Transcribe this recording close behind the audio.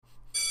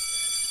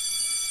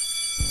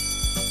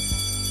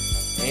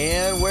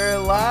And we're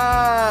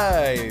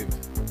live!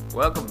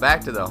 Welcome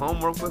back to the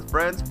Homework with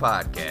Friends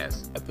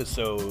podcast.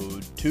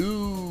 Episode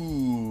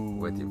 2.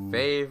 With your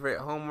favorite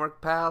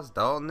homework pals,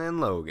 Dalton and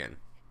Logan.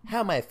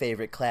 How my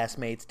favorite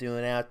classmates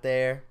doing out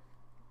there?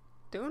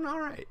 Doing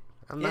all right.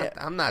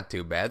 I'm not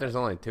too bad. There's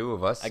only two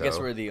of us. I guess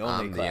we're the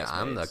only classmates.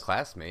 I'm the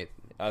classmate.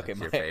 Okay,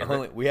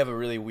 we have a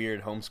really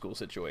weird homeschool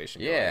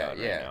situation going on right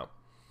now.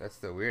 That's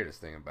the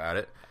weirdest thing about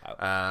it.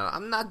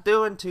 I'm not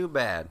doing too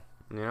bad.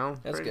 You know,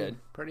 that's good.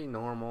 Pretty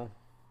normal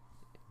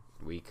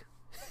week.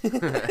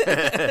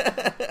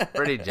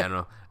 Pretty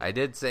general. I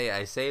did say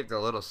I saved a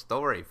little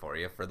story for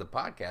you for the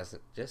podcast,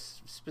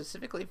 just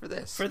specifically for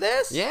this. For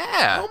this?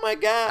 Yeah. Oh my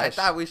gosh. I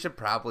thought we should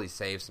probably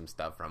save some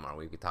stuff from our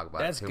week. We talk about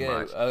That's it too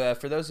good. much.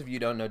 For those of you who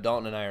don't know,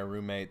 Dalton and I are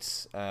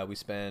roommates. We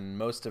spend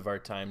most of our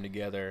time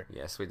together.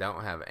 Yes, we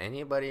don't have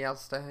anybody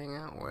else to hang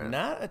out with.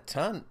 Not a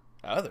ton.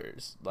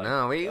 Others.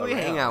 No, we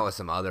hang out with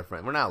some other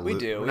friends. We're not. We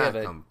do. We have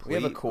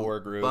a core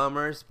group.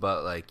 Bummers,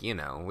 but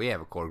we have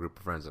a core group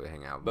of friends that we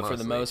hang out with. But mostly.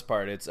 For the most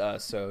part, it's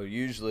us. So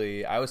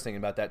usually, I was thinking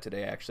about that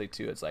today actually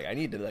too. It's like I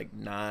need to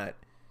not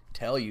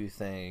tell you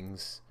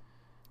things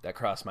that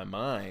cross my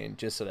mind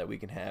just so that we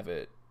can have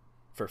it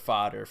for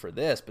fodder for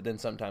this. But then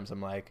sometimes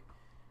I'm like,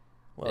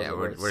 well, yeah,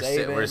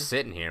 we're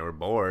sitting here, we're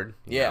bored.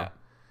 Yeah.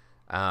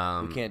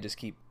 We can't just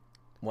keep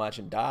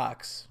watching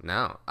docs.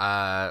 No.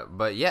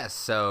 But yes.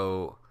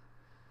 So.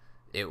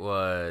 It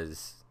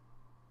was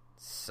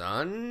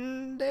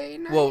Sunday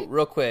night? Well,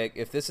 real quick,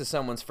 if this is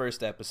someone's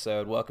first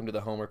episode, welcome to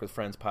the Homework with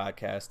Friends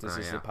podcast. This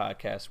is the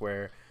podcast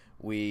where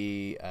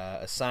we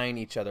assign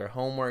each other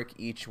homework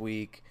each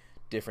week,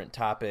 different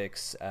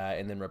topics,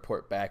 and then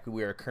report back.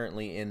 We are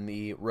currently in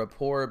the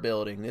rapport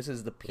building. This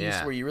is the piece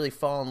where you really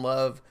fall in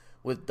love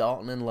with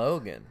Dalton and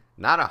Logan.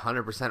 Not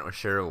 100%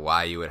 sure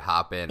why you would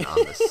hop in on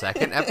the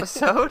second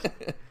episode.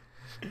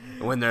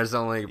 When there's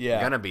only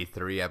gonna be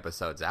 3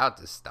 episodes out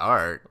to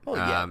start.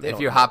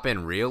 If you hop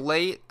in real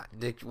late,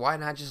 why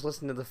not just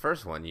listen to the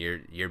first one?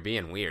 You're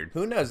being weird.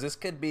 Who knows? This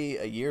could be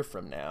a year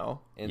from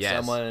now, and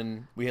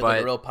we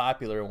had a real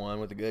popular one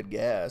with a good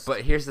guest.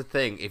 But here's the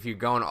thing: if you're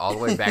going all the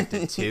way back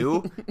to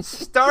 2,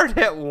 start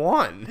at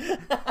 1.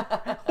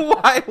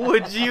 Why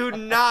would you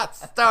not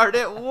start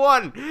at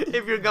 1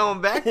 if you're going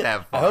back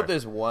that far? I hope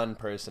there's one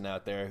person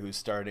out there who's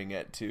starting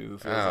at 2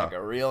 feels like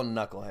a real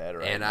knucklehead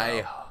right now. And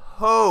I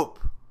hope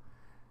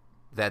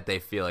that they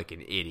feel like an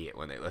idiot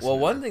when they listen. Well,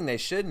 one thing they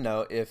should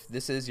know, if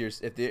this is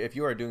if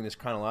you are doing this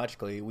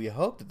chronologically, we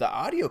hope that the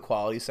audio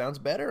quality sounds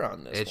better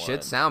on this. It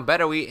should sound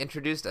better. We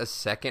introduced a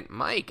second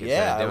mic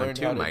instead of doing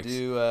 2 mics. I learned how to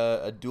do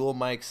a dual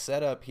mic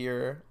setup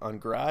here on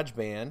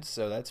GarageBand,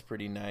 so that's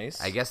pretty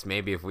nice. I guess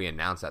maybe if we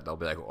announce that, they'll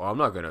be like, "Oh, I'm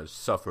not going to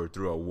suffer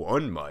through a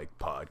 1 mic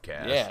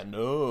podcast." Yeah,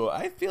 no,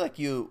 I feel like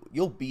you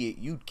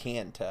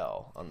can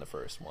tell on the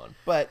first one,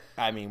 but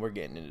I mean, we're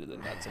getting into the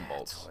nuts and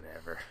bolts.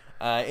 Whatever.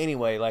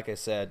 Anyway, like I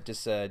said,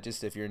 just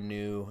if you're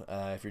new,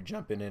 if you're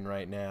jumping in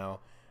right now,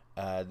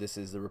 this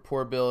is the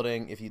rapport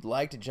building. If you'd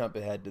like to jump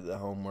ahead to the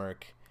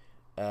homework,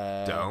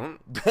 don't.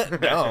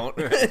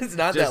 It's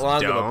not that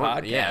long of a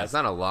podcast. Yeah, it's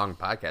not a long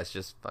podcast.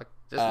 Just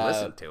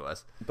listen to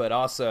us. But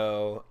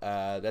also,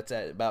 that's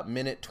at about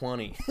minute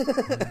 20.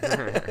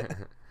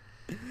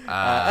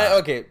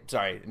 Okay,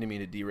 sorry, I didn't mean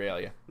to derail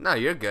you. No,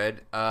 you're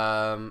good.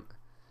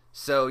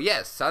 So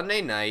yes,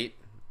 Sunday night.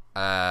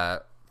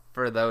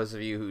 For those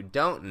of you who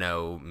don't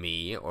know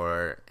me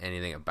or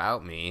anything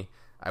about me,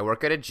 I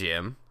work at a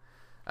gym.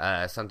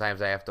 Sometimes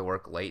I have to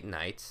work late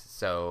nights.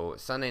 So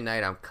Sunday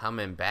night I'm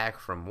coming back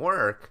from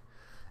work,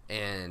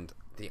 and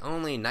the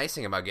only nice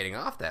thing about getting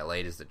off that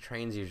late is the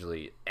train's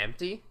usually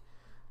empty.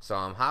 So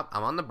I'm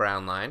on the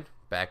Brown line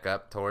back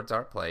up towards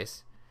our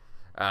place.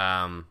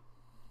 And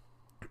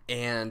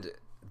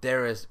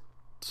there is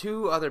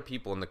 2 other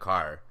people in the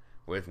car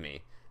with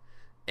me,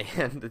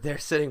 and they're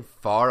sitting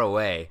far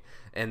away.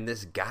 And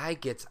this guy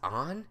gets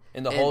on.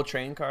 In the whole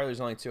train car, there's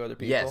only 2 other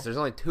people? Yes, there's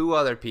only 2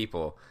 other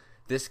people.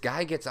 This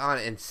guy gets on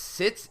and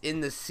sits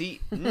in the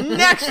seat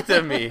next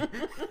to me.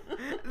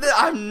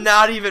 I'm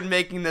not even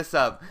making this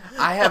up.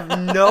 I have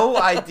no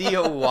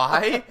idea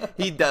why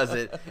he does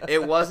it.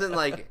 It wasn't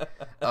like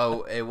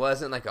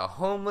a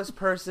homeless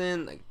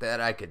person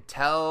that I could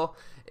tell.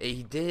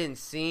 He didn't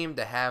seem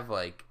to have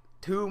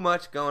too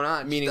much going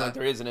on. Meaning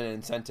there isn't an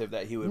incentive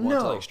that he would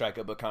want to strike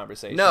up a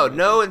conversation.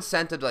 No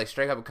incentive to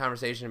strike up a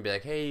conversation and be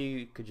like,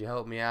 "Hey, could you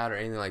help me out?" or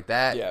anything like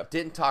that. Yeah.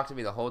 Didn't talk to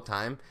me the whole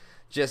time.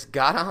 Just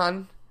got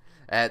on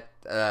at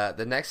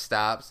the next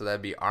stop, so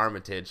that'd be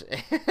Armitage,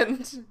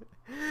 and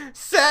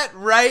sat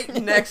right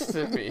next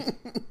to me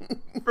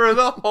for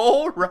the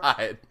whole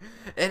ride.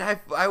 And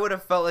I would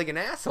have felt like an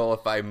asshole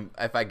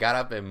if I got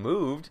up and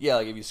moved. Yeah,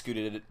 like if you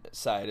scooted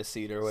aside a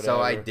seat or whatever.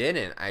 So I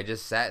didn't. I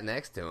just sat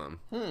next to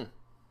him.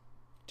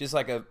 Just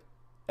not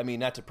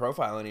to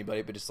profile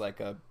anybody, but just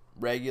like a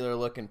regular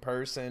looking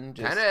person.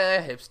 Kind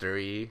of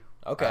hipstery.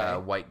 Okay.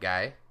 White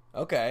guy.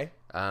 Okay.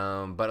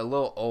 But a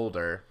little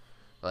older,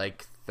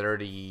 like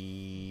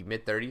 30,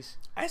 mid-30s.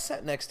 I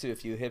sat next to a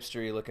few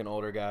hipstery looking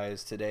older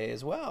guys today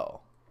as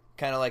well.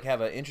 Kind of like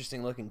have an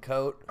interesting looking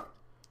coat.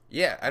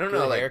 Yeah, I don't Good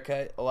know. Like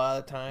haircut a lot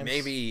of times.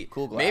 maybe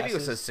cool glasses. maybe it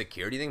was a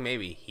security thing.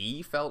 Maybe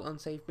he felt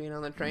unsafe being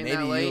on the train Maybe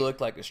that late. you looked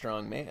like a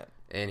strong man.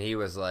 And he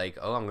was like,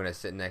 "Oh, I'm gonna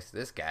sit next to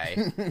this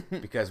guy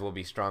because we'll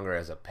be stronger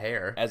as a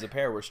pair." As a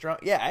pair, we're strong.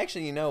 Yeah,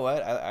 actually, you know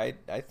what? I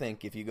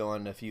think if you go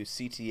on a few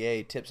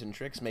CTA tips and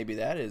tricks, maybe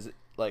that is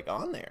like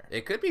on there.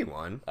 It could be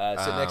one.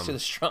 Sit next to the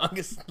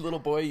strongest little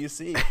boy you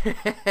see.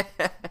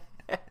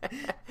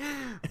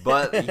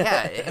 But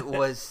yeah, it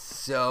was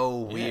so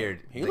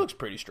weird. He looks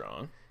pretty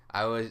strong.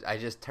 I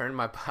just turned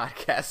my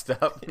podcast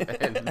up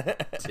and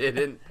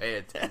didn't pay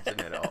attention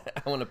at all.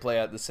 I want to play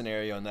out the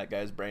scenario in that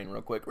guy's brain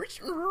real quick.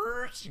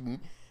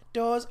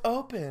 Doors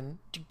open.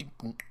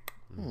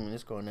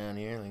 Just going down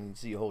here. You can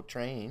see a whole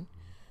train.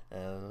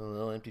 A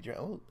little empty train.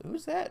 Oh,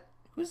 who's that?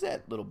 Who's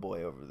that little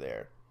boy over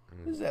there?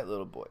 Who's that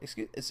little boy?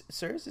 Excuse,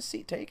 sir, is the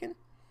seat taken?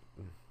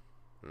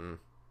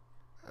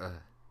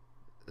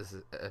 This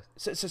is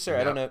So, sir,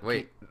 I don't know.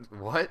 Wait,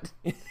 what?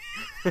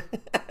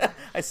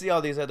 I see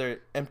all these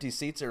other empty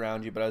seats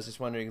around you, but I was just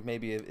wondering if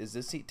maybe is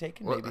this seat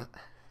taken? Well, maybe.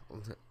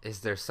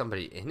 Is there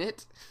somebody in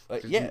it?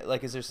 Yeah,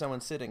 like is there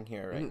someone sitting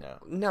here right now?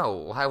 No.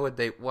 Why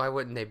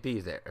wouldn't they be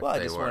there? Well, I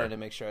just wanted to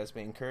make sure I was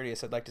being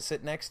courteous. I'd like to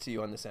sit next to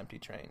you on this empty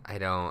train. I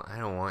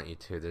don't want you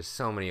to. There's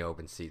so many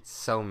open seats,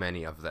 so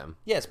many of them.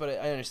 Yes, but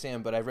I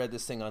understand. But I read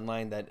this thing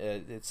online that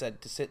it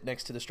said to sit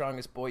next to the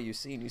strongest boy you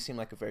see, and you seem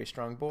like a very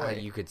strong boy.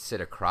 You could sit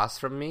across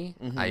from me.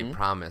 Mm-hmm. I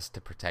promise to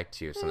protect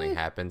you if something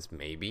happens.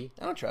 Maybe.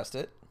 I don't trust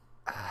it.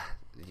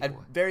 I'd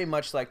very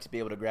much like to be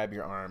able to grab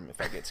your arm if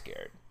I get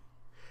scared.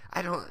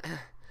 I don't.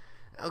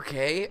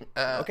 Okay.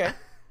 Okay.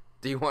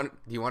 Do you want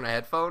a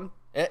headphone?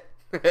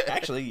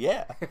 Actually,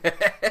 yeah.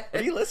 What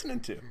are you listening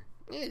to?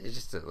 Yeah, it's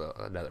just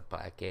another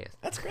podcast.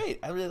 That's great.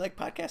 I really like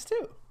podcasts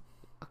too.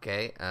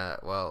 Okay.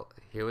 Well,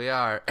 here we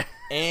are.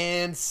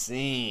 And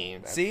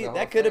scene. That's See, the whole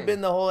that could have thing.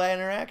 been the whole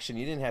interaction.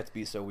 You didn't have to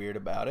be so weird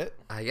about it.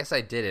 I guess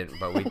I didn't,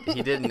 but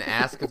he didn't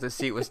ask if the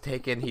seat was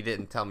taken. He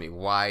didn't tell me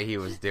why he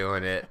was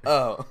doing it.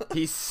 Oh.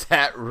 He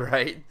sat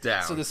right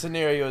down. So the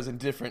scenario is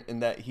indifferent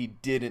in that he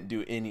didn't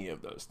do any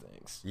of those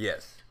things.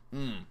 Yes.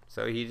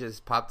 So he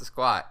just popped the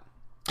squat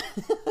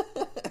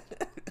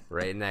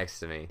right next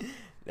to me.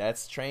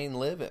 That's train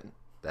living.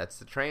 That's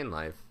the train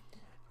life.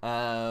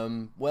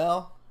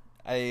 Well,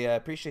 I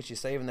appreciate you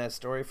saving that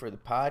story for the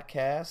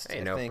podcast.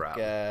 Hey, no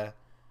problem.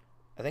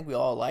 I think we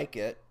all like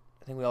it.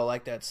 I think we all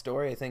like that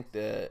story. I think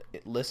the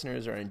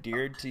listeners are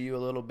endeared to you a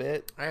little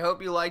bit. I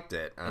hope you liked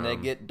it. And I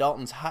get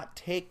Dalton's hot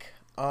take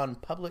on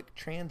public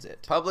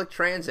transit. Public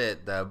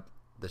transit, the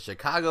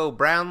Chicago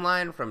Brown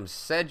Line from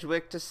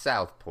Sedgwick to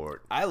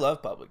Southport. I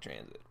love public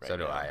transit. So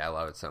do I. I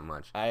love it so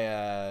much.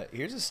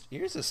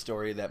 Here's a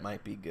story that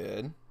might be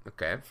good.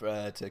 Okay.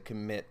 To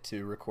commit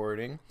to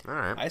recording. All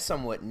right. I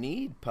somewhat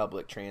need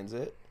public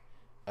transit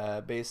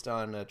based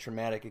on a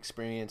traumatic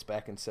experience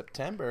back in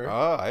September.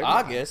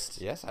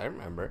 August. Yes, I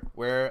remember.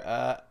 Where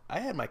I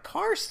had my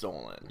car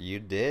stolen. You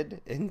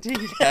did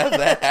indeed have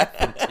that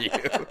happen to you.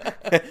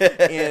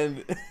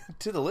 And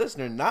to the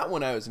listener, not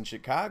when I was in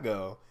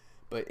Chicago,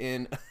 but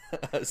in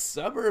a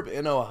suburb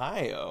in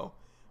Ohio,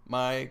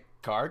 my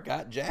car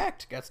got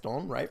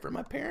stolen right from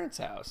my parents'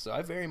 house. So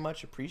I very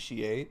much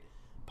appreciate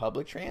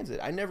public transit.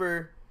 I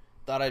never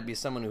thought I'd be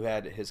someone who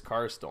had his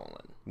car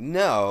stolen.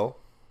 No,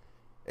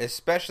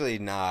 especially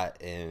not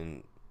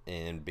in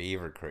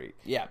Beaver Creek.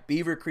 Yeah,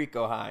 Beaver Creek,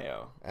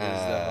 Ohio is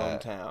the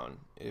hometown,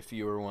 if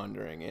you were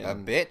wondering. And a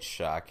bit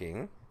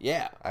shocking.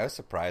 Yeah. I was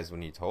surprised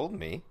when you told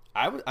me.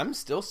 I'm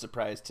still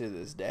surprised to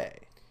this day.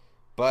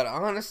 But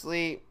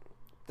honestly,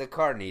 the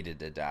car needed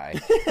to die.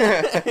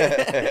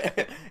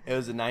 It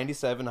was a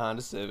 97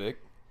 Honda Civic.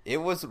 It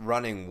was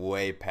running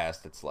way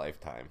past its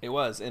lifetime. It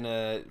was.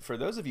 And for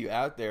those of you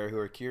out there who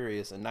are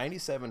curious, a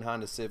 97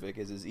 Honda Civic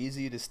is as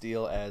easy to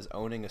steal as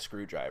owning a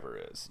screwdriver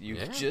is. You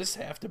just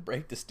have to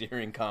break the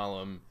steering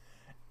column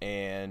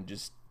and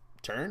just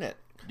turn it.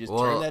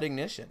 Turn that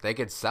ignition. They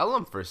could sell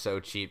them for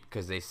so cheap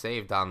because they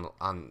saved on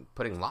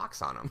putting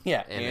locks on them.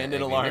 Yeah, and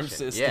an alarm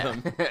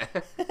system. Yeah.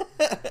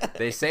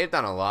 They saved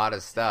on a lot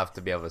of stuff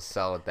to be able to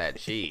sell it that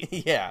cheap.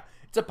 Yeah,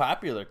 it's a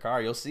popular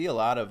car. You'll see a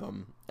lot of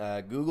them.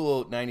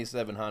 Google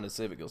 97 Honda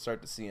Civic. You'll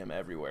start to see them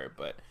everywhere,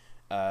 but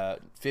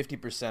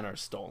 50% are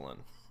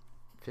stolen.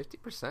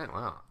 50%?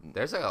 Wow.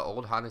 There's like an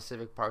old Honda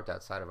Civic parked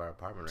outside of our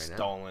apartment right now.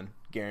 Stolen.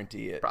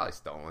 Guarantee it. Probably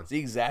stolen. It's the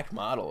exact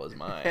model as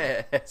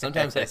mine.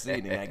 Sometimes I see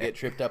it and I get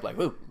tripped up like,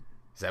 whoop.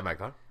 Is that my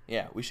car?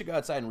 Yeah, we should go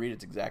outside and read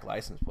its exact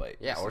license plate.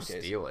 Yeah, or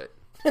steal it.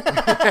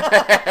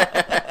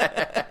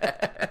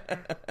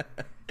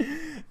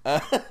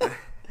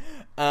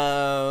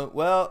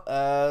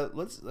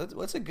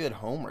 What's a good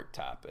homework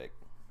topic?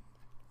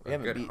 We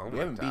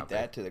haven't beat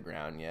that to the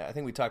ground yet. I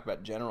think we talked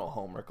about general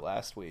homework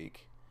last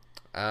week.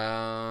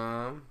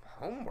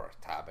 Homework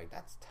topic.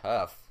 That's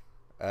tough.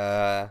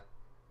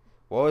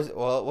 What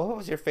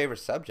was your favorite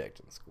subject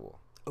in school?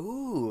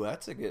 Ooh,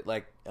 that's a good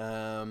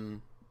I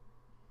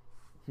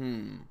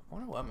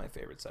wonder what my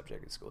favorite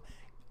subject in school.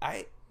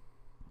 I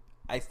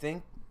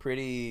think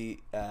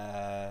pretty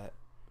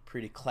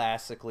pretty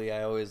classically,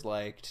 I always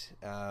liked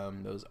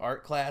those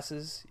art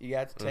classes you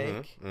got to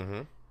take.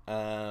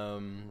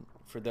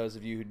 For those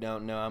of you who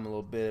don't know, I'm a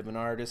little bit of an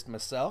artist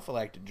myself. I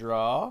like to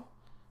draw,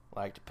 I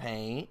like to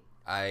paint.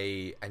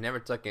 I never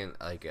took in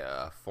like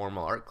a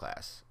formal art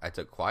class. I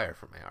took choir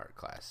for my art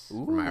class.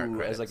 Ooh, for my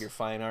art as like your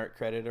fine art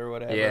credit or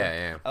whatever.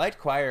 Yeah. I liked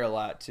choir a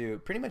lot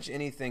too. Pretty much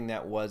anything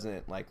that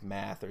wasn't like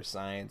math or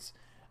science.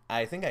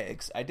 I think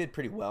I did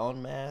pretty well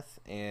in math,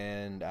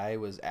 and I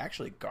was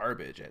actually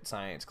garbage at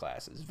science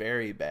classes.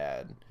 Very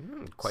bad.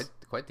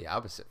 Quite the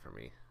opposite for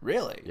me.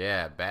 Really?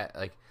 Yeah, bad.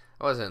 Like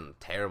I wasn't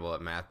terrible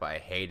at math, but I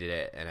hated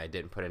it, and I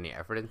didn't put any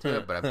effort into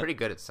it. But I'm pretty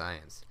good at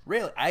science.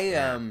 Really?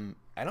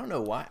 I don't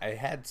know why. I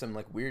had some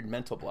like weird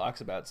mental blocks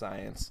about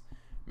science.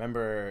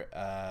 Remember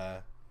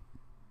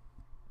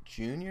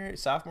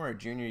sophomore or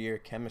junior year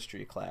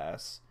chemistry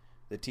class,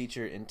 the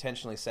teacher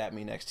intentionally sat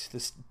me next to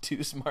the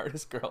two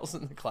smartest girls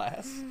in the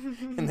class,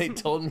 and they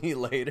told me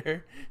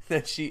later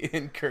that she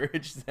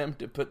encouraged them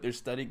to put their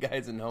study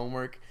guides and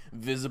homework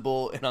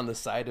visible and on the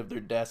side of their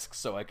desks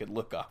so I could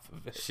look off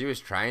of it. She was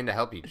trying to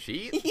help you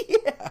cheat?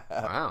 Yeah.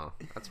 Wow,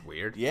 that's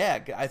weird. Yeah,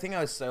 I think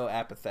I was so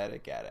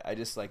apathetic at it. I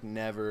just like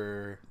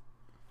never...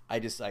 I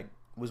just like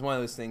was one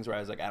of those things where I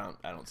was like, I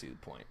don't see the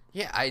point.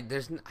 Yeah,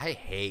 I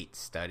hate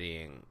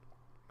studying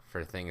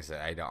for things that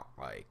I don't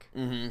like.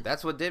 Mm-hmm.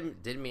 That's what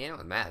did me in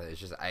with math. It's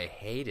just I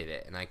hated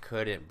it, and I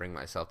couldn't bring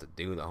myself to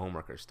do the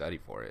homework or study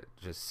for it.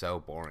 It's just so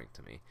boring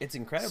to me. It's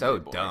incredibly so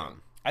boring.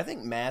 Dumb. I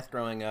think math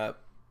growing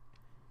up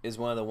is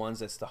one of the ones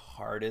that's the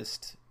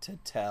hardest to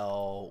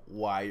tell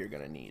why you're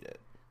going to need it.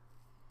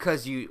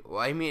 Because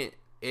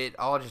it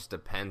all just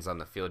depends on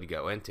the field you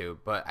go into,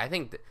 but I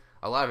think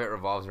a lot of it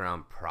revolves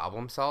around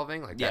problem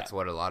solving. Like that's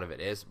what a lot of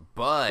it is,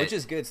 but which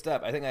is good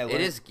stuff. I think I learned...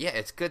 It is, yeah,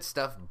 it's good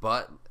stuff,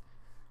 but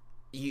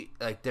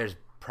there's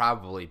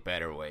probably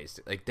better ways.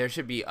 There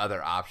should be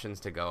other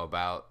options to go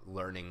about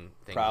learning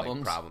things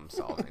like problem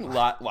solving.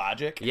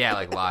 Logic? Yeah,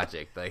 like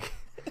logic.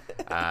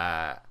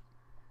 I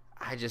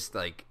just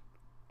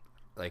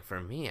for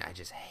me, I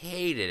just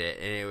hated it,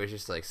 and it was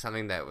just like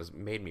something that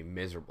made me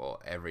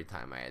miserable every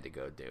time I had to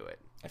go do it.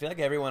 I feel like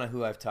everyone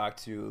who I've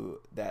talked to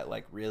that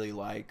like really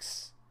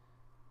likes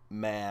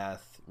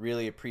math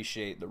really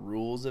appreciate the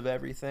rules of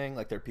everything.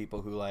 Like, they're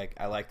people who I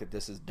like that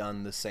this is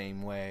done the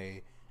same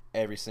way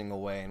every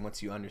single way, and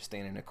once you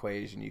understand an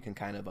equation, you can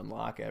kind of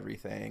unlock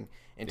everything.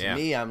 And to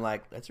me, I'm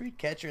like, let's read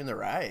Catcher in the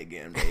Rye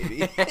again,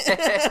 baby.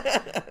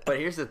 But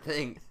here's the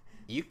thing.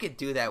 You could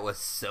do that with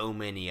so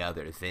many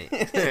other things.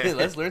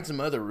 Let's learn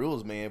some other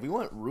rules, man. If we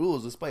want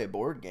rules, let's play a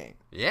board game.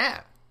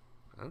 Yeah.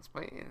 Let's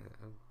play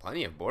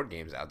plenty of board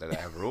games out there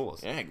that have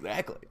rules. Yeah,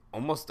 exactly.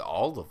 Almost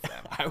all of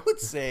them. I would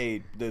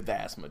say the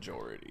vast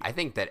majority. I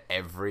think that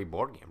every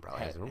board game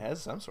probably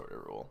has some sort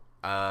of rule.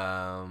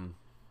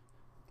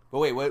 But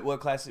wait, what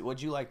class?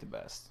 What'd you like the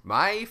best?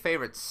 My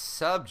favorite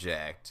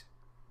subject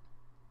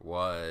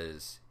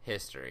was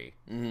history.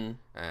 Mm-hmm.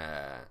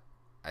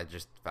 I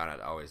just found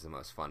it always the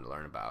most fun to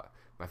learn about.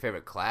 My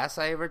favorite class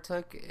I ever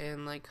took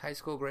in high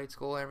school, grade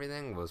school,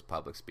 everything was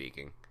public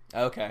speaking.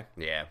 Okay.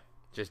 Yeah.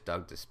 Just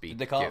dug to speak. Did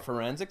they call it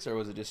forensics, or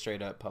was it just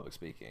straight up public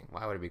speaking?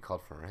 Why would it be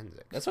called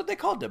forensics? That's what they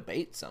call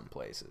debate some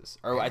places.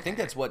 Or I think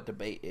that's what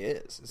debate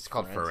is. It's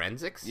called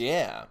forensics?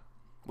 Yeah.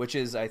 Which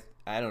is, I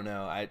don't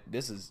know.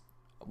 This is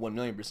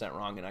 1,000,000%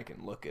 wrong, and I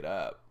can look it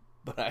up,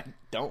 but I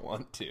don't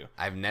want to.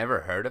 I've never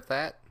heard of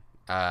that.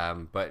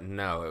 But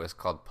no, it was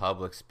called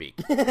public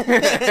speaking.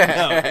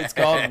 No, it's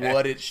called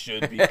what it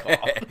should be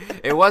called.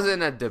 It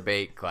wasn't a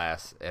debate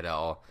class at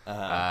all.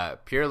 Uh-huh.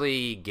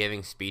 Purely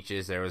giving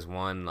speeches. There was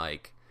one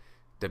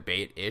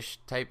debate-ish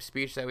type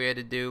speech that we had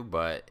to do,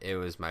 but it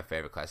was my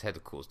favorite class. I had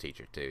the coolest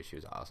teacher too. She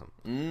was awesome.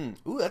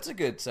 Ooh, that's a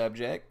good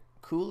subject.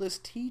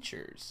 Coolest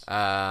teachers. Do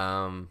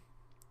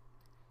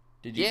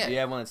you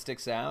have one that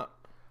sticks out?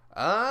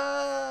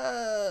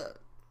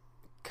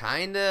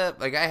 Kind of.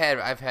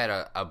 I've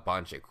had a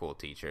bunch of cool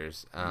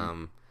teachers.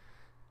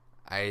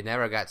 I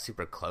never got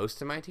super close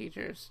to my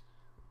teachers.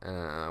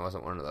 I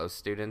wasn't one of those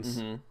students.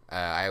 Mm-hmm.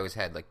 I always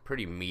had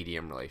pretty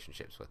medium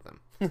relationships with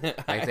them.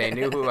 They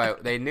knew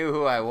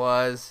who I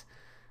was.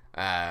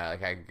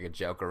 I could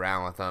joke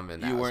around with them,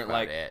 and that was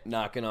about it.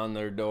 Knocking on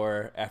their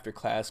door after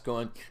class,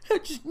 going, "I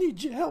just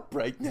need your help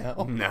right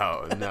now."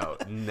 No,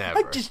 never.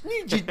 I just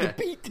need you to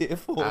be there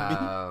for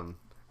me.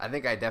 I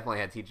think I definitely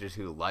had teachers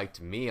who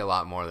liked me a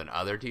lot more than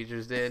other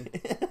teachers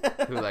did,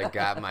 who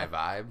got my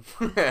vibe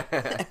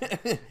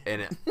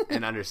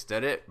and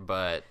understood it.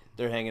 But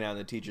they're hanging out in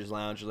the teachers'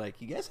 lounge,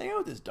 like, "You guys hang out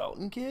with this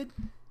Dalton kid?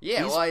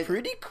 Yeah, he's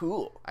pretty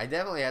cool." I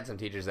definitely had some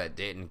teachers that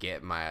didn't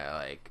get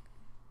my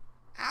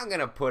I'm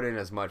gonna put in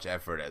as much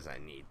effort as I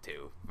need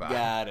to.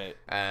 Got it.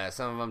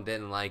 Some of them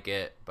didn't like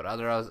it, but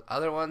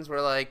other ones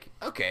were like,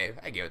 okay,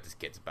 I get what this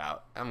kid's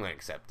about. I'm gonna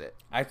accept it.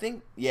 I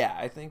think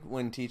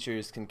when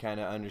teachers can kind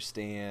of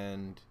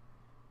understand,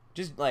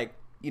 just because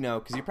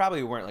you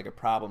probably weren't a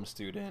problem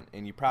student,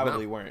 and you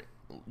probably weren't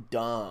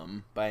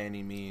dumb by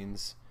any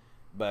means,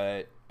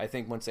 but I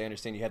think once they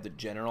understand you have the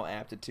general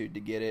aptitude to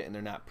get it, and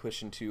they're not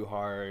pushing too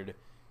hard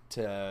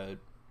to,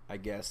 I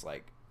guess,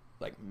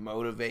 like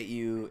motivate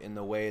you in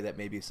the way that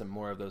maybe some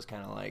more of those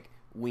kind of like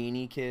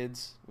weenie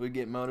kids would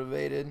get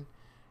motivated.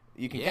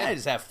 You can kind of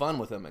just have fun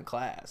with them in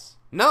class.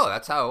 No,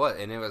 that's how it was.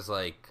 And it was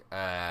like,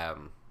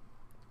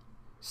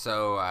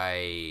 so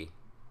I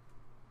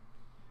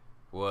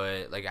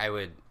would, like,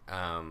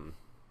 I'm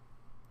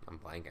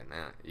blanking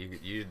now.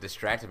 You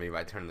distracted me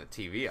by turning the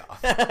TV off.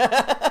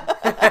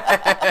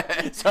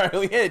 Sorry,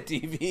 we had a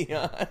TV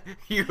on.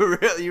 You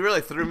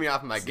really threw me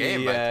off my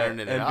game by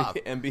turning it off.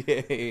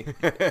 NBA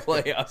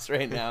playoffs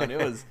right now, and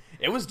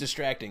it was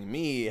distracting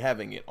me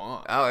having it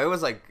on. Oh, it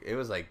was like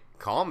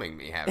calming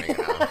me having it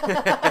on.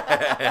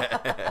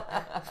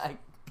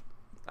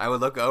 I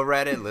would look over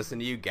at it, listen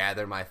to you,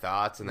 gather my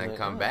thoughts, and then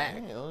come back.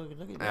 Hey, look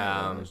at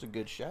that. There's a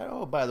good shot.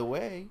 Oh, by the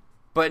way.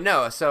 But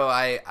no, so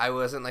I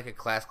wasn't like a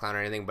class clown or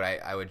anything,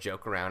 but I would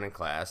joke around in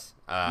class.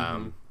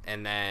 And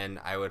then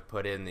I would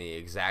put in the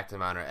exact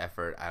amount of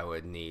effort I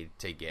would need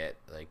to get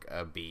like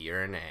a B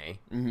or an A.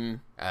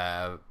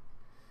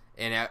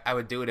 And I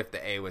would do it if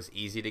the A was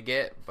easy to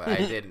get, but I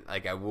didn't,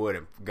 like, I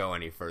wouldn't go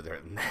any further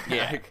than that.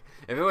 Yeah. Like,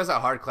 if it was a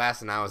hard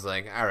class and I was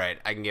like, all right,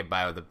 I can get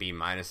by with a B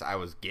minus, I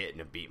was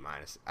getting a B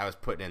minus. I was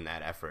putting in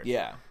that effort.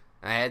 Yeah.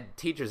 And I had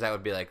teachers that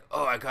would be like,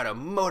 oh, I gotta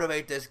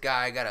motivate this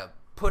guy, I gotta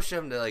push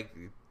him to, like,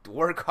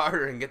 work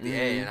harder and get the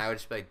A, and I would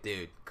just be like,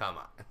 dude, come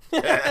on.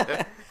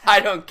 I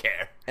don't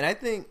care. And I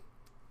think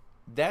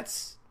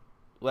that's,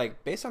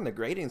 like, based on the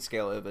grading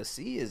scale, if a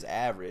C is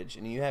average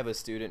and you have a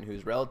student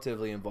who's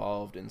relatively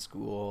involved in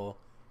school,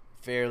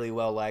 fairly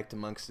well liked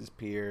amongst his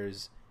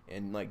peers,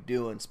 and, like,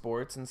 doing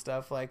sports and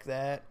stuff like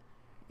that,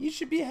 you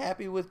should be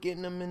happy with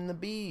getting them in the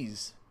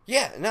Bs.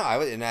 Yeah, no,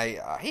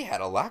 he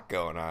had a lot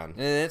going on. And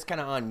it's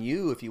kind of on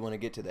you if you want to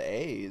get to the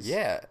A's.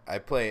 Yeah, I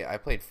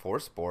played 4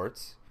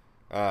 sports.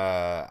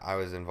 I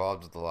was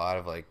involved with a lot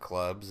of like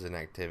clubs and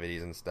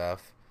activities and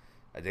stuff.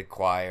 I did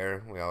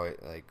choir. We always,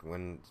 like,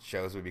 when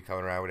shows would be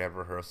coming around, we'd have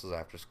rehearsals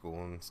after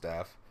school and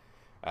stuff.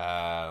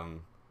 I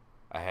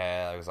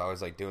was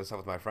always like doing stuff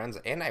with my friends,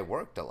 and I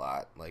worked a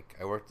lot. Like,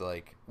 I worked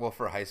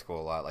for high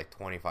school a lot, like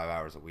 25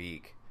 hours a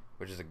week,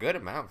 which is a good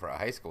amount for a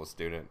high school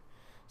student.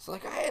 So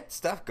like I had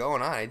stuff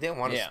going on. I didn't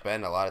want to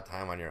spend a lot of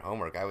time on your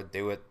homework. I would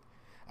do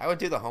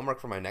the homework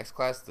for my next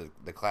class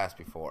the class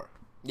before.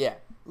 Yeah.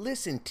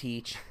 Listen,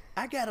 teach.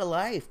 I got a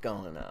life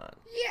going on.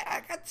 Yeah,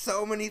 I got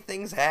so many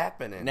things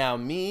happening. Now,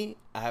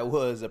 I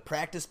was a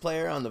practice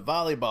player on the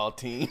volleyball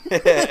team.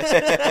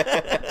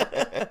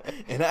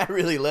 And I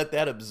really let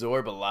that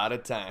absorb a lot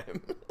of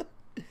time.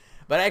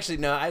 But actually,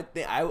 no, I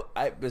think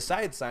I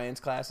besides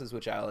science classes,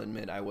 which I'll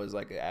admit I was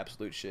like an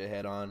absolute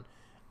shithead on,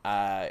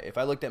 if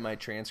I looked at my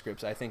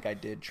transcripts, I think I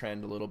did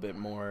trend a little bit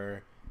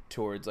more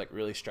towards like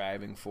really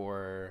striving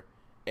for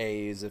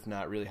A's, if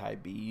not really high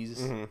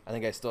B's. Mm-hmm. I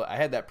think I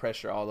had that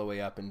pressure all the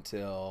way up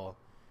until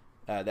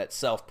that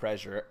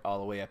self-pressure all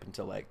the way up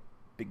until like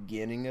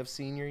beginning of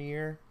senior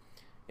year.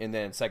 And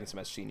then second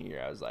semester senior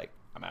year, I was like,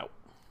 I'm out.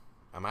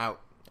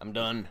 I'm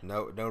done.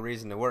 No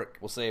reason to work.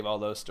 We'll save all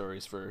those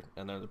stories for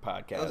another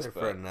podcast. Those are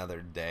for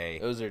another day.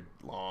 Those are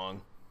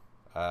long.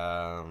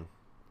 So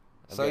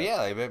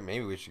yeah,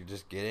 maybe we should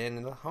just get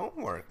into the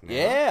homework now.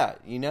 Yeah,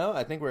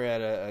 I think we're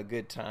at a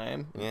good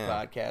time in the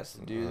podcast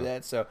to do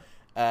that. So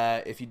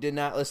if you did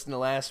not listen to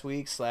last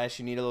week /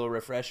 you need a little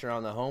refresher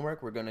on the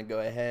homework, we're going to go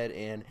ahead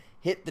and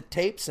hit the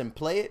tapes and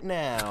play it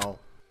now.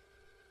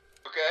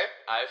 Okay.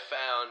 I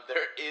found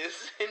there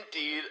is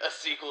indeed a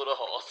sequel to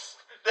Holes.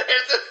 There's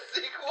a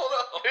sequel to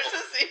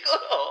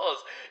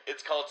Holes.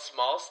 It's called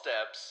Small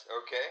Steps.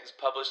 Okay. It's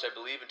published, I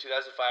believe, in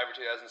 2005 or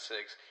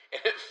 2006,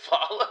 and it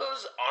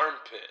follows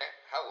Armpit.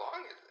 How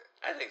long is it?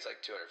 I think it's like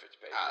 250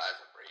 pages.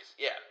 That's a breeze.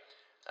 Yeah.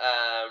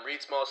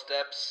 Read Small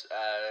Steps.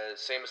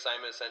 Same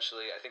assignment,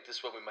 essentially. I think this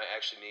one we might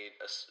actually need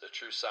a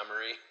true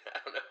summary. I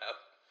don't know how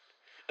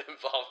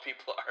involved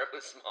people are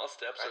with Small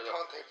Steps. I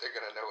don't think they're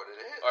going to know what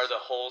it is. Or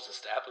the Holes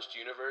established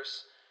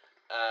universe.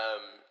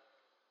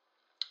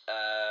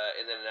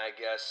 And then I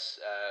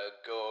guess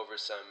go over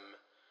some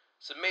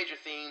major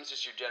themes,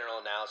 just your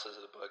general analysis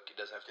of the book. It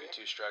doesn't have to be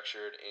too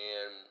structured,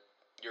 and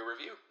your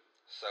review.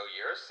 So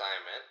your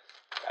assignment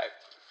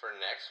for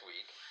next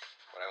week,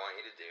 what I want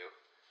you to do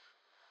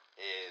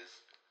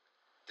is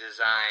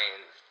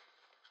design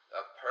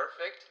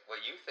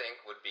what you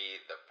think would be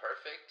the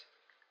perfect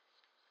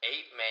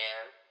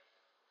 8-man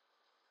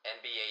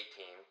NBA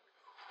team,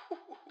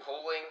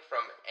 pulling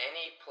from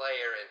any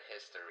player in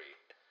history.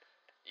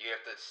 You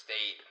have to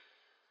state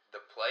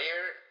the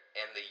player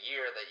and the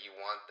year that you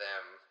want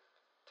them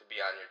to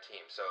be on your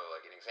team. So,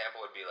 like, an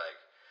example would be like,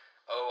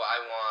 I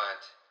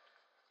want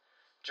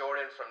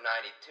Jordan from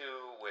 92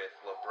 with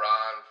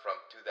LeBron from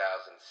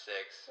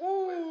 2006.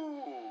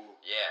 Woo!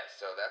 Yeah,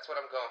 so that's what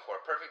I'm going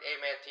for. Perfect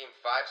 8-man team,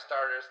 5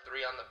 starters,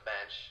 3 on the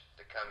bench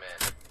to come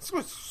in.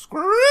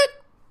 Screw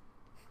it!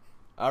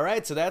 All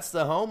right, so that's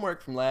the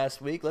homework from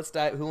last week. Let's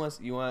dive.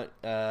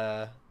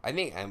 I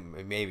think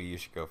maybe you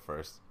should go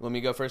first. Want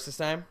me to go first this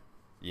time?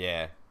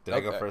 Yeah. Did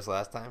I go first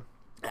last time?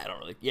 I don't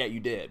really. Yeah, you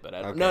did, but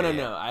I don't. Okay,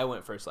 No. I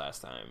went first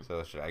last time.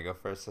 So should I go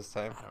first this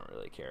time? I don't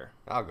really care.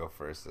 I'll go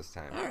first this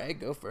time. All right,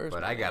 go first.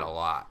 But I got a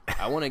lot.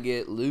 I want to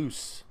get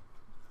loose.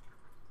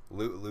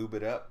 Lube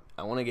it up.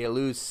 I want to get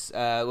loose.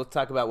 Let's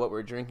talk about what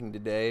we're drinking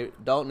today.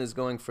 Dalton is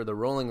going for the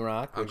Rolling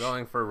Rock. I'm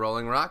going for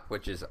Rolling Rock,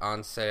 which is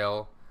on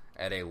sale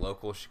at a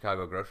local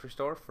Chicago grocery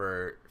store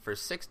for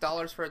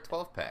 $6 for a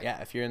 12-pack.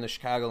 Yeah, if you're in the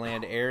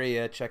Chicagoland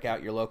area, check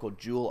out your local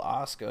Jewel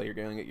Osco. You're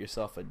going to get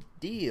yourself a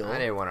deal. I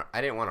didn't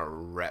want to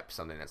rep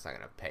something that's not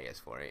going to pay us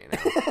for it. You know,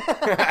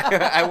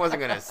 I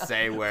wasn't going to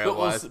say where it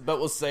was, but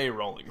we'll say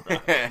Rolling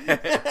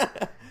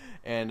Rock.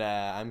 And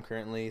I'm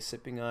currently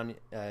sipping on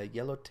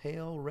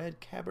Yellowtail Red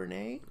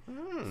Cabernet,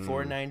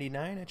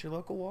 $4.99 at your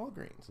local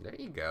Walgreens. There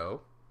you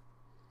go.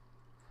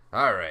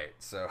 All right,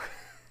 so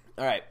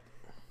all right.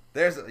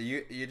 There's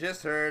you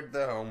just heard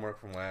the homework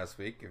from last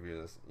week. If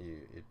you're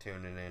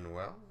tuning in,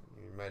 well,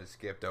 you might have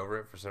skipped over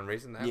it for some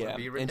reason. That would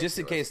be ridiculous. And just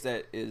in case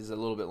that is a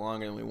little bit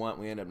longer than we want,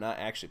 we end up not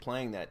actually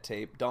playing that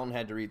tape. Dalton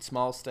had to read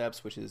Small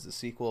Steps, which is the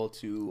sequel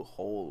to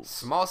Holes.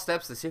 Small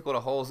Steps, the sequel to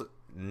Holes,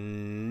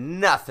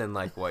 nothing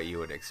like what you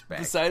would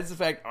expect. Besides the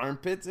fact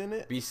Armpit's in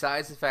it?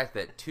 Besides the fact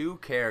that two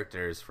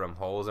characters from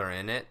Holes are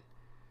in it,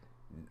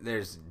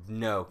 there's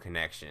no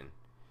connection.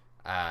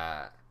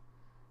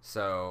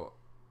 So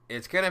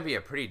it's going to be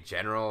a pretty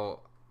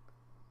general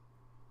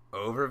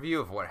overview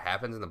of what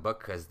happens in the book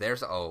because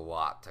there's a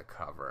lot to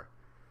cover.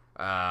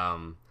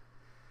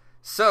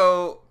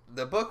 So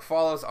the book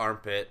follows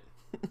Armpit,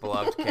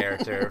 beloved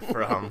character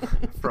from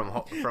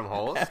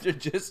Holes. After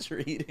just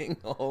reading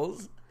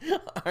Holes,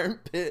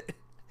 Armpit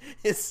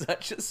is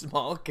such a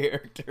small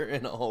character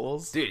in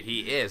Holes. Dude,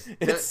 he is.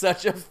 It's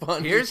such a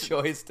funny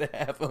choice to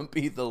have him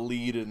be the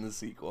lead in the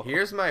sequel.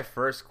 Here's my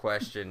first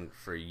question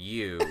for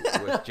you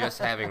with just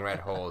having read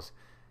Holes.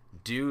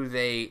 Do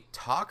they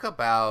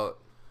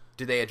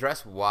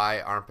address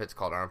why Armpit's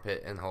called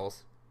Armpit in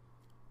Holes?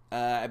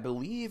 I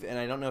believe, and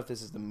I don't know if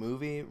this is the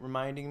movie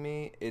reminding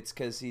me, it's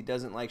because he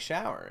doesn't like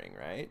showering,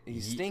 right?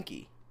 He's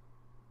stinky.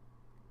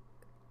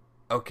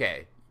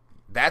 Okay,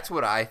 that's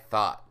what I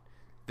thought.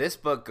 This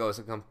book goes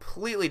a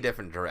completely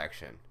different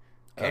direction.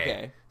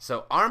 Okay.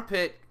 So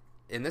Armpit,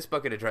 in this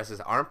book it addresses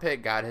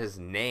Armpit got his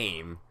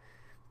name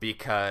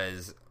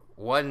because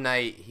one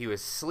night he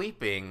was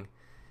sleeping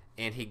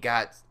and he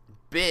got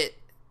bit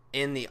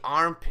in the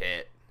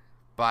armpit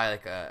by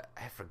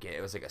I forget,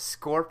 it was like a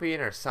scorpion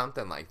or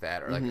something like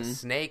that, or like a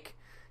snake.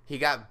 He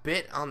got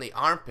bit on the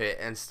armpit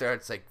and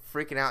starts like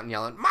freaking out and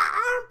yelling, "My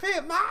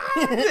armpit, my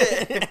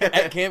armpit!"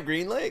 At Camp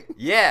Green Lake?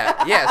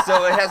 Yeah.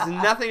 So it has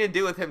nothing to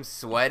do with him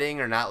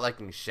sweating or not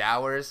liking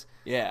showers.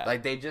 Yeah.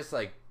 Like they just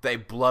they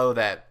blow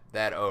that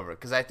over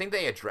because I think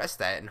they addressed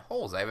that in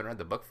Holes. I haven't read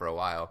the book for a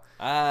while,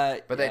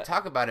 but they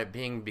talk about it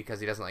being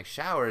because he doesn't like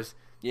showers.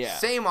 Yeah.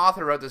 Same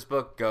author wrote this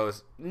book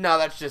goes, no,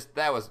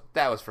 that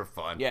was for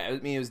fun. Yeah, I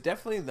mean, it was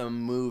definitely the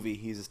movie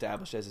he's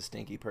established as a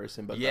stinky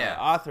person, but the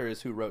author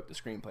is who wrote the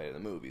screenplay of the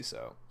movie,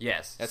 so.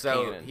 Yes. That's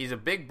so canon. He's a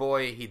big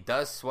boy. He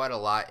does sweat a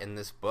lot in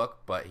this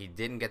book, but he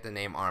didn't get the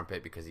name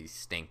Armpit because he's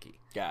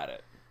stinky. Got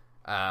it.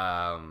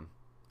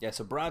 Yeah,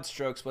 so broad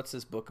strokes, what's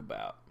this book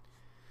about?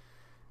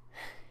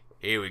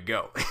 Here we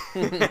go.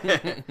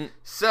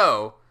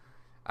 So,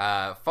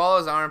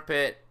 follows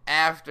Armpit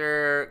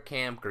after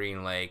Camp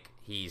Green Lake.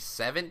 He's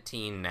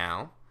 17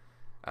 now.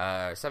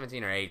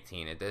 17 or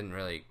 18. It didn't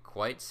really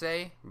quite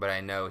say, but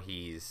I know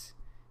he's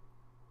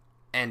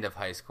end of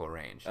high school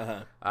range.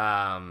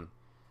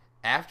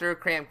 After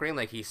Camp Green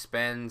Lake, he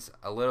spends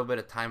a little bit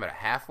of time at a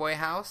halfway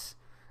house.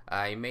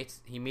 He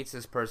meets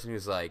this person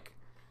who's like,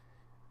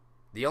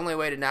 the only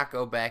way to not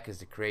go back is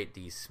to create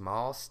these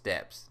small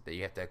steps that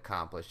you have to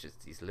accomplish.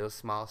 Just these little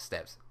small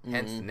steps.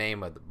 Hence the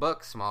name of the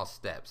book, Small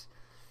Steps.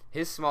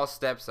 His small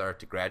steps are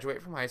to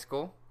graduate from high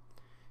school,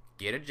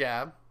 get a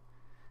job,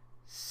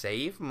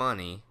 save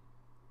money,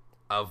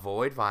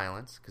 avoid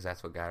violence, because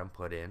that's what got him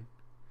put in,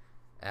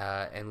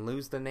 and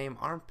lose the name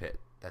Armpit.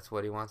 That's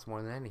what he wants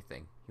more than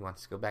anything. He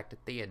wants to go back to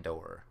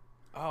Theodore.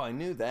 Oh, I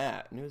knew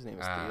that. I knew his name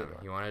was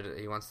Theodore.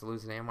 He wants to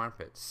lose the name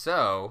Armpit.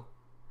 So,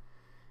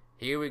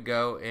 here we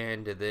go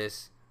into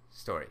this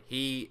story.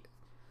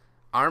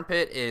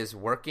 Armpit is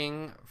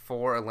working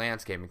for a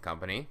landscaping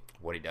company.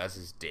 What he does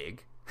is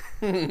dig.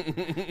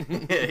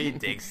 He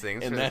digs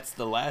things, and that's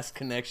the last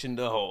connection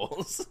to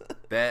Holes.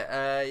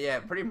 Yeah,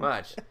 pretty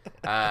much.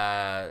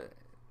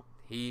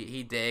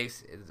 He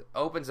digs. It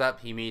opens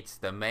up. He meets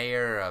the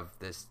mayor of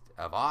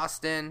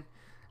Austin.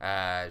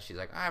 She's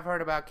like, "I've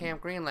heard about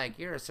Camp Green Lake.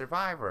 You're a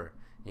survivor."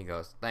 He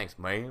goes, "Thanks,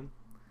 ma'am."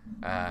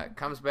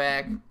 Comes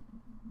back.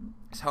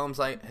 His home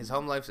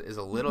life is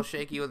a little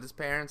shaky with his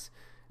parents.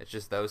 It's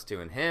just those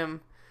two and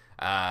him.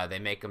 They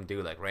make him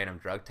do like random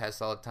drug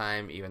tests all the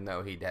time, even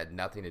though he had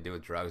nothing to do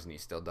with drugs, and he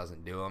still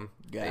doesn't do them.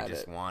 They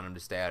just want him to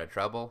stay out of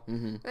trouble.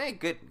 Hey,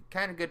 good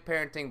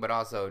parenting, but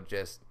also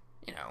just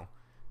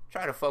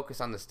try to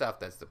focus on the stuff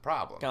that's the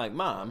problem. Kind of like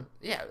Mom.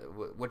 Yeah,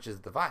 which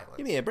is the violence.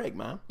 Give me a break,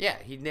 Mom. Yeah,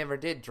 he never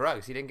did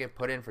drugs. He didn't get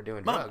put in for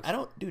doing Mom, drugs. I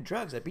don't do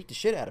drugs. I beat the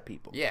shit out of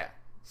people. Yeah,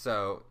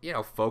 so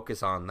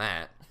focus on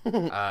that.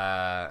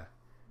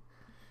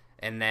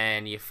 And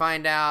then you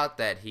find out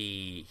that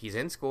he's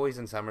in school. He's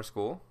in summer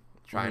school,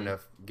 trying to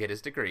get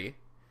his degree.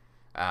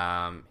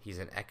 He's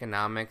in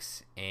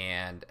economics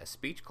and a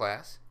speech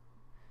class.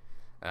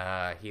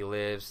 He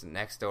lives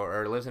next door,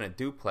 or lives in a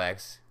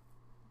duplex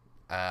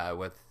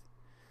with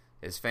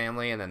his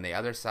family, and then the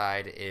other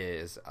side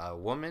is a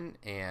woman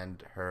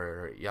and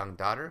her young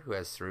daughter who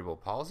has cerebral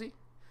palsy.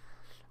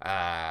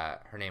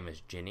 Her name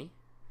is Ginny,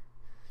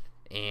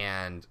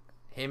 and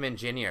him and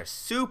Ginny are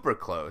super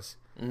close.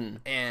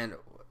 And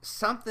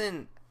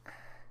something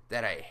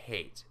that I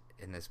hate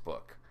in this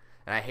book,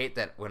 and I hate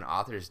that when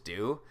authors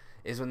do,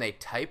 is when they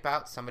type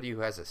out somebody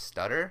who has a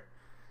stutter.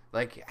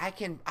 Like, I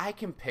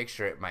can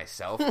picture it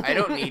myself. I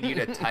don't need you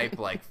to type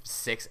like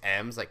 6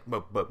 M's, like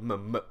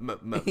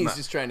he's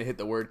just trying to hit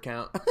the word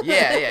count.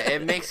 Yeah,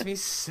 it makes me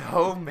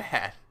so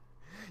mad.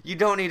 You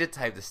don't need to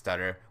type the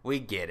stutter. We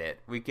get it.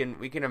 We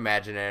can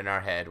imagine it in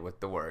our head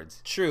with the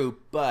words. True,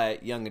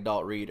 but young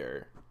adult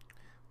reader.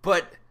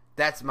 But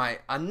that's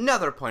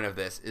another point of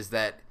this, is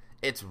that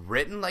it's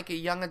written like a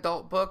young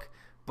adult book,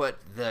 but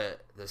the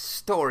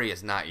story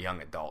is not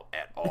young adult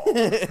at all.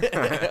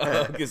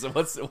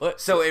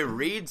 So it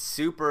reads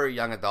super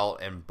young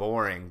adult and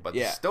boring, but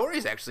the story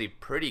is actually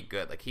pretty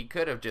good. Like, he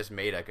could have just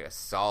made like a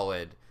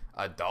solid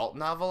adult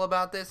novel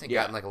about this and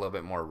gotten like a little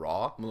bit more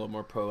raw, a little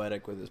more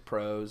poetic with his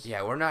prose.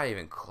 Yeah, we're not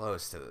even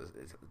close to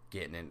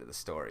getting into the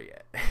story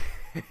yet.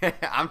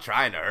 I'm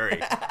trying to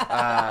hurry.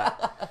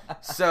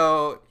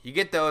 So you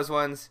get those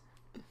ones,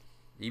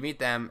 you meet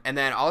them, and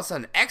then all of a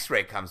sudden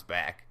X-Ray comes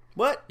back.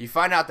 What? You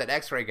find out that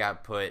X-Ray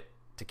got put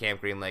to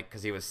Camp Green Lake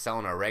because he was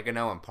selling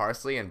oregano and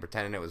parsley and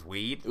pretending it was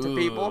weed to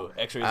people.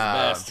 X-Ray's the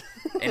best.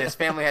 And his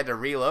family had to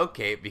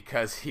relocate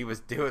because he was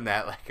doing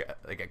that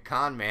like a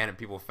con man, and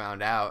people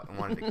found out and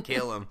wanted to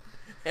kill him.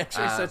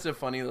 X-Ray's such a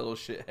funny little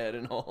shithead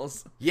and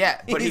alls.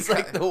 Yeah, but he's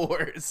like the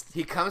worst.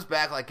 He comes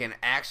back like an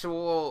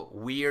actual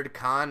weird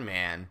con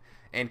man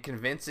and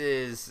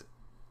convinces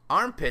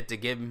Armpit to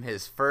give him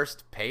his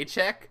first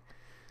paycheck.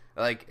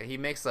 Like, he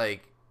makes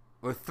like,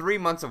 with 3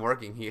 months of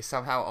working, he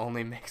somehow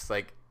only makes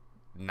like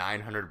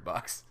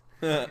 $900.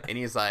 And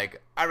he's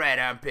like, all right,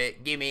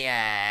 Armpit, give me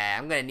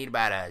I'm gonna need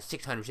about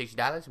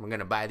 $660. We're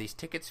gonna buy these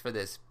tickets for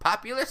this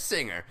popular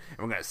singer, and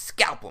we're gonna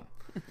scalp him,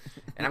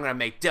 and I'm gonna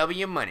make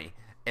W money.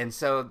 And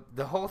so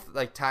the whole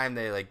time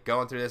they like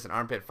going through this, and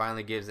Armpit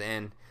finally gives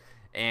in,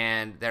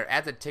 and they're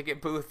at the ticket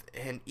booth,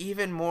 and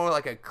even more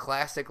like a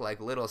classic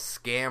like little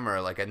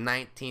scammer, like a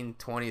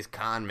 1920s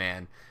con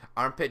man,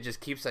 Armpit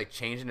just keeps like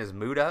changing his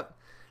mood up.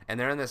 And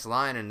they're in this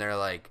line, and they're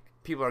like,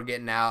 people are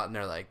getting out, and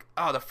they're like,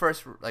 oh, the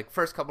first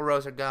couple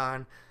rows are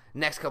gone,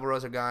 next couple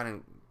rows are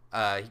gone,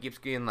 and he keeps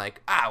getting like,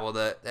 well,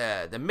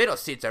 the middle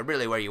seats are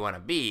really where you want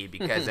to be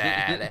because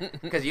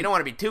you don't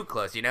want to be too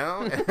close, you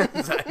know.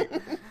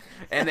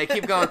 And they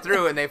keep going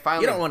through, and they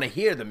finally, you don't want to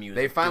hear the music.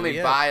 They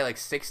finally buy like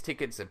 6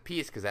 tickets a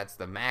piece because that's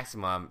the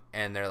maximum,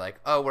 and they're like,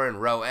 oh, we're in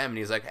row M, and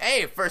he's like,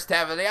 hey, first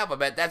half of the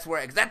alphabet, that's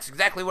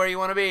exactly where you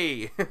want to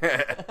be.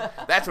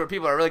 That's where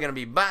people are really going to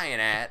be buying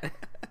at.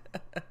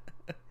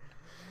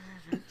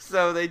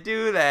 So they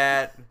do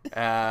that.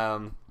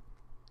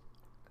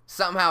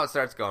 Somehow it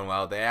starts going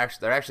well. They're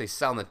actually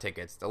selling the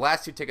tickets. The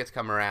last 2 tickets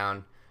come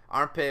around.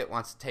 Armpit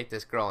wants to take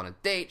this girl on a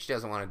date. She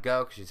doesn't want to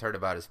go because she's heard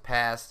about his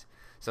past.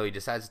 So he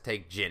decides to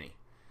take Ginny.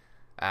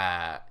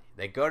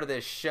 They go to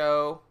this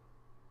show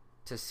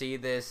to see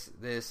this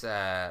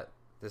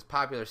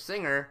popular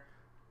singer.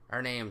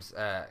 Her name's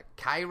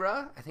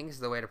Kyra, I think is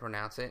the way to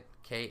pronounce it.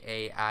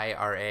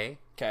 Kaira.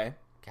 Okay.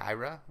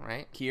 Kyra,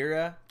 right?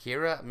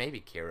 Kira, maybe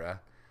Kira.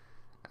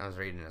 I was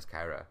reading it as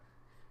Kyra.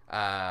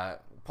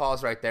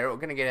 Paul's right there. We're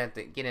gonna get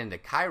into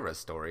Kyra's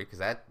story because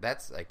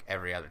that's like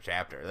every other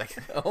chapter. Like,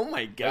 oh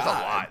my god, there's a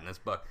lot in this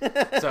book.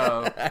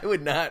 So I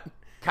would not.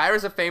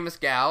 Kyra's a famous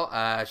gal.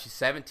 She's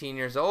 17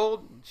 years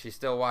old. She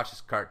still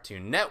watches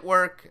Cartoon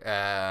Network.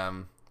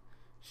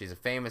 She's a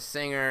famous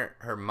singer.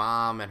 Her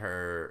mom and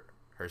her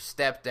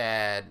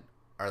stepdad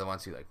are the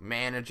ones who like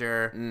manage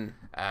her.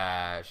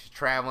 She's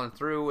traveling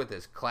through with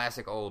this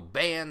classic old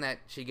band that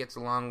she gets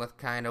along with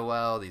kind of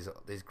well. These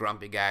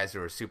grumpy guys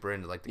who are super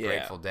into like the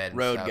Grateful Dead and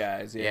road stuff.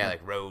 Guys. Yeah,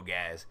 like road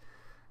guys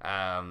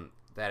that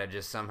have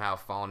just somehow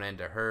fallen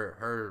into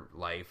her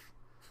life.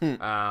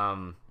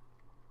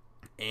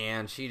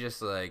 And she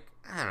just like,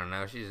 I don't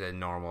know, she's a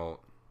normal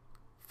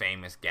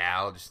famous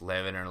gal just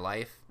living her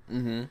life.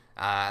 And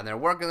they're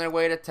working their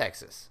way to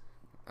Texas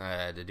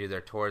to do their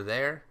tour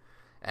there.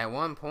 At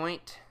one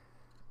point,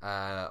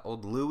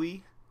 old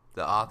Louie,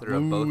 the author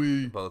of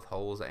both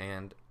Holes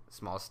and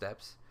Small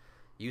Steps,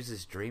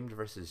 uses dreamed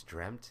versus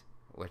dreamt,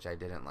 which I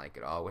didn't like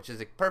at all, which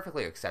is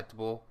perfectly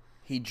acceptable.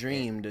 He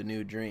dreamed a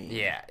new dream.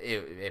 Yeah,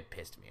 it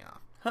pissed me off.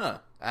 Huh.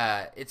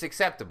 It's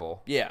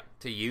acceptable. Yeah.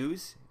 To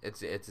use.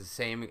 It's the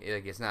same,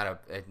 like it's not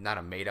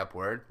a made up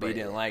word, but you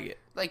didn't like it.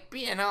 Like,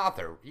 be an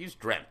author, use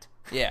dreamt.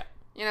 Yeah.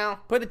 You know?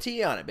 Put a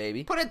T on it,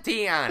 baby. Put a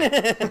T on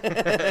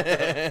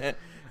it.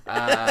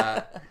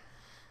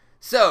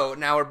 So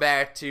now we're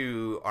back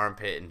to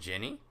Armpit and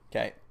Ginny.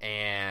 Okay.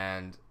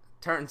 And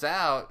turns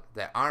out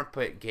that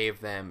Armpit gave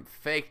them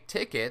fake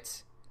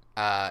tickets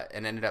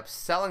and ended up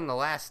selling the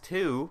last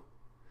two.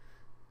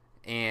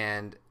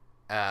 And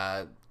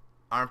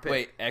Armpit.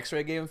 Wait,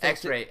 X-Ray gave him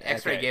fake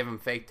X-Ray gave him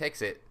fake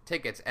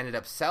tickets. Ended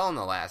up selling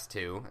the last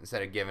two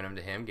instead of giving them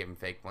to him. Gave him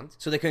fake ones.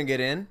 So they couldn't get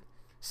in.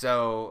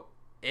 So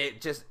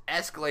it just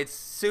escalates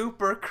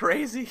super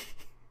crazy,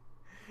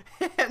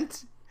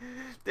 and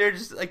they're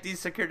just like these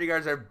security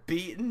guards are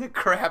beating the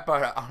crap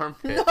out of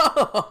Armpit.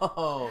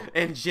 No.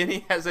 And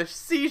Ginny has a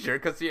seizure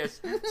because she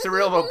has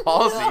cerebral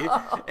palsy,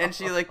 and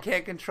she like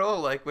can't control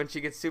like when she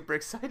gets super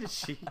excited,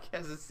 she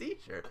has a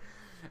seizure.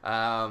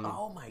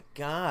 Oh my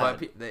god!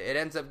 But it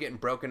ends up getting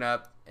broken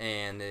up,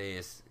 and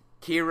this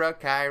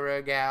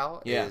Kyra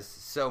gal is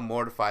so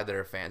mortified that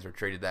her fans were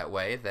treated that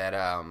way that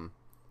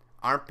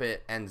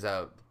Armpit ends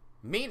up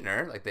meeting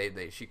her. Like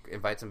she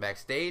invites him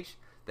backstage.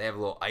 They have a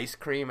little ice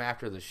cream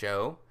after the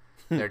show.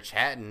 They're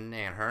chatting,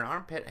 and her and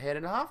Armpit hit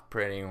it off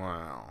pretty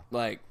well.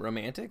 Like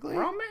romantically?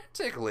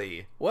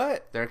 Romantically.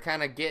 What? They're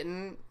kind of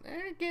getting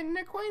acquainted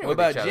with each other. What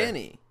about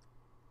Jenny?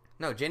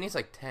 No, Jenny's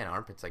like 10.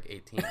 Armpit's like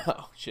 18.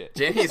 Oh, shit.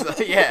 Jenny's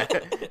like, yeah.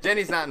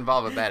 Jenny's not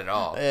involved with that at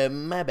all.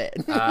 My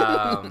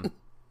bad.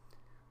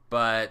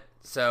 But,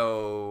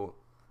 so,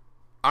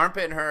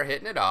 Armpit and her are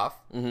hitting it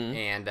off. Mm-hmm.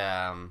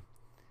 And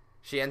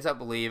she ends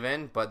up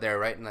leaving, but they're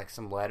writing like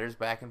some letters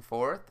back and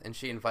forth. And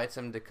she invites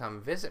him to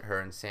come visit her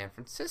in San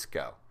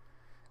Francisco.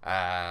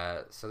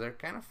 So they're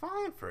kind of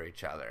falling for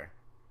each other.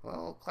 A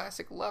little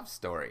classic love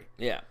story.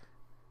 Yeah.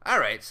 All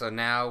right, so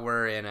now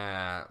we're in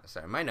a...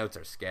 Sorry, my notes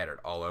are scattered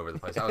all over the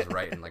place. I was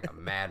writing like a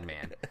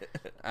madman.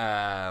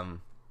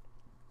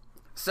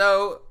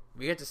 So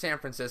we get to San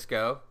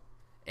Francisco,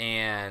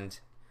 and...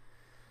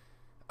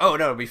 Oh,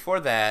 no, before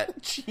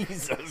that...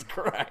 Jesus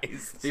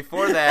Christ.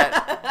 Before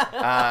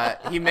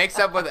that, he makes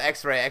up with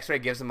X-Ray. X-Ray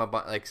gives him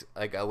like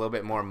a little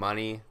bit more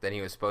money than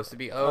he was supposed to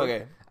be owed.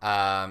 Okay.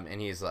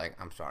 And he's like,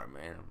 I'm sorry,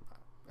 man.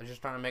 I'm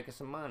just trying to make us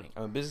some money.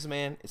 I'm a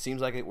businessman. It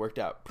seems like it worked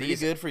out pretty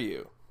good for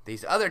you.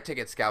 These other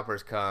ticket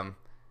scalpers come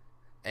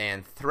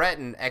and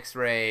threaten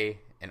X-Ray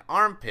and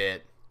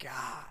Armpit.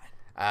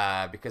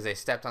 God. Because they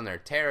stepped on their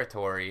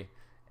territory,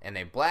 and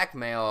they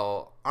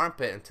blackmail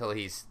Armpit until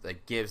he's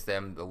like gives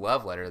them the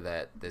love letter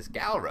that this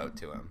gal wrote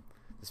to him,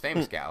 this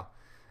famous gal.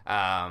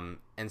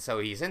 And so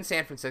he's in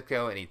San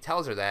Francisco, and he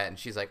tells her that, and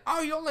she's like,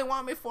 "Oh, you only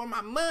want me for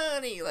my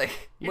money?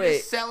 Like you're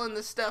just selling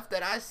the stuff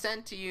that I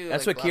sent to you."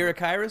 That's like, what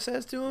Kyra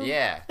says to him.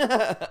 Yeah.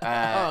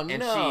 And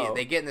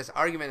they get in this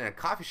argument in a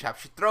coffee shop.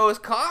 She throws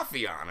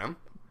coffee on him.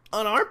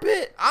 On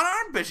Armpit? On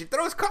Armpit. She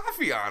throws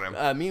coffee on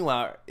him.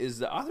 Meanwhile, is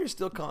the author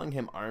still calling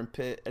him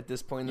Armpit at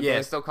this point in the book?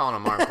 Yeah, still calling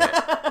him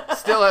Armpit.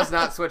 Still has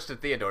not switched to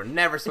Theodore.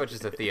 Never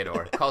switches to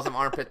Theodore. Calls him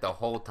Armpit the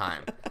whole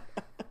time.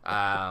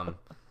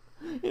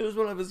 It was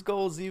one of his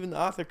goals. Even the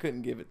author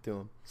couldn't give it to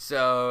him.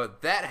 So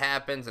that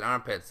happens, and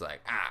Armpit's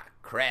like,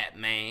 crap,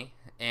 man.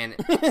 And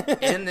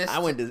in this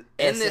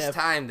this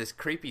time, this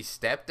creepy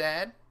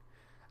stepdad,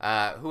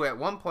 who at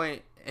one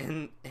point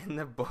in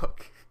the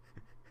book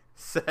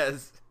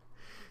says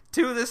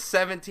to this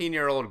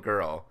 17-year-old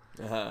girl,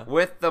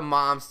 with the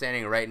mom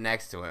standing right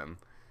next to him,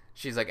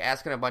 she's like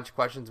asking a bunch of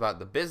questions about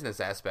the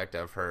business aspect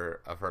of her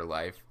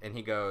life, and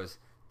he goes,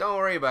 "Don't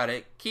worry about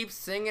it. Keep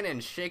singing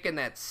and shaking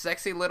that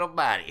sexy little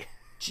body."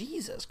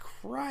 Jesus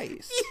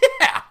Christ.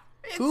 Yeah.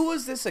 Who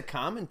was this a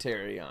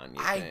commentary on,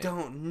 you I think?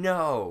 don't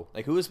know.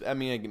 Like, who was... I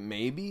mean, like,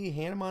 maybe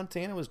Hannah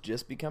Montana was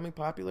just becoming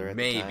popular at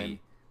the time? Maybe.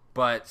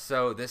 But,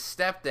 so, this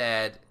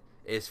stepdad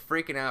is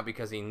freaking out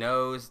because he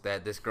knows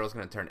that this girl's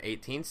going to turn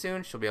 18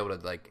 soon. She'll be able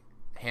to, like,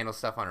 handle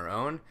stuff on her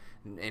own.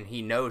 And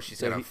he knows she's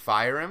going to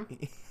fire him.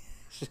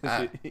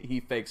 He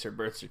fakes her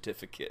birth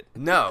certificate.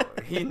 No,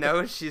 he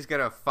knows she's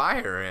going to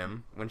fire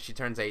him when she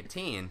turns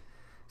 18.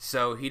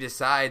 So he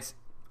decides,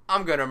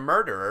 I'm going to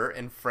murder her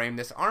and frame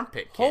this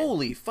Armpit kid.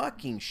 Holy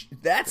fucking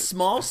that's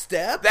small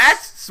step?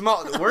 That's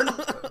small.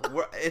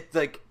 It's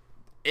like,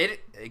 it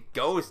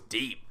goes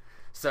deep.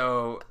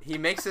 So he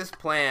makes this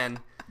plan.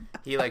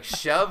 He, like,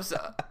 shoves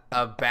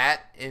a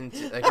bat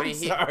into... Like, when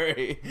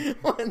sorry.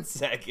 1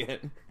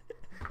 second.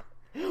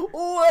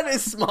 What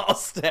is small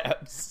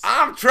steps?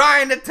 I'm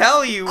trying to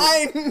tell you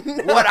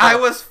what I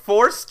was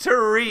forced to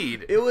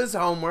read. It was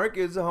homework.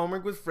 It was a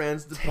homework with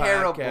friends.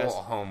 Terrible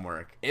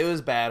homework. It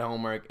was bad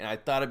homework, and I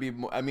thought it'd be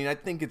more... I mean, I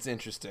think it's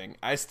interesting.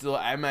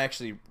 I'm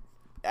actually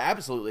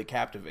absolutely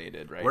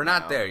captivated right now. We're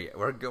not there yet.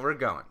 We're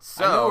going.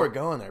 So, I know we're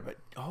going there, but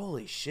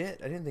holy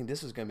shit. I didn't think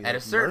this was going to be at a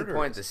certain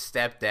point, the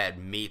stepdad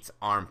meets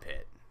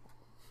Armpit,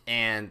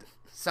 and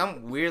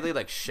some weirdly,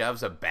 like,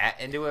 shoves a bat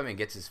into him and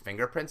gets his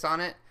fingerprints on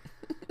it.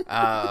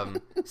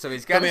 So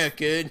he's got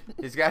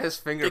he's got his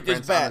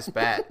fingerprints on this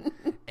bat,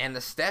 and the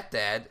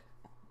stepdad,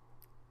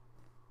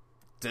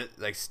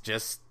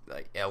 just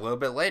a little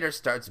bit later,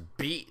 starts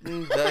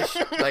beating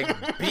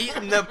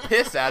the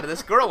piss out of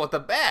this girl with a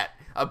bat,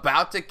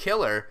 about to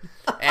kill her,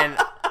 and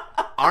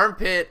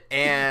Armpit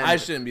and I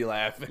shouldn't be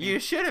laughing. You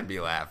shouldn't be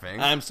laughing.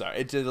 I'm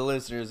sorry to the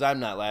listeners. I'm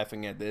not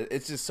laughing at this.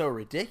 It's just so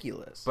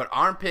ridiculous. But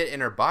Armpit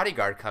and her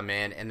bodyguard come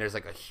in, and there's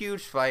like a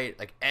huge fight.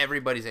 Like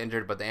everybody's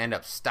injured, but they end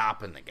up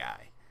stopping the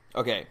guy.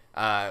 Okay.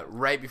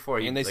 Right before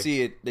he... And they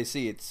see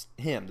it's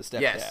him, the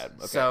stepdad. Yes.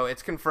 Okay. So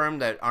it's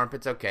confirmed that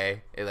Armpit's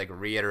okay. It,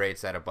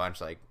 reiterates that a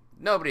bunch.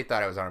 Nobody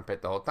thought it was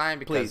Armpit the whole time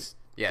because... Please,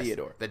 yes,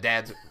 Theodore. The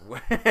dad's...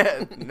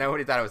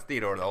 Nobody thought it was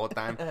Theodore the whole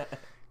time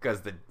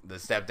because the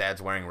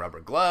stepdad's wearing rubber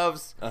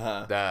gloves.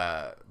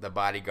 Uh-huh. The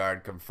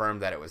bodyguard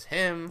confirmed that it was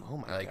him. Oh,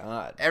 my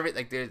God.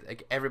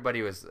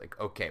 Everybody was,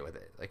 okay with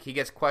it. He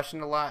gets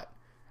questioned a lot,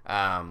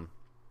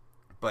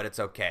 but it's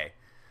okay.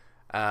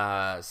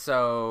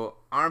 So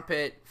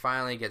Armpit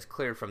finally gets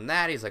cleared from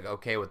that. He's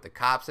okay with the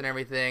cops and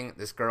everything.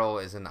 This girl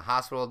is in the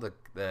hospital.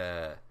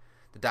 The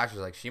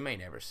doctor's she may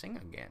never sing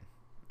again.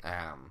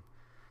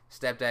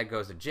 Stepdad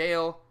goes to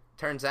jail.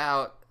 Turns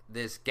out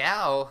this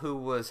gal who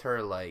was her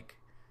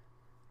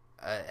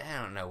I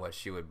don't know what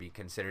she would be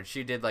considered.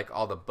 She did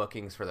all the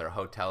bookings for their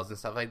hotels and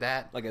stuff like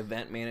that.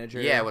 Event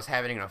manager. Yeah, was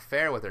having an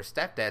affair with her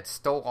stepdad.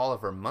 Stole all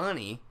of her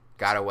money.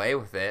 Got away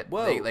with it.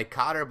 Whoa. They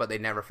caught her, but they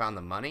never found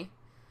the money.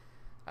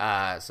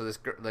 So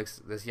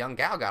this young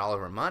gal got all of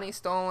her money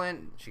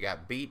stolen. She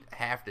got beat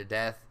half to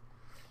death.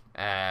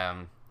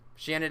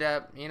 She ended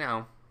up,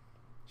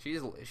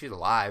 she's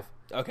alive.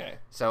 Okay.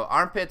 So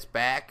Armpit's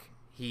back.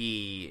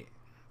 He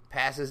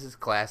passes his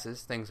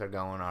classes. Things are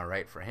going all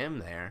right for him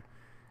there.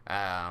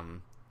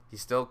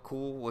 He's still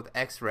cool with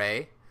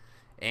X-Ray.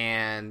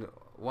 And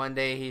one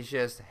day he's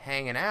just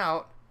hanging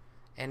out,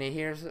 and he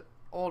hears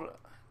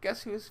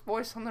guess whose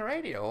voice on the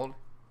radio? Old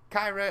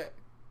Kyra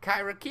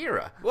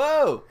Kira.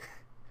 Whoa.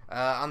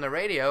 On the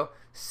radio,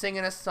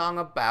 singing a song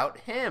about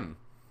him.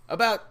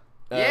 About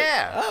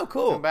yeah. Oh,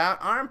 cool. About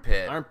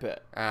Armpit.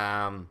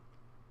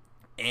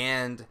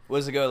 And what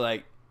does it go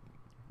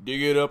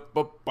dig it up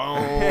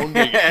on,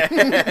 dig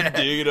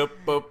it up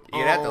on.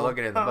 You'd have to look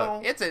at it in the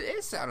book.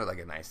 It sounded like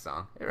a nice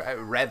song. It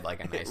read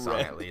like a nice song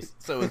at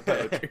least. So is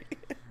poetry.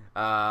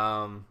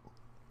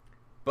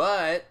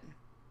 But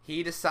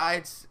he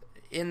decides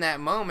in that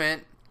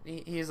moment,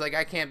 he's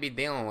I can't be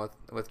dealing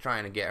with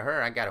trying to get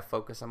her. I got to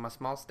focus on my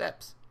small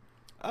steps.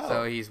 Oh.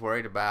 So he's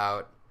worried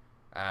about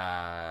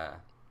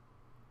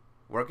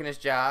working his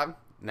job,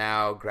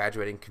 now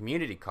graduating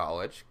community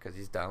college because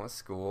he's done with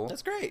school.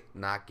 That's great.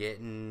 Not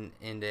getting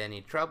into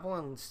any trouble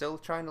and still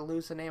trying to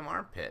lose the name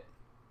Armpit.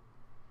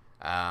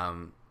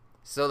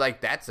 So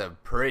that's a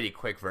pretty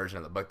quick version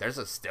of the book. There's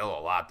still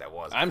a lot that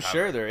wasn't I'm covered.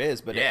 sure there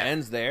is, but it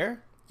ends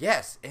there?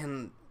 Yes,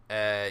 and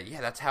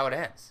that's how it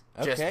ends.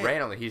 Okay. Just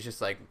randomly. He's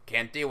just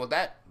can't deal with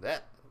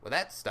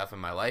that stuff in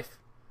my life.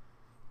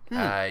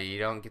 You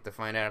don't get to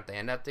find out if they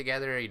end up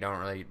together. You don't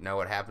really know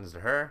what happens to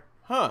her.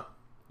 Huh.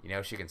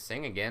 She can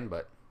sing again,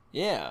 but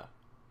yeah,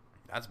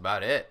 that's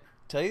about it.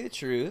 Tell you the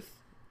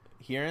truth,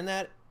 hearing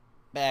that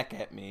back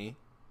at me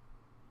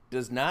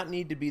does not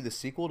need to be the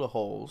sequel to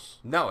Holes.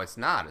 No, it's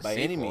not a by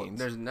sequel. any means.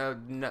 There's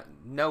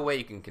no way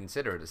you can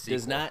consider it a sequel.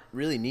 Does not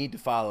really need to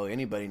follow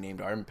anybody named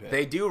Armpit.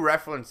 They do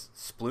reference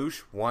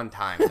Sploosh one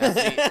time.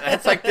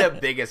 That's the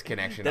biggest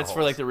connection. That's to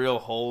for Holes. The real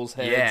Holes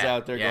heads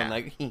out there yeah.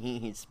 going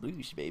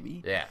Sploosh,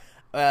 baby. Yeah.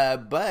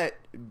 But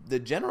the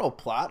general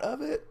plot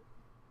of it,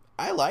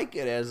 I like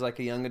it as a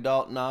young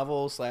adult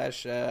novel /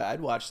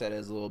 I'd watch that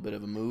as a little bit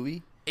of a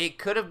movie. It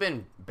could have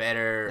been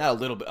better. Not a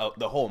little bit.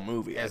 The whole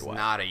movie. As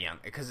not a young,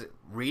 because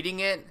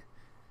reading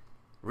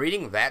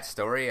that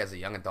story as a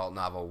young adult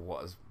novel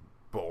was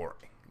boring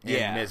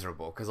and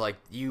miserable. Because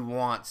you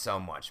want so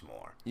much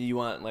more. You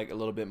want a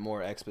little bit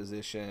more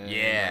exposition.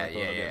 Yeah, a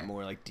little bit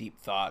more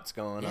deep thoughts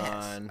going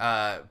on.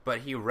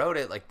 But he wrote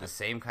it the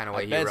same kind of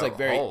way. I bet it's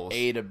very Holes.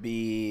 A to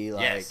B.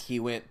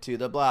 He went to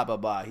the blah blah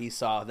blah. He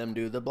saw them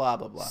do the blah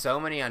blah blah. So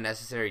many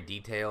unnecessary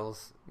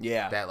details.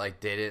 Yeah. That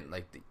didn't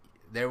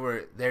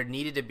there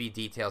needed to be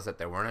details that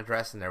there weren't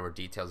addressed, and there were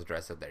details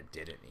addressed that there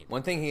didn't need.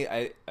 One thing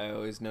I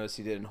always noticed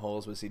he did in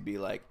Holes was he'd be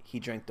he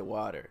drank the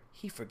water.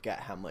 He forgot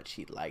how much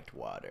he liked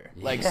water.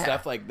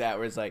 Stuff like that,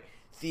 where it's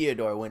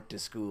Theodore went to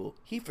school.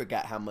 He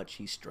forgot how much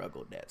he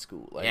struggled at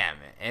school. Yeah,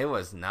 man, it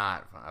was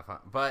not fun.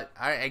 But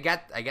I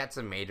got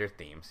some major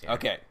themes here.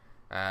 Okay.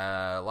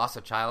 Loss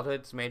of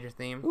childhood's major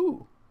theme.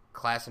 Ooh.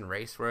 Class and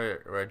race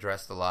were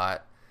addressed a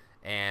lot,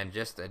 and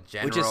just a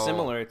general, which is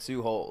similar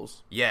to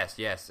Holes. Yes,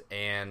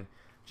 and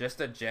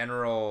just a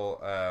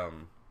general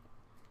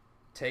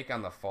take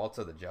on the faults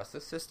of the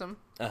justice system.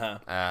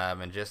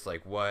 And just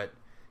what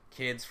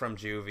kids from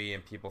juvie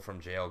and people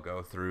from jail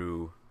go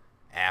through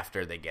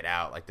after they get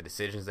out, the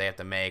decisions they have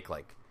to make,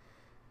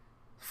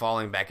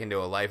 falling back into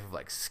a life of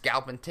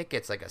scalping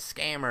tickets like a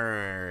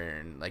scammer,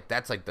 and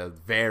that's the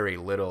very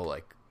little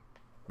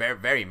very,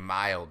 very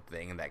mild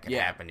thing that can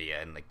happen to you,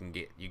 and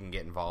you can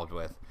get involved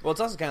with. Well,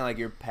 it's also kind of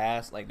your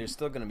past. There's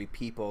still going to be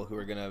people who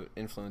are going to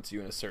influence you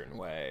in a certain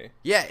way.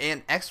 Yeah,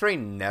 and X-Ray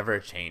never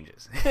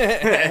changes.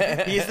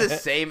 He's the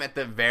same at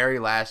the very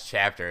last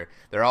chapter.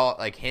 They're all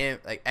him,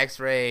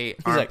 X-Ray,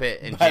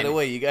 Armpit, and by Ginny. the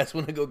way, you guys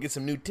want to go get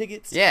some new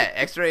tickets? Yeah,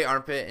 X-Ray,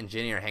 Armpit, and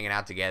Ginny are hanging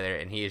out together,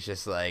 and he is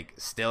just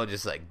still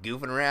just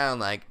goofing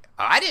around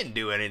I didn't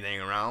do anything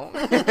wrong.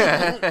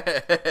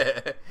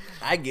 I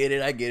get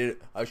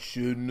it. I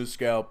shouldn't have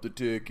scalped the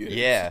tickets.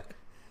 Yeah.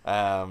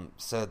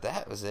 So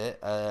that was it.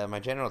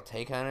 My general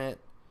take on it.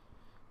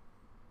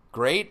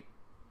 great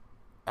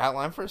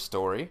outline for a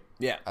story.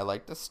 Yeah. I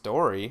like the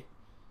story.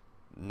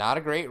 Not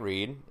a great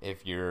read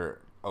if you're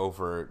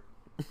over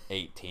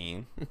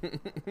 18.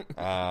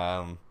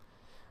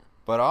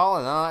 But all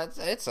in all,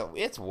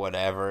 it's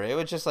whatever. It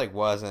was just like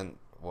wasn't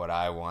what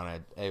I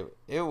wanted.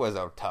 It was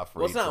a tough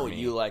read. Well, it's not for what me.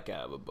 you like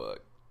out of a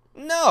book.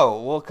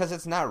 No, well, because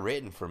it's not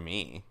written for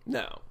me.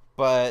 No.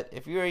 But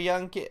if you're a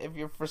young kid, if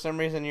you're for some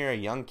reason you're a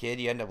young kid,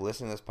 you end up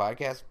listening to this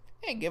podcast.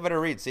 Hey, give it a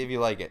read. See if you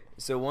like it.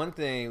 So one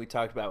thing we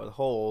talked about with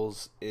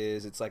Holes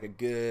is it's like a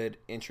good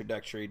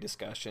introductory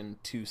discussion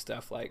to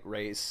stuff like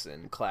race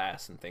and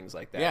class and things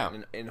like that.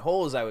 Yeah. And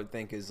Holes, I would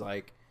think, is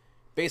like,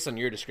 based on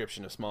your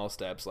description of Small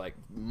Steps, like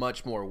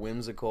much more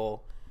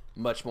whimsical,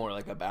 much more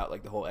like about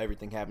like the whole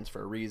everything happens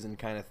for a reason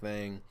kind of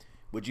thing.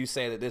 Would you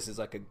say that this is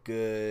like a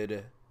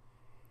good,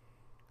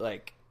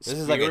 like, this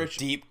is like a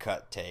deep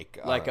cut take,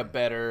 like a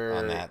better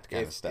on that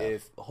kind of stuff.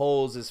 If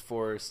Holes is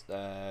for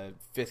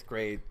 5th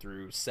grade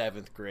through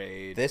 7th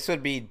grade, this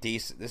would be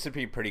decent. This would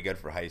be pretty good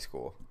for high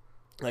school,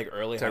 like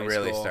early to high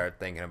really school. start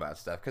thinking about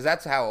stuff, because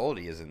that's how old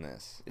he is in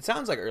this. It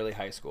sounds like early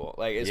high school.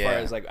 Like as far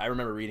as like I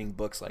remember reading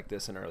books like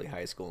this in early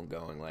high school and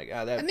going like,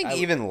 that. I think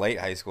even late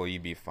high school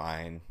you'd be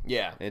fine.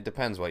 Yeah, It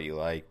depends what you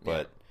like,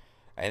 but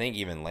I think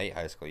even late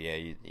high school, yeah,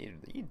 you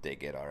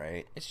dig it all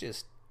right. it's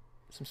just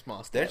some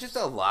small steps. There's just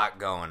a lot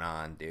going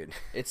on, dude.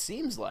 It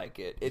seems like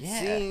it. It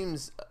Yeah.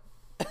 seems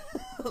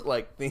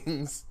like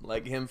things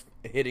like him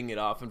hitting it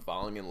off and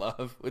falling in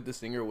love with the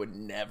singer would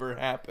never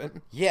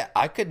happen. Yeah,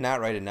 I could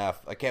not write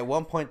enough. Like at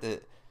one point,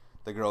 the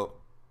girl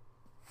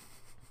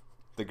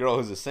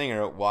who's a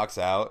singer walks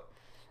out.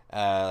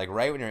 Like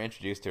right when you're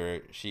introduced to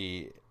her,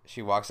 she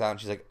walks out and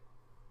she's like,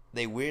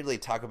 they weirdly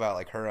talk about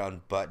like her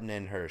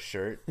unbuttoning her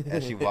shirt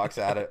as she walks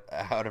out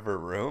of her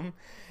room,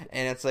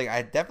 and it's like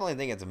I definitely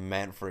think it's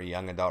meant for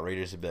young adult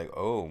readers to be like,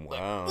 oh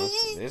wow,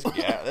 this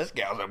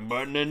gal's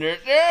unbuttoning her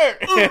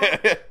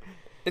shirt.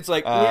 It's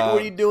like, what are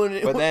you doing?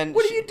 But then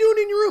what are you doing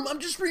in your room? I'm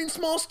just reading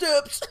Small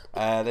Steps.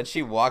 Then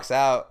she walks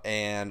out,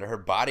 and her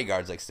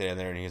bodyguard's like standing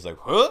there, and he's like,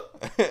 huh?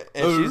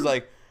 And she's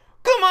like,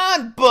 come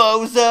on,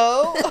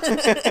 bozo.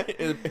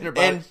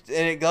 and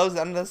it goes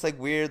on this like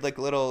weird like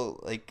little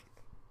like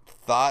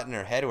thought in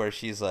her head where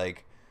she's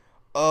like,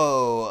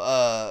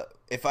 oh,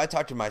 if I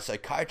talked to my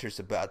psychiatrist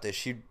about this,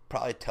 she'd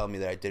probably tell me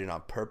that I did it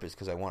on purpose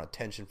because I want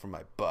attention from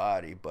my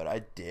body, but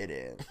I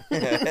didn't.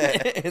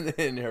 And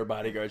then her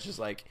bodyguard's just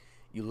like,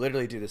 you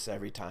literally do this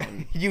every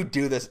time. You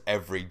do this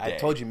every day. I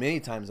told you many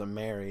times I'm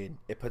married.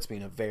 It puts me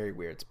in a very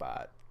weird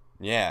spot.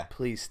 Yeah.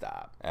 Please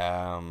stop.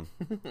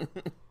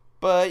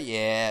 But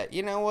yeah,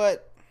 you know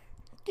what?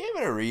 Give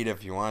it a read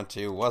if you want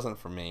to. Wasn't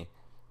for me.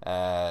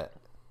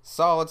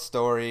 Solid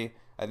story.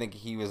 I think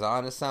he was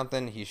onto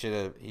something. He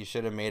should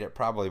have made it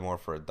probably more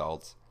for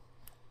adults.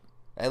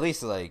 At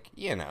least like,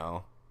 you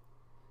know,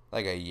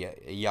 like a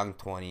young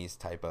 20s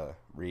type of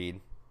read.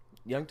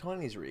 Young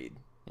 20s read.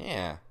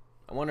 Yeah.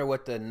 I wonder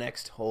what the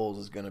next Holes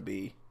is going to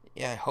be.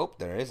 Yeah, I hope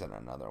there isn't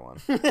another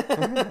one.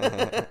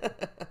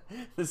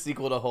 The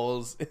sequel to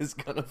Holes is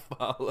going to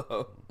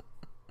follow.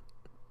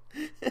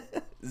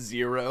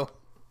 0.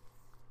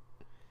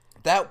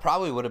 That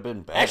probably would have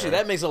been better. Actually,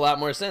 that makes a lot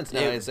more sense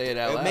now I say it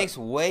out loud. It makes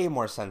way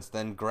more sense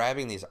than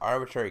grabbing these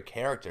arbitrary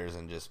characters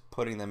and just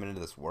putting them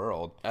into this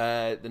world.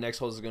 The next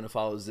Holes is going to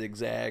follow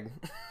Zigzag.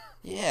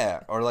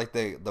 Yeah, or like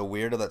the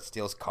weirdo that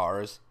steals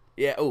cars.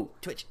 Yeah, oh,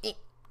 Twitch.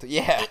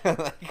 Yeah,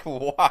 like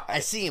why? I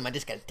see him, I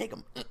just got to take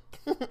him.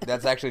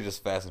 That's actually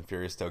just Fast and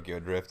Furious Tokyo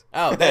Drift.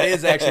 Oh, that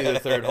is actually the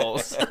third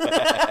Holes.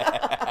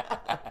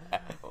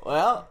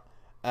 Well,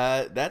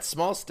 that's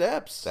Small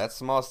Steps. That's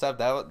Small Step.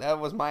 That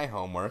was my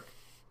homework.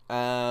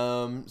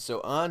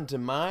 So on to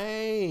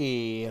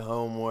my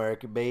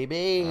homework,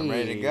 baby. I'm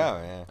ready to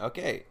go, yeah.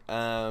 Okay.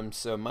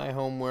 So my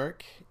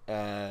homework,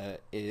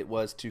 it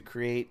was to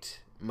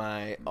create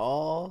my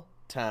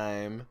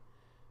all-time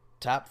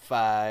top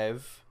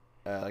 5,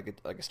 like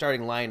a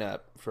starting lineup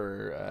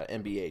for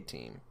NBA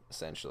team,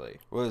 essentially.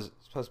 It was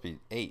supposed to be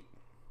 8.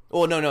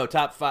 Oh, no,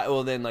 top 5.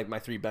 Well, then like my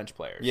 3 bench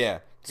players. Yeah.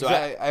 So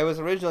I was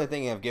originally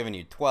thinking of giving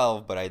you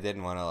 12, but I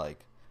didn't want to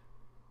like.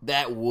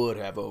 That would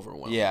have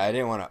overwhelmed. Yeah, I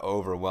didn't want to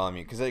overwhelm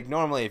you because like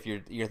normally if you're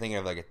thinking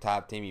of like a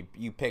top team,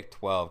 you pick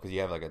 12 because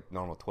you have like a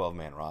normal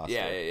 12-man roster.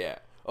 Yeah.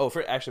 Oh,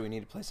 actually, we need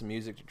to play some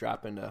music to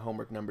drop into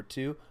homework number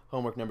 2.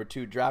 Homework number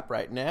 2 drop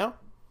right now.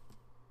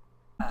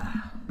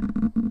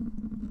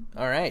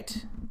 All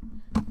right.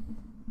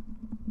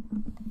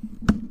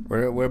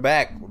 We're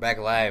back. We're back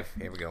live.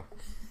 Here we go.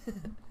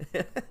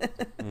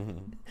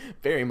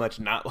 Very much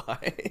not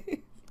live.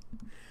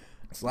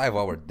 It's live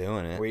while we're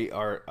doing it. We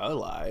are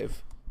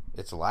alive.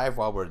 It's live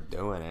while we're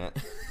doing it.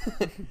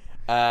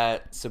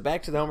 So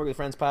back to the Homework with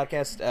Friends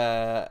podcast.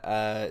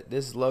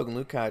 This is Logan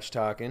Lukács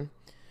talking.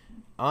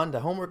 On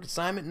to homework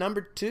assignment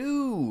number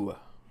 2.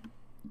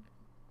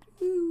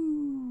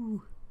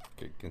 Ooh.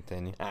 Good,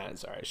 continue.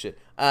 Sorry, shit.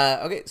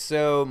 Okay,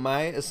 so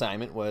my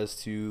assignment was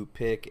to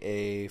pick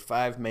a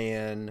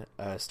 5-man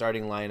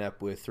starting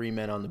lineup with 3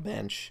 men on the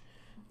bench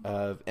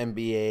of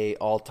NBA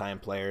all-time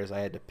players. I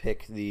had to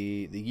pick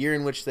the year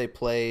in which they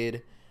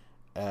played,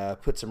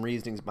 put some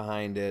reasonings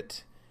behind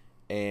it,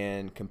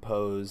 and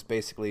compose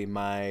basically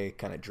my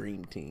kind of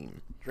dream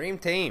team. Dream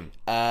team.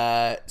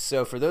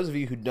 So for those of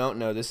you who don't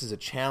know, this is a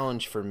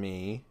challenge for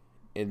me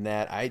in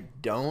that I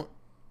don't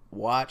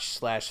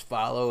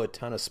watch/follow a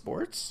ton of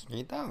sports.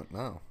 You don't?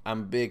 No. I'm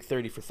a big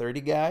 30 for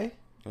 30 guy.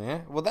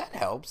 Yeah? Well, that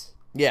helps.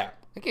 Yeah.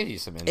 It gives you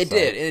some insight.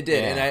 It did.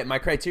 Yeah. And my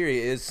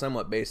criteria is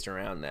somewhat based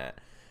around that.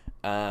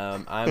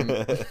 I'm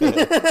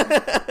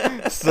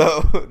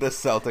So, the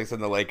Celtics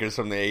and the Lakers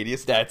from the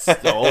 80s? That's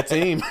the whole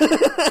team.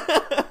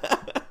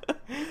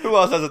 Who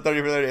else has a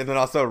 30 for 30? And then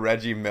also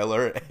Reggie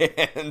Miller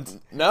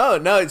and...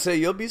 No, so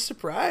you'll be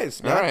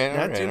surprised. All right.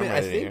 I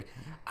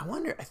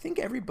think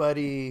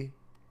everybody...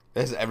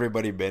 Has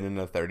everybody been in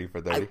a 30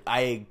 for 30?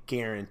 I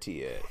guarantee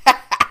it.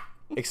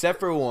 Except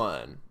for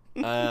one.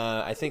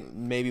 I think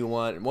maybe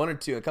one or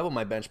two. A couple of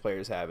my bench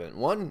players haven't.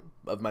 One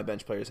of my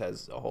bench players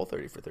has a whole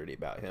 30 for 30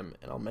 about him,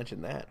 and I'll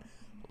mention that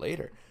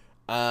later.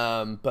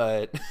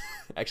 But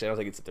actually, I don't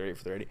think it's a 30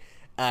 for 30.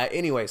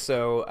 Anyway,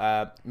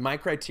 so my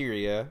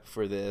criteria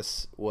for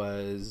this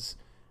was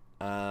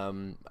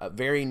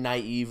very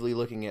naively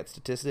looking at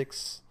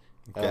statistics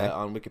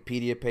on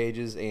Wikipedia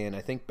pages and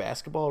I think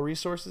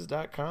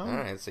basketballresources.com. All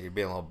right, so you're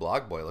being a little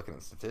blog boy looking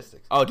at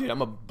statistics. Oh, dude,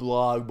 I'm a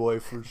blog boy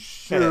for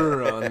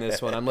sure on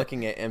this one. I'm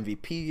looking at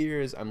MVP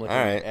years. I'm looking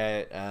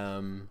at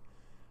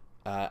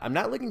I'm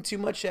not looking too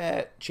much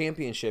at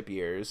championship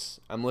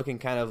years. I'm looking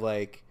kind of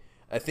like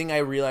a thing I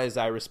realized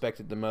I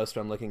respected the most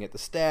when I'm looking at the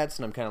stats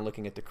and I'm kind of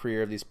looking at the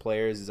career of these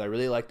players is I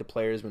really like the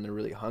players when they're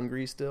really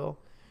hungry still.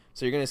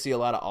 So you're going to see a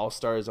lot of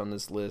all-stars on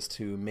this list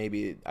who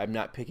maybe I'm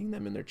not picking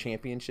them in their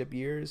championship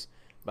years,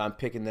 but I'm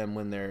picking them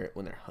when they're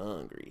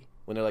hungry,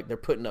 when they're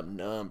putting up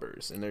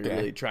numbers and they're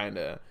really trying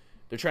to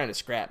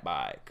scrap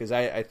by, because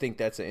I think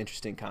that's an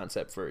interesting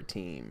concept for a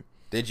team.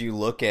 Did you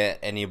look at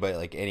anybody,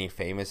 like any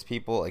famous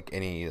people, like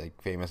any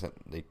like famous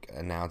like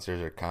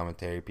announcers or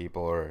commentary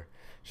people, or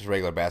just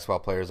regular basketball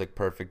players, like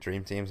perfect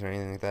dream teams or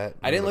anything like that?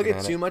 I didn't look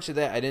at too much of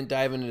that. I didn't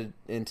dive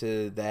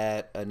into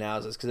that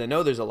analysis because I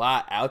know there's a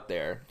lot out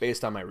there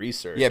based on my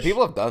research. Yeah,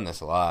 people have done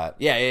this a lot.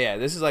 Yeah.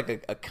 This is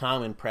like a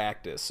common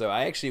practice. So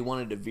I actually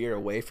wanted to veer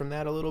away from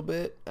that a little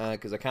bit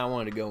because I kind of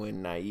wanted to go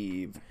in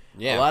naive.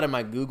 Yeah. A lot of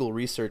my Google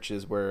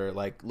researches were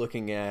like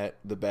looking at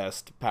the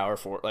best power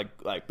forward,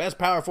 like best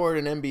power forward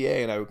in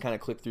NBA, and I would kind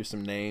of click through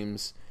some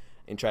names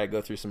and try to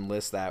go through some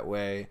lists that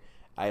way.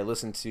 I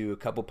listened to a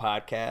couple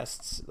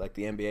podcasts, like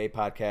the NBA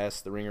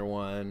podcast, the Ringer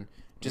one,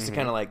 just to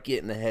kind of like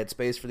get in the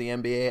headspace for the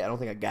NBA. I don't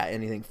think I got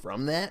anything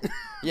from that.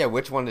 Yeah,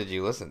 which one did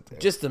you listen to?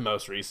 Just the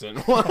most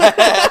recent one.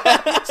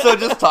 So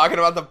just talking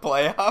about the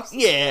playoffs?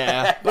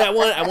 Yeah, but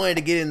I wanted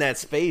to get in that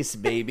space,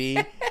 baby.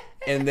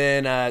 And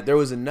then there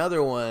was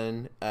another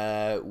one,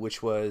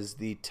 which was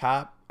the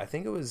top, I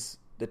think it was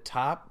the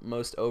top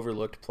most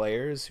overlooked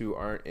players who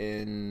aren't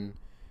in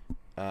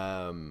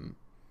the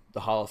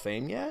Hall of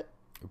Fame yet.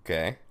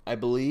 Okay. I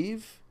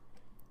believe.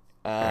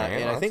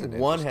 And I think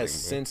one has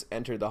since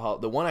entered the Hall.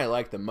 The one I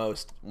liked the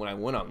most when I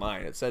went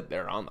online, it said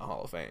they're on the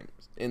Hall of Fame,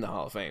 in the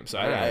Hall of Fame. So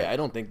I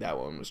don't think that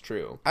one was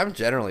true. I'm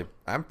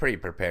pretty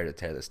prepared to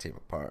tear this team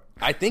apart.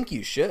 I think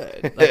you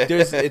should. Like,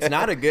 it's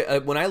not a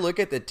good. When I look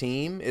at the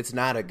team, it's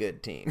not a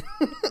good team.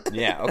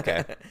 Yeah.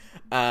 Okay.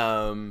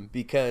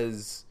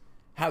 Because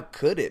how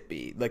could it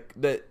be? Like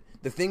the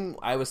thing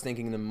I was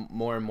thinking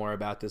more and more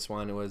about this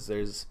one was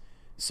there's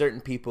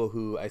certain people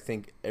who I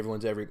think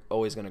everyone's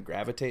always going to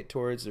gravitate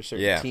towards. There's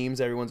certain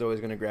teams everyone's always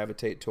going to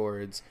gravitate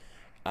towards.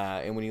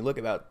 And when you look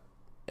about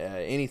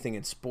anything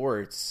in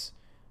sports,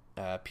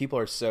 people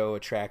are so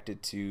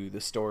attracted to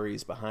the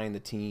stories behind the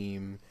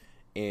team.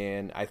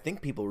 And I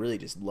think people really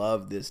just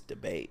love this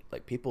debate.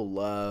 Like, people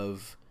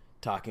love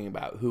talking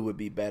about who would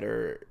be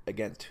better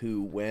against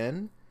who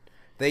when.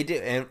 They do.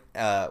 And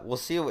we'll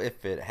see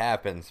if it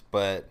happens.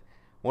 But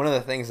one of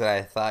the things that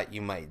I thought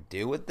you might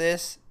do with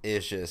this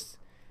is just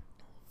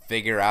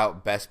figure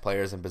out best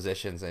players and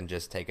positions and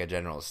just take a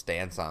general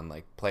stance on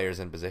like players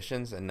and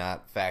positions and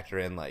not factor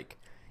in like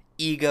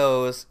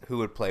egos, who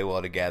would play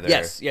well together,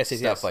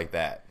 stuff like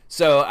that.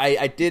 So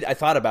I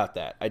thought about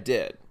that. I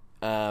did.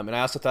 And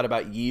I also thought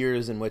about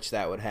years in which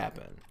that would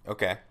happen.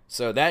 Okay.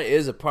 So that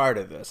is a part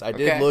of this. I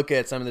did look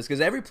at some of this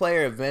because every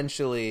player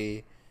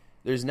eventually,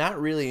 there's not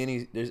really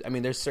any,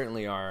 there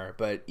certainly are,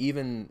 but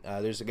even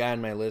there's a guy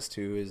on my list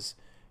who is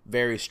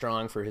very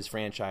strong for his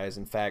franchise.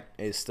 In fact,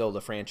 is still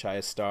the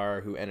franchise star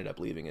who ended up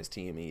leaving his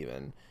team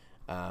even.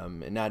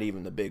 And not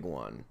even the big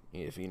one,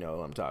 if you know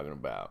what I'm talking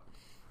about.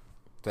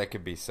 That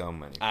could be so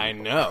many people. I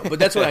know, but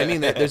that's what I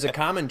mean. There's a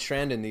common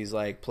trend in these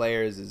like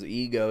players is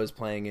egos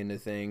playing into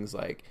things.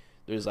 Like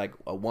there's like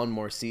a one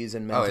more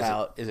season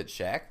mentality. Is it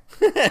Shaq?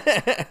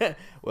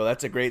 Well,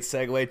 that's a great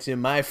segue to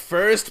my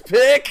first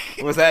pick.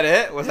 Was that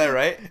it? Was that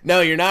right? No,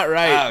 you're not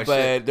right. Oh,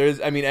 but shit. there's,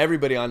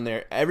 everybody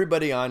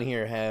on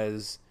here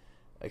has,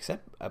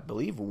 except I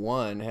believe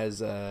one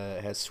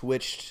has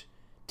switched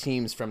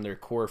teams from their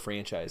core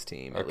franchise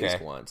team at least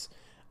once.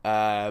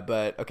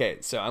 But okay,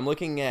 so I'm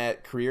looking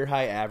at career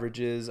high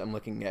averages, I'm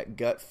looking at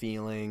gut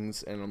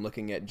feelings, and I'm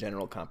looking at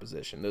general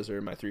composition. Those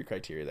are my 3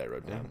 criteria that I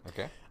wrote down.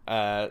 Okay.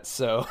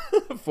 So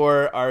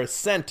for our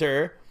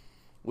center,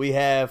 we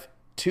have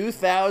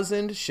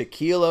 2000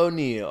 Shaquille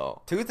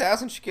O'Neal.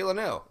 2000 Shaquille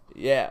O'Neal.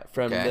 Yeah,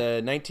 from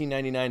the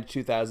 1999 to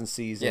 2000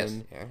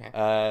 season. Yes.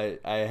 Okay.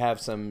 I have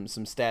some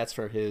stats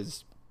for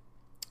his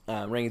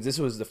rankings. This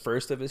was the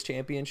first of his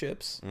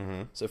championships.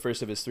 Mm-hmm. So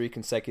first of his 3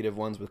 consecutive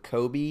ones with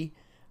Kobe.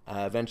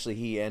 Eventually,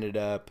 he ended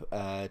up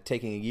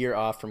taking a year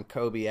off from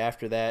Kobe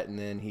after that, and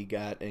then he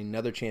got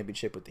another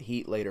championship with the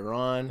Heat later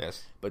on.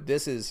 Yes. But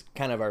this is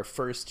kind of our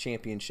first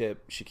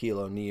championship, Shaquille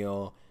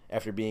O'Neal,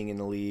 after being in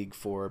the league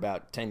for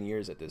about 10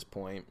 years at this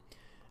point.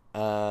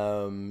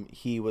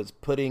 He was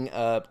putting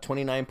up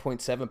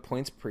 29.7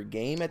 points per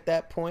game at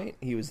that point.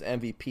 He was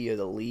MVP of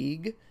the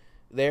league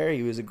there.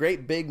 He was a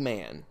great big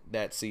man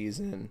that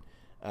season,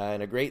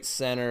 and a great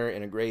center,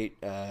 and a great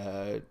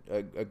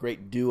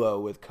duo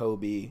with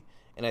Kobe.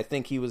 And I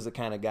think he was the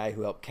kind of guy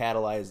who helped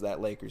catalyze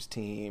that Lakers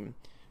team.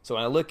 So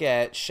when I look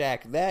at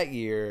Shaq that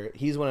year,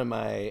 he's one of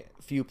my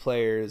few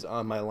players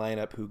on my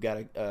lineup who got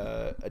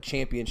a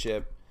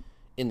championship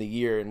in the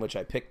year in which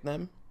I picked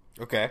them.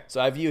 Okay. So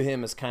I view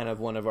him as kind of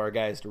one of our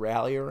guys to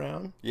rally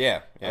around.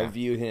 Yeah. I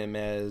view him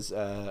as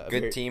a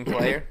good team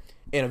player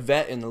and a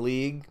vet in the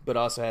league, but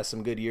also has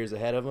some good years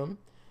ahead of him.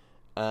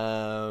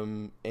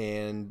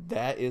 And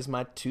that is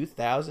my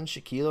 2000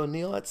 Shaquille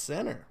O'Neal at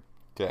center.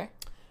 Okay.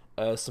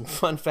 Some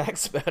fun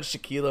facts about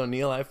Shaquille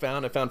O'Neal I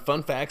found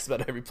fun facts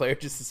about every player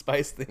just to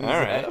spice things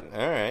up.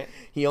 All right.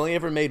 He only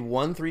ever made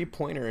 1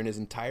 3-pointer in his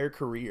entire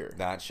career.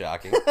 Not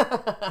shocking.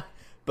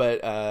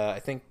 But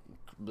I think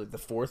the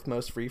 4th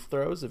most free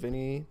throws of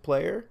any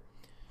player.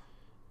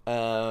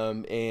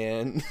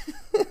 And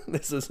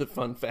this is a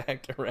fun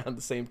fact. Around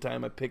the same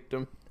time I picked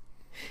him,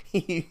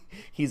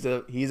 he's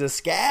a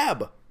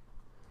scab.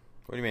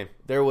 What do you mean?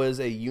 There was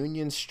a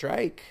union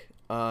strike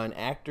on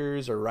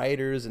actors or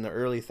writers in the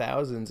early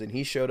thousands, and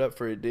he showed up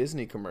for a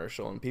Disney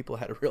commercial, and people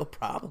had a real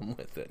problem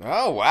with it.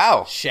 Oh,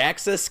 wow.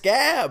 Shaq's a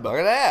scab. Look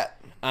at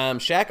that.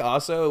 Shaq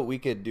also, we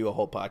could do a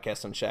whole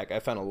podcast on Shaq.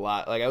 I found a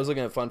lot. Like, I was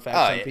looking at fun facts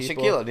on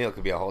people. Shaquille O'Neal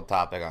could be a whole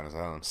topic on his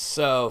own.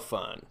 So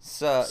fun.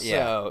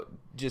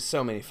 Just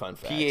so many fun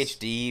facts.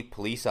 PhD,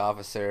 police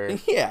officer,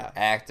 yeah,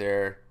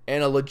 actor.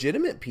 And a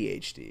legitimate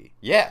PhD.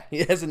 Yeah.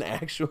 He has an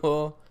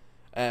actual...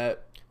 well,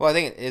 I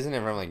think, isn't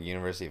it from, like,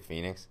 University of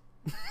Phoenix?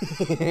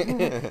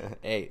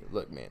 Hey,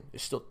 look, man,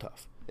 it's still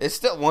tough. It's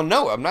still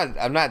no. I'm not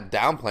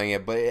downplaying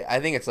it, but I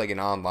think it's like an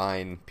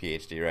online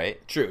PhD, right?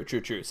 True.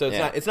 So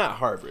it's not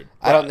Harvard.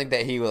 I don't think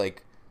that he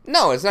like.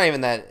 No, it's not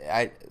even that.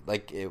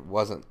 It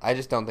wasn't. I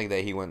just don't think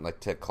that he went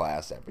like to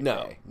class every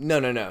day. No.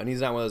 And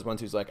he's not one of those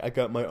ones who's like, I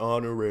got my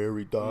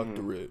honorary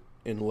doctorate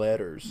in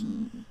letters.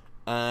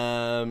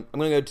 I'm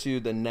gonna go to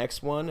the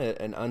next one,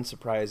 an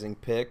unsurprising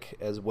pick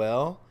as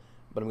well,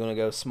 but I'm gonna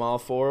go small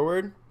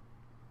forward.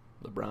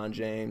 LeBron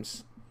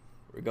James.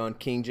 We're going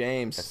King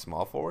James. At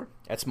small forward?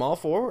 At small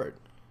forward.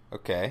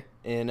 Okay.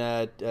 In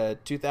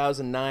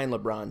 2009,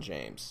 LeBron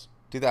James.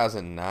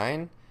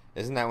 2009?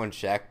 Isn't that when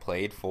Shaq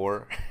played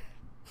for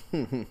the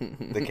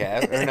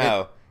Cavs? Or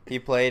no, he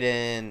played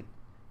in...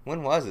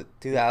 When was it?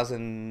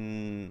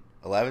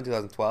 2011,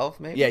 2012,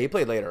 maybe? Yeah, he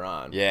played later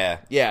on. Yeah.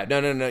 Yeah,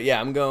 no.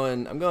 Yeah, I'm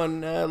going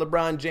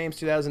LeBron James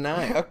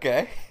 2009.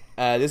 Okay.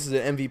 This is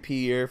an MVP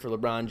year for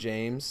LeBron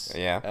James.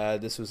 Yeah.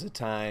 This was a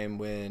time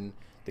when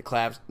the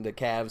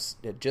Cavs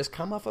had just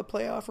come off a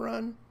playoff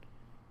run.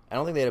 I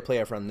don't think they had a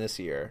playoff run this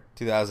year.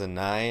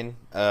 2009.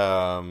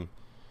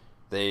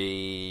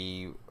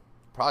 They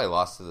probably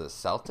lost to the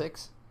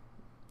Celtics.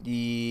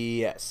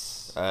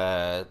 Yes.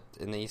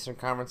 In the Eastern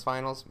Conference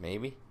Finals,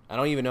 maybe. I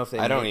don't even know if they.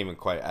 I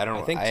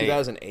think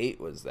 2008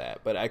 was that,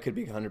 but I could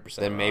be 100%.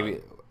 Then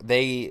maybe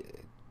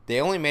they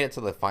only made it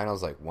to the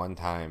finals like one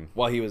time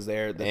while he was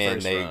there.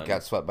 And they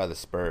got swept by the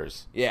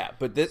Spurs. Yeah,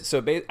 but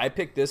I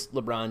picked this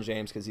LeBron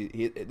James because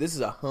this is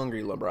a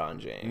hungry LeBron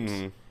James.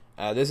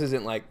 Mm-hmm. This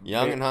isn't like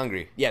young and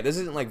hungry. Yeah, this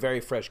isn't like very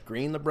fresh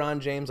green LeBron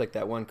James like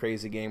that one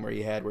crazy game where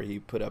he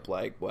put up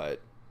like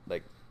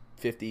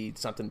 50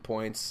 something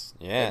points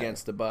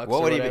against the Bucks.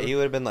 What would he be? He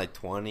would have been like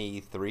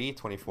 23,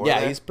 24. Yeah,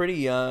 there? He's pretty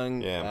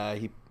young. Yeah.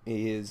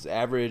 His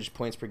average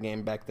points per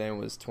game back then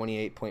was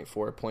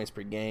 28.4 points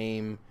per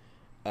game.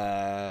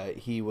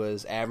 He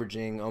was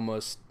averaging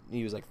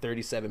he was like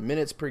 37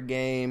 minutes per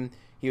game.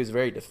 He was a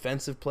very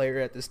defensive player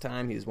at this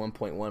time. He was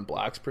 1.1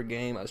 blocks per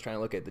game. I was trying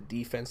to look at the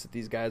defense that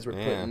these guys were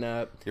putting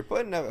up. You're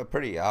putting up a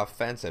pretty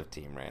offensive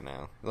team right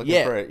now.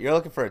 You're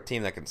looking for a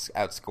team that can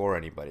outscore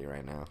anybody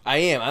right now. I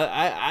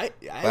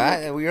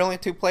am. We're only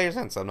 2 players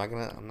in, so I'm not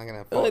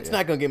gonna. Well, it's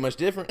not gonna get much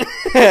different.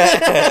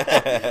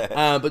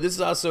 But this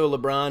is also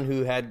LeBron,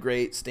 who had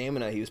great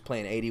stamina. He was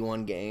playing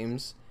 81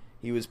 games.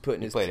 He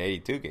played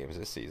 82 games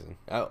this season.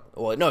 Oh,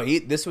 well, no,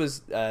 this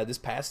was this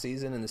past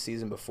season and the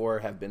season before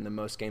have been the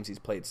most games he's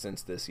played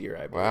since this year,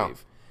 I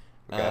believe.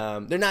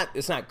 Okay. They're not.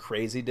 It's not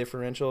crazy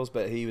differentials,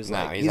 but he was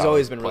he's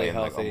always been really playing,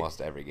 healthy,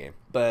 almost every game.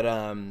 But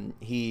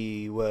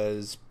he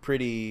was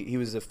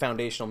a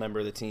foundational member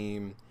of the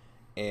team,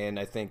 and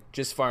I think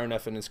just far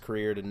enough in his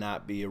career to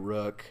not be a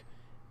rook,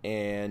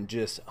 and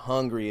just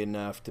hungry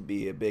enough to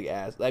be a big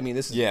ass. I mean,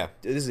 this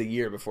is a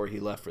year before he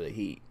left for the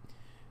Heat.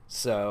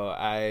 So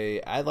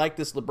I like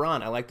this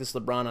LeBron. I like this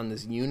LeBron on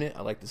this unit.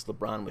 I like this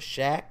LeBron with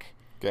Shaq.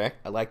 Okay.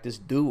 I like this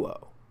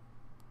duo.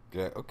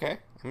 Good. Okay.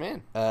 I'm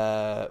in.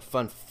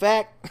 Fun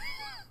fact: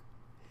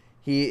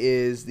 he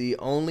is the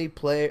only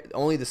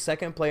the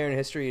second player in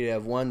history to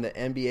have won the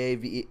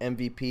NBA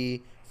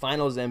MVP,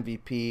 Finals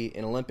MVP,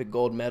 and Olympic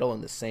gold medal in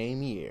the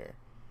same year.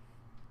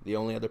 The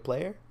only other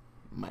player,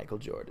 Michael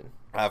Jordan.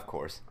 Of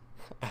course.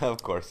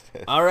 Of course.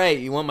 All right,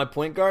 you want my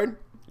point guard?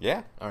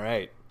 Yeah. All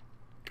right.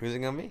 Who's it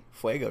gonna be?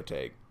 Fuego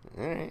take.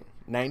 All right.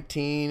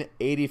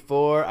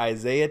 1984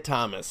 Isaiah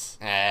Thomas.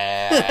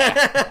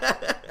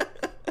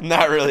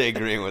 Not really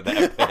agreeing with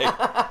that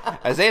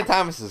pick. Isaiah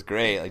Thomas is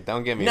great. Like,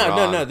 don't get me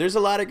wrong. No. There's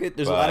a lot of good.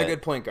 There's a lot of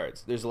good point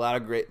guards. There's a lot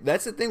of great.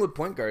 That's the thing with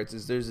point guards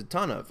is there's a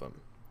ton of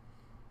them.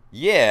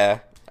 Yeah.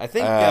 I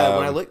think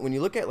when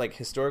you look at like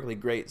historically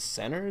great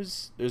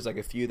centers, there's like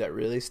a few that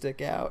really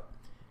stick out.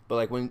 But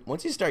like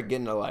once you start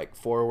getting to like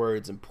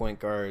forwards and point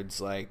guards,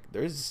 like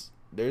there's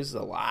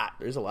a lot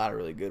of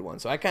really good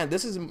ones. So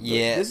this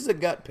is a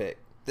gut pick.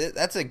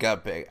 That's a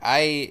gut pick.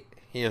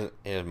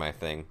 Here's my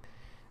thing.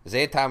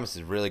 Isaiah Thomas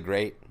is really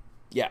great.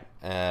 Yeah.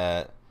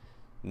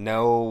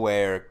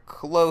 Nowhere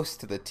close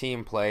to the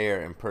team player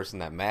and person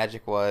that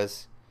Magic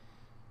was.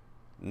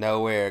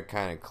 Nowhere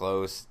kind of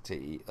close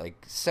to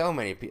like so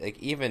many people. Like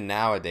even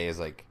nowadays,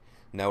 like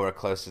nowhere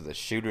close to the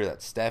shooter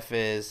that Steph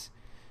is.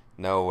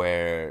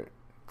 Nowhere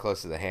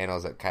close to the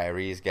handles that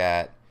Kyrie's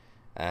got.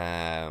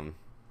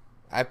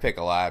 I pick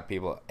a lot of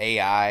people.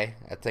 I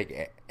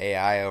take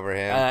AI over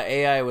him.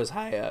 AI was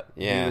high up.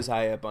 Yeah. He was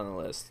high up on the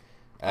list.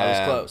 I was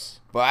close.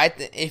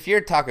 But if you're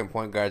talking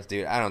point guards,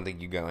 dude, I don't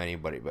think you go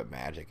anybody but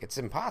Magic. It's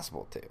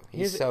impossible to.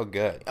 He's so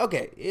good.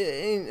 Okay.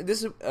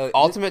 This is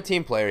ultimate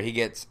team player. He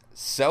gets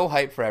so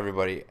hyped for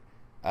everybody.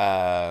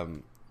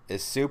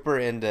 Is super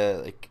into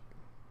like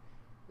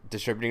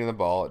distributing the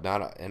ball,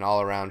 not an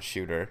all-around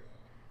shooter.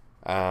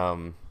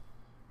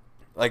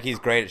 Like he's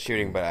great at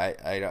shooting, but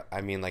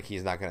I mean like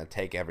he's not going to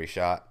take every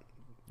shot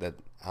that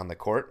on the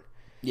court.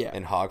 Yeah.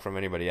 And hog from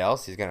anybody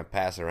else. He's going to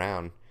pass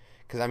around.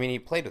 Because, I mean, he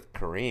played with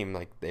Kareem.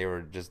 Like, they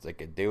were just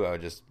like a duo,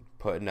 just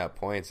putting up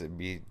points. It'd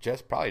be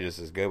probably just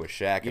as good with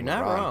Shaq and LeBron. You're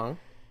not wrong.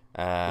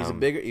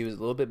 He was a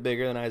little bit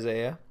bigger than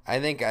Isaiah.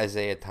 I think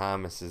Isaiah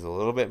Thomas is a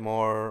little bit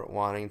more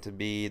wanting to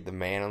be the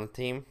man on the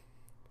team.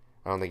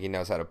 I don't think he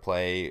knows how to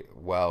play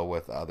well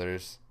with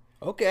others.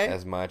 Okay.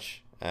 As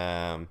much.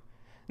 And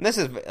this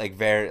is, like,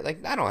 very...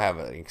 Like, I don't have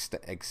an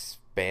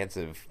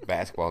expansive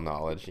basketball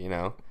knowledge, you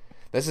know?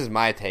 This is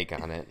my take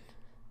on it.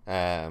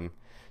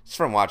 Just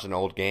from watching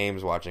old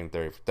games, watching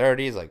 30 for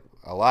 30s, like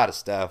a lot of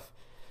stuff.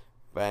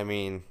 But I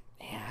mean,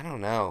 yeah, I don't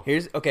know.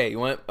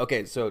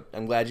 So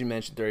I'm glad you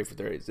mentioned 30 for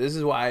 30s. This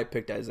is why I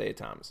picked Isaiah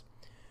Thomas.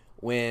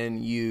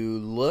 When you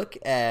look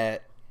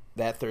at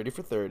that 30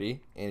 for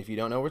 30, and if you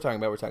don't know what we're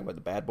talking about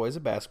the bad boys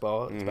of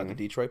basketball. It's about the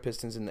Detroit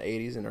Pistons in the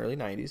 80s and early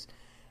 90s.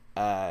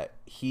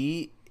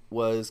 He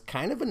was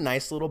kind of a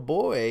nice little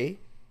boy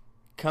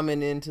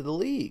coming into the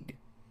league.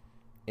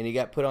 And he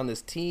got put on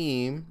this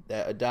team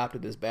that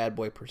adopted this bad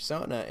boy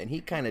persona, and he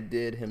kind of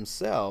did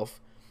himself.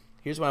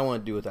 Here's what I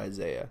want to do with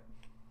Isaiah.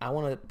 I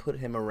want to put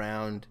him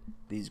around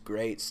these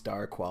great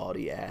star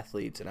quality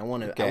athletes, and I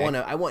want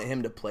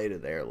him to play to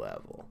their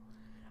level.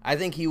 I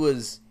think he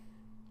was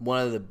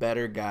one of the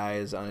better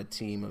guys on a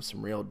team of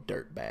some real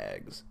dirt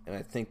bags, and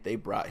I think they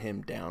brought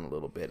him down a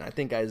little bit. And I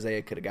think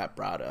Isaiah could have got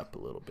brought up a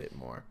little bit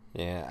more.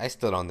 Yeah, I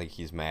still don't think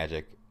he's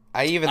Magic.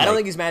 I don't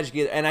think he's Magic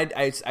either. And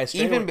I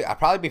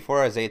probably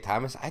before Isaiah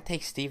Thomas, I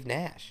take Steve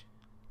Nash.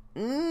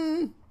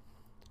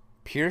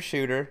 Pure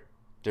shooter,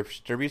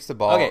 distributes the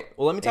ball. Okay,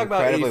 well let me talk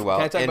incredibly well,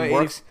 can I talk and about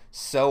works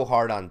so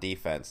hard on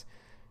defense.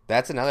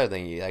 That's another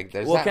thing. Like,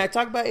 can I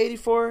talk about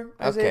 84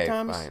 Isaiah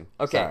Thomas? Fine.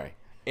 Okay, sorry.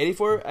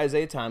 84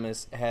 Isaiah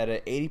Thomas had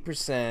an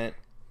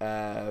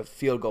 80%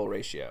 field goal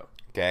ratio.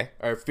 Okay,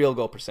 or field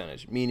goal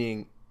percentage,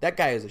 meaning that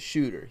guy is a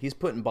shooter. He's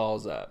putting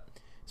balls up.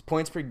 His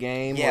points per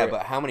game. Yeah,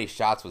 but how many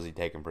shots was he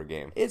taking per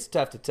game? It's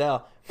tough to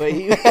tell, but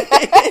he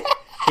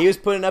he was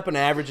putting up an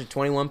average of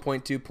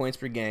 21.2 points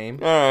per game.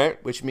 All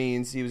right, which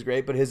means he was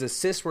great. But his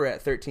assists were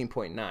at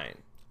 13.9.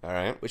 All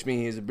right, which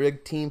means he's a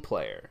big team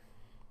player.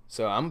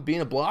 So I'm being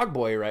a blog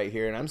boy right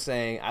here, and I'm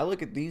saying I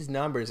look at these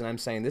numbers and I'm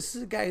saying this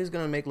is a guy who's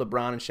going to make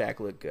LeBron and Shaq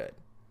look good.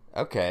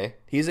 Okay,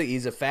 he's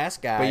a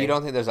fast guy. But you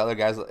don't think there's other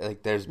guys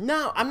like there's I'm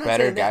not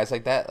better guys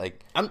like that?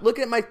 Like I'm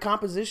looking at my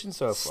composition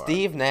so far.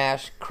 Steve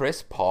Nash,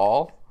 Chris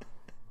Paul.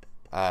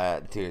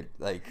 Dude,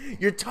 like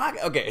you're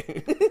talking.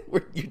 Okay,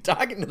 you're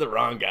talking to the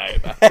wrong guy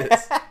about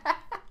this.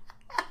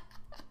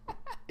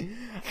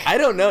 I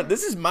don't know.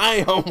 This is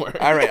my homework.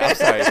 All right, I'm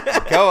sorry.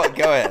 Go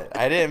ahead.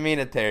 I didn't mean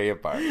to tear you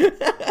apart.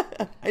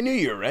 I knew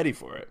you were ready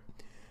for it.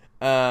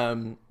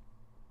 Fun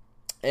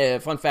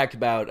fact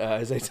about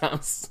Isaiah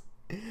Thomas.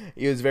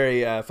 He was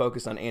very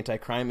focused on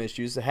anti-crime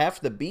issues.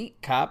 Half the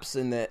beat cops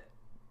in the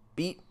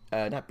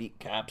not beat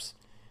cops,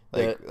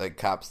 like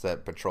cops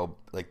that patrol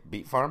like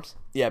beet farms.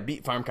 Yeah,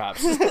 beet farm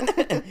cops.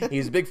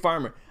 He's a big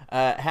farmer.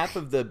 Half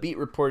of the beat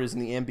reporters in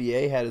the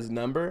NBA had his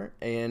number,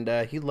 and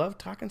he loved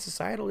talking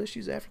societal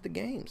issues after the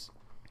games.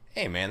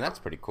 Hey, man, that's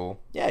pretty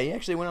cool. Yeah, he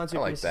actually went on to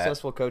a pretty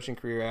successful coaching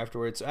career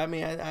afterwards. I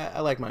mean, I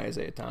like my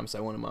Isaiah Thomas. I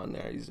want him on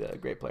there. He's a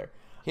great player.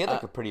 He had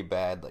like a pretty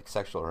bad like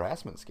sexual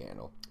harassment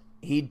scandal.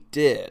 He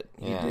did.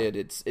 He did.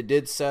 It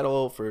did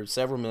settle for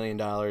several $1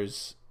 million,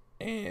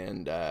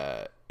 and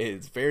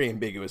it's very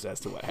ambiguous as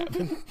to what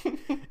happened.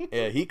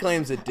 Yeah, he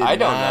claims it did I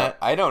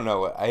don't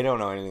know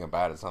anything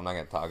about it, so I'm not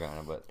going to talk on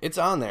it. But it's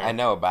on there. I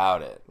know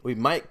about it. We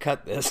might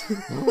cut this.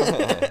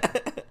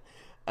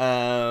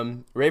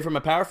 Ready for my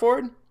power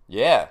forward?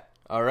 Yeah.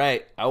 All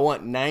right. I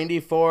want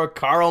 94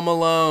 Karl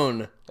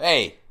Malone.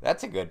 Hey,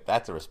 that's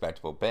a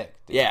respectable pick.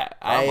 Dude. Yeah,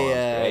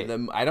 I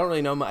don't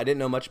really know. I didn't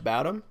know much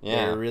about him.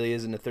 Yeah. There really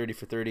isn't a 30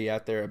 for 30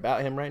 out there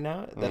about him right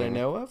now that I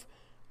know of.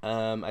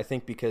 I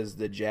think because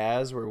the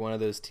Jazz were one of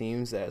those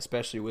teams that,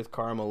 especially with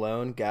Karl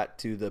Malone, got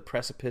to the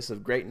precipice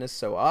of greatness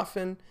so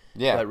often,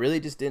 but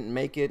really just didn't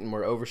make it and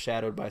were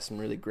overshadowed by some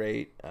really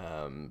great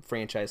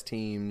franchise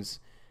teams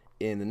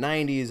in the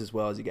 90s, as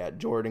well as you got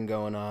Jordan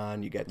going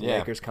on. You got the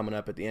Lakers coming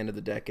up at the end of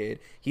the decade.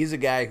 He's a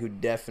guy who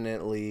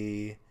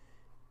definitely...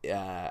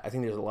 I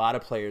think there's a lot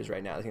of players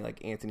right now. I think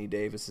like Anthony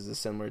Davis is a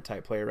similar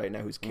type player right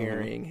now who's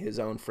carrying his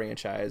own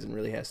franchise and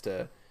really has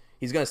to...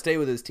 He's going to stay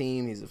with his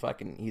team.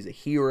 He's a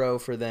hero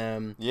for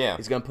them. Yeah.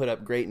 He's going to put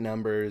up great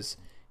numbers.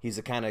 He's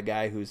the kind of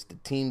guy who's the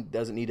team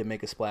doesn't need to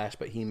make a splash,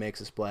 but he makes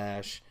a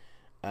splash.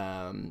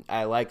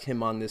 I liked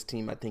him on this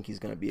team. I think he's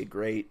going to be a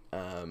great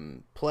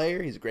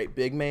player. He's a great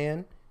big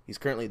man. He's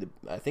currently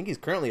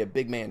a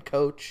big man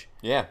coach.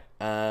 Yeah.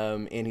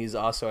 And he's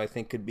also, I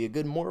think, could be a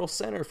good moral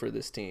center for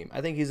this team.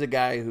 I think he's a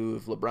guy who,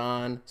 if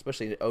LeBron,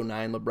 especially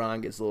 2009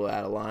 LeBron, gets a little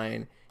out of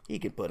line, he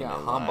can put him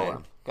in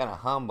line. Gotta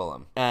humble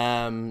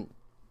him.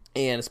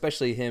 And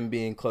especially him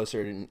being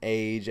closer in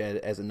age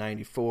as a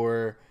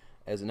 94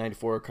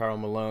 Karl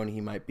Malone, he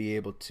might be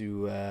able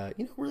to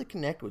really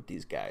connect with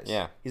these guys.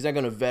 Yeah. He's not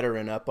going to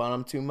veteran up on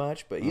them too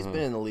much, but he's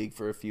been in the league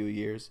for a few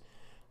years.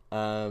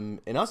 And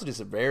also just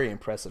a very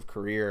impressive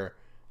career.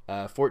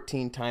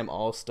 14-time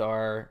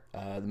All-Star,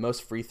 the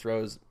most free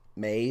throws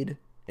made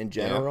in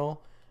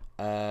general,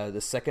 the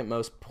second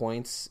most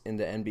points in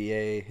the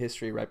NBA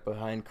history, right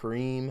behind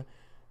Kareem,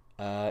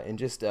 and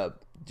just a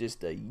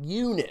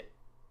unit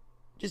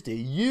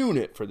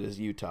for this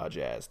Utah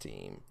Jazz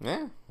team.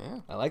 Yeah.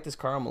 I like this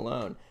Karl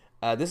Malone.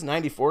 This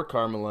 94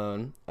 Karl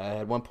Malone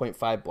had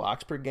 1.5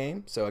 blocks per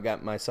game, so I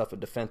got myself a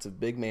defensive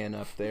big man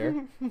up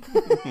there.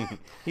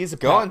 He's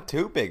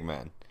two big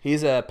men.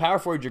 He's a power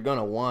forward you're going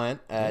to want.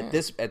 At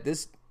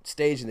this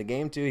stage in the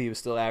game, too, he was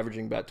still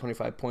averaging about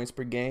 25 points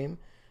per game,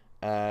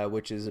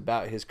 which is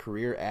about his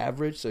career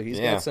average. So he's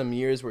got some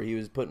years where he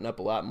was putting up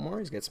a lot more.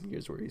 He's got some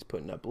years where he's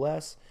putting up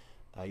less.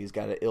 He's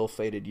got an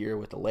ill-fated year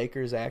with the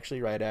Lakers,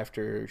 actually, right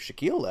after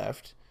Shaquille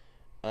left.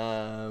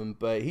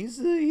 But he's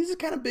the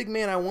kind of big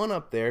man I want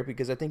up there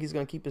because I think he's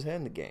going to keep his head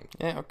in the game.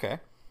 Yeah, okay.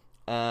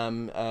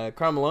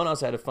 Karl Malone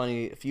also had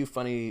a few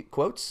funny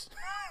quotes.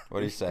 What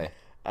do you say?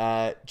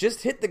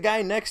 Just hit the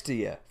guy next to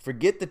you.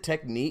 Forget the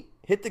technique.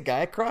 Hit the guy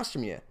across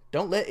from you.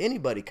 Don't let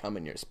anybody come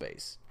in your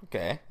space.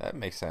 Okay, that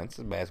makes sense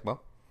in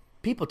basketball.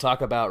 People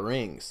talk about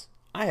rings.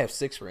 I have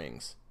 6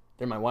 rings.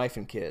 They're my wife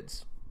and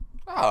kids.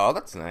 Oh,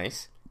 that's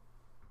nice.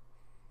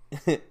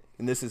 And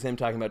this is him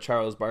talking about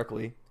Charles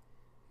Barkley.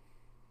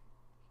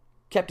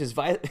 He kept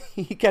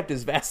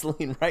his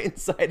Vaseline right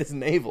inside his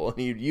navel, and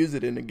he'd use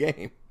it in a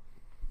game.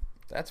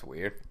 That's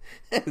weird.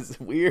 That's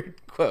a weird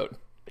quote.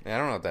 I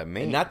don't know what that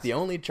means. And not the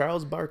only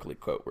Charles Barkley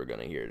quote we're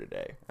going to hear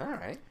today. All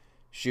right.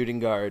 Shooting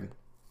guard.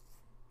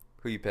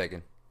 Who you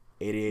picking?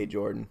 88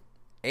 Jordan.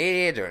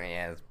 88 Jordan.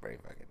 Yeah, that's pretty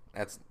fucking...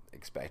 That's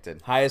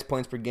expected. Highest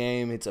points per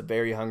game. It's a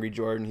very hungry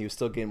Jordan. He was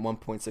still getting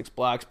 1.6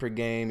 blocks per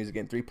game. He's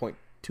getting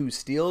 3.2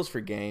 steals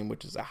per game,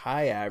 which is a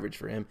high average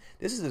for him.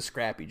 This is a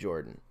scrappy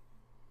Jordan.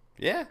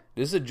 Yeah.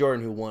 This is a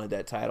Jordan who wanted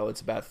that title.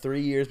 It's about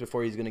 3 years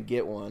before he's going to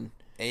get one.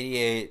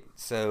 88.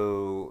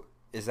 So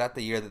is that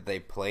the year that they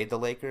played the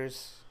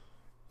Lakers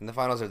in the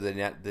finals, or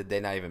did they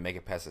not even make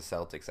it past the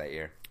Celtics that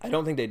year? I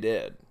don't think they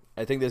did.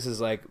 I think this is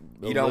like...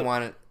 You don't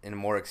want it in a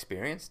more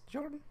experienced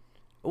Jordan?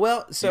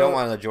 Well, so... You don't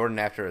want a Jordan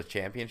after a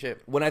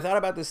championship? When I thought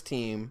about this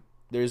team,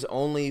 there's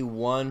only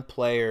one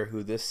player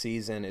who this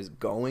season is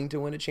going to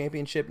win a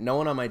championship. No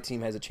one on my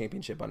team has a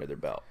championship under their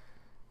belt.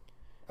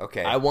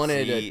 Okay. I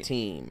wanted a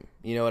team.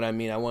 You know what I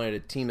mean? I wanted a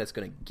team that's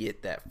going to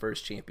get that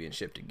first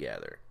championship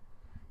together.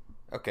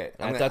 Okay.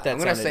 I'm going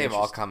to save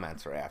all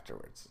comments for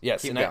afterwards.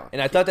 Yes, Keep going.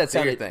 And I thought that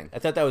sounded... thing. I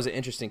thought that was an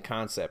interesting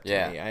concept to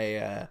Yeah.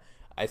 me.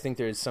 I think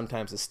there's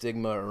sometimes a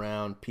stigma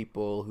around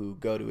people who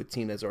go to a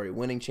team that's already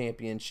winning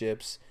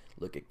championships.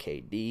 Look at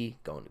KD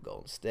going to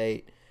Golden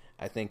State.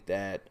 I think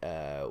that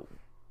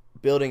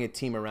building a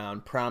team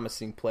around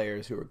promising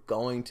players who are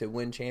going to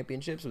win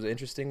championships was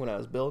interesting when I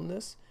was building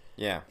this.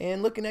 Yeah.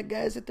 And looking at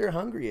guys at their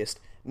hungriest.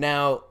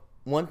 Now,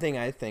 one thing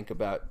I think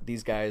about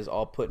these guys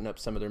all putting up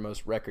some of their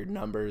most record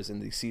numbers in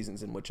the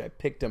seasons in which I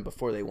picked them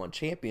before they won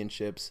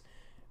championships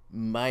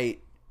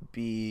might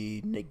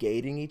be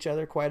negating each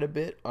other quite a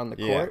bit on the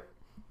court,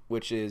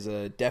 which is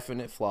a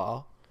definite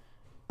flaw.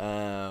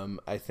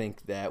 I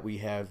think that we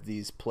have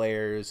these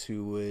players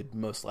who would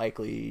most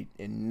likely,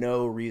 in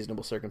no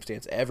reasonable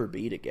circumstance, ever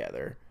be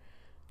together.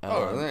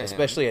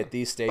 Especially at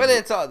these stages. But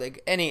it's all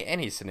like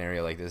any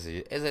scenario like this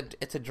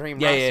it's a dream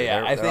roster.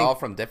 Yeah. They're all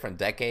from different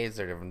decades.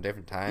 They're from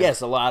different times. Yes,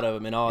 a lot of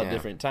them, and all at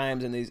different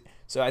times. And these,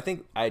 so I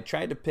think I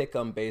tried to pick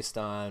them based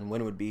on when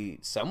it would be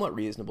somewhat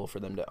reasonable for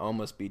them to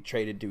almost be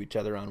traded to each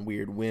other on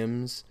weird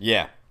whims.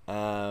 Yeah.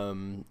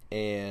 And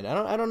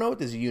I don't know what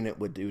this unit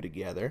would do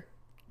together,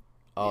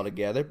 all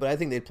together, but I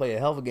think they'd play a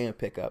hell of a game of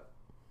pickup.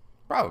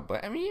 Probably.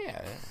 I mean,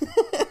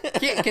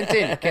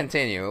 yeah.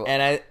 Continue.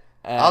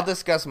 And I'll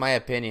discuss my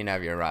opinion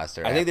of your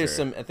roster. I think there's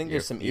some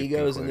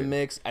egos in the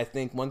mix. I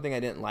think one thing I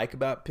didn't like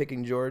about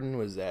picking Jordan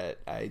was that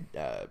I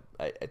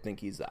think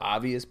he's the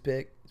obvious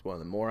pick. He's one of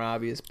the more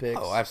obvious picks.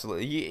 Oh,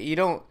 absolutely. You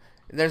don't.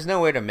 There's no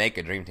way to make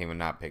a dream team and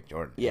not pick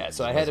Jordan. Yeah,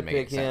 so I had to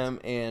pick him,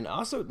 and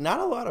also not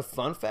a lot of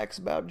fun facts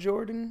about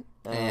Jordan.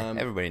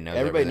 Everybody knows.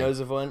 Everybody knows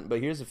of one, but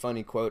here's a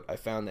funny quote I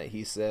found that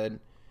he said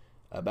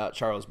about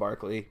Charles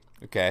Barkley.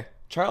 Okay.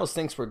 Charles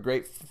thinks we're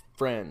great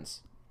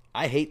friends.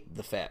 I hate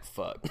the fat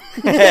fuck.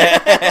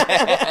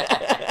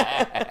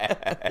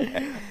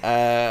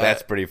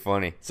 That's pretty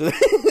funny. So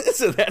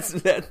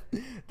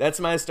that's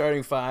my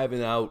starting five,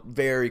 and I'll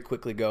very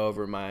quickly go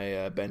over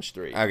my bench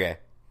three. Okay.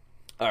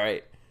 All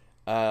right.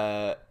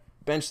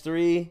 Bench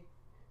three,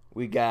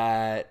 we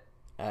got.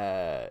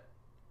 I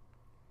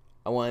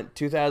want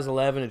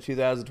 2011 and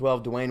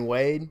 2012 Dwayne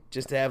Wade,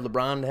 just to have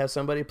LeBron to have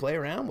somebody to play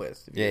around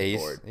with. Yeah,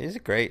 he's a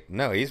great.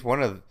 No, he's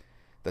one of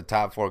the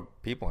top 4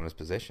 people in his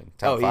position.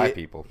 Top 5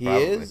 people. He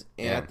probably. is,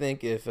 and I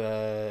think if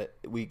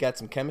we got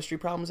some chemistry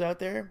problems out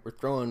there, we're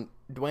throwing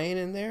Dwayne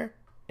in there,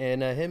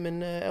 and him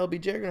and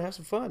LBJ are gonna have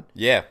some fun.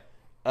 Yeah.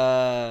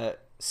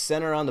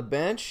 Center on the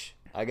bench,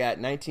 I got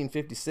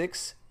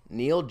 1956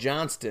 Neil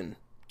Johnston.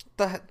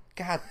 God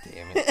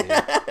damn it,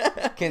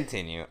 dude.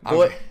 Continue.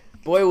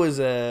 Boy was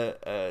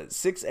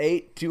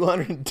 6'8",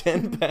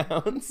 210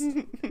 pounds.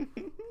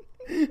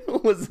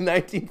 Was the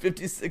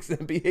 1956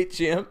 NBA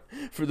champ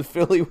for the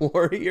Philly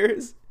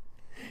Warriors.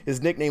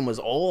 His nickname was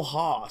Ol'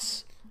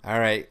 Hoss. All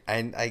right,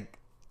 I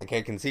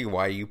can see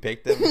why you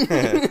picked him.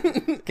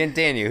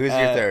 Continue. Who's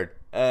your third?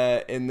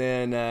 And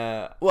then,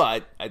 I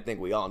think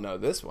we all know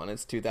this one.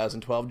 It's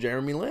 2012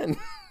 Jeremy Lin.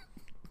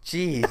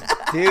 Jeez,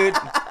 dude.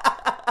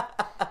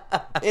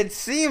 It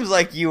seems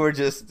like you were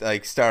just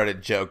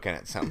started joking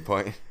at some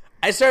point.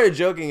 I started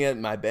joking at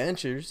my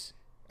benchers.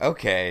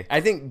 Okay.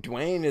 I think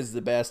Dwayne is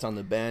the best on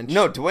the bench.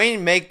 No,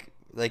 Dwayne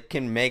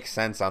can make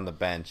sense on the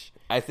bench.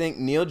 I think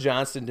Neil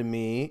Johnston, to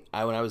me,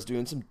 when I was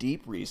doing some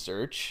deep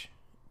research,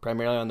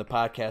 primarily on the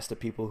podcast of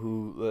people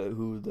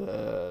who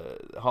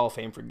the Hall of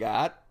Fame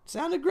forgot,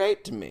 sounded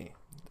great to me.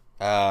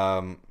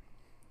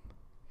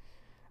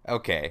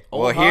 Okay.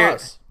 Old well,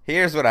 Hoss.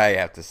 Here's what I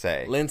have to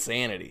say.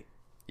 Linsanity.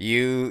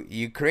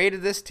 You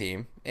created this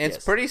team. It's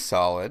pretty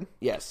solid.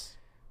 Yes.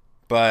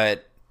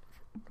 But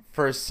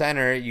for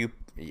center,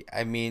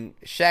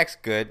 Shaq's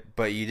good,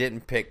 but you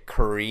didn't pick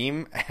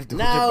Kareem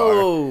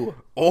Abdul-Jabbar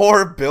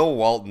or Bill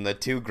Walton, the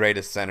 2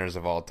 greatest centers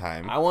of all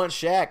time. I want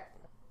Shaq.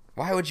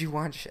 Why would you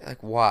want Shaq?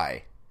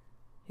 Why?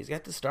 He's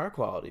got the star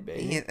quality,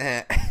 baby.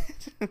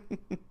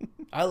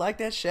 I like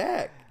that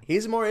Shaq.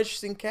 He's a more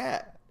interesting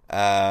cat.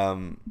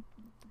 To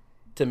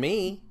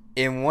me.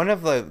 In one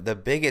of the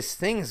biggest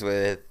things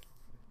with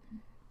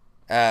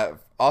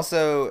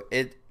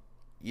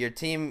your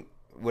team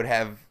would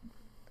have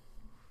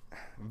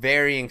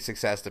varying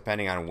success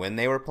depending on when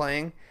they were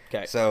playing.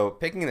 Okay. So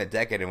picking the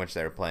decade in which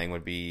they were playing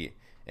would be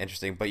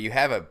interesting, but you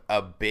have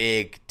a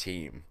big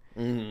team.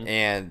 Mm-hmm.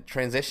 And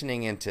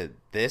transitioning into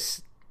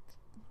this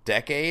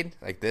decade,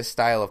 like this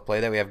style of play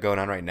that we have going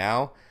on right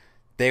now,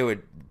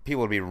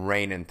 people would be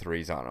raining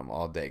threes on them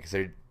all day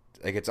because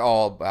it's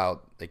all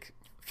about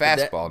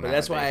fastball now. But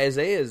that's why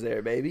Isaiah is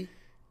there, baby.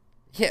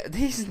 Yeah,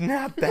 he's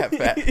not that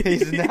fast.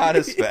 He's not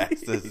as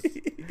fast as.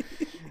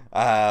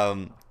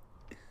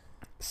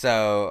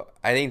 So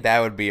I think that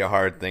would be a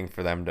hard thing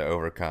for them to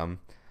overcome.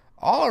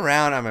 All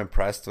around, I'm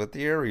impressed with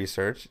your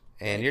research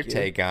and your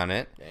take on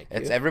it.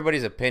 It's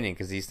everybody's opinion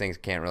because these things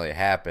can't really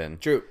happen.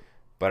 True.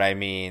 But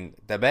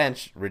the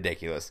bench,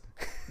 ridiculous.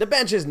 The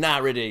bench is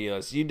not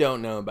ridiculous. You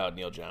don't know about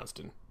Neil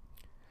Johnston.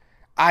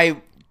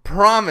 I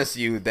promise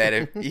you that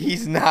if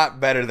he's not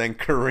better than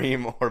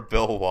Kareem or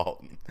Bill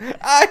Walton.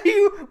 I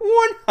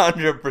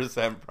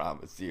 100%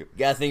 promise you. You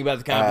gotta think about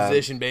the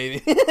composition,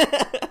 baby.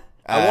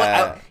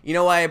 You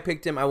know why I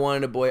picked him? I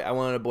wanted a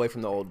boy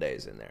from the old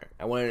days in there.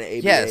 I wanted an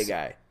ABA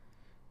guy.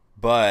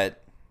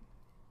 But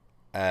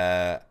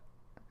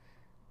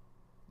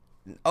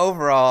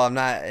overall,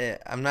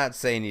 I'm not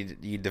saying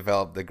you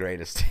developed the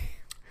greatest team.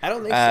 I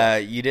don't think so.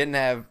 You didn't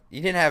have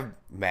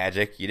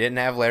Magic. You didn't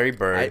have Larry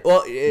Bird.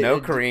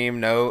 No Kareem.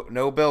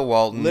 No Bill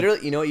Walton.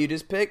 Literally, you know what you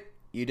just picked?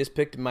 you just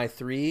picked my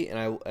 3,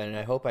 and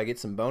I hope I get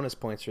some bonus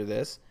points for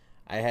this.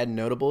 I had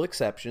notable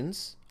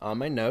exceptions on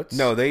my notes.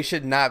 No, they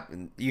should not.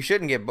 You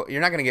shouldn't get.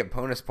 You're not going to get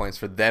bonus points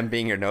for them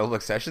being your notable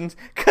exceptions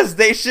because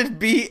they should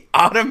be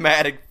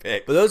automatic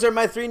picks. But those are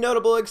my 3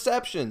 notable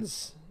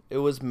exceptions. It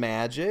was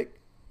Magic,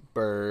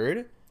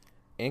 Bird,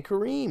 and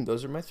Kareem.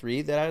 Those are my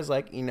 3 that I was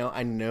like,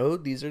 I know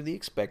these are the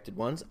expected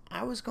ones.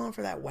 I was going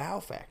for that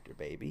wow factor,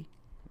 baby.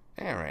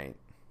 All right.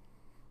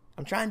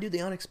 I'm trying to do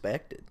the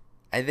unexpected.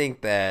 I think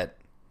that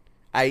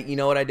you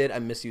know what I did? I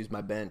misused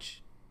my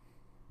bench.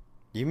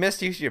 You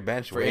misused your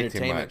bench for way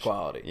entertainment too much.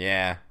 Quality.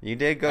 Yeah, you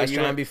did go. I was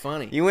trying to be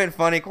funny. You went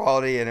funny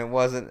quality, and it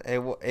wasn't.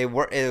 It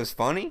was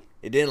funny.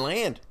 It didn't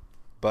land,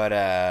 but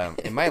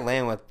it might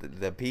land with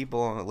the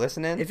people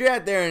listening. If you're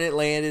out there and it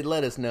landed,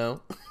 let us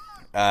know.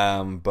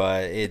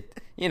 But it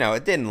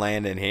didn't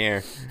land in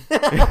here.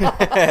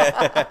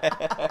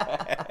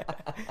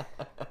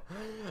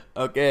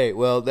 Okay,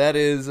 well that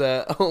is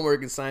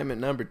homework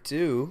assignment number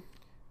 2.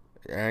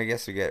 I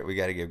guess we got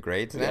to give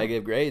grades. We got to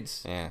give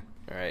grades. Yeah.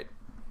 All right.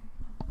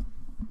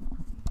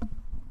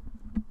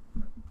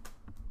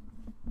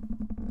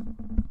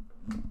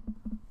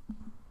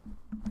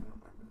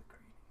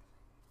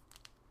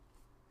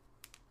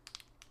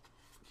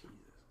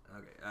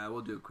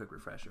 We'll do a quick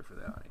refresher for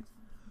the audience.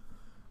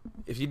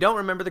 If you don't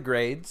remember the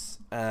grades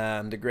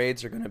are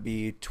going to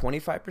be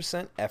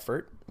 25%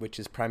 effort, which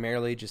is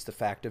primarily just the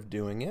fact of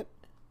doing it.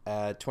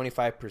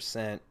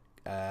 25%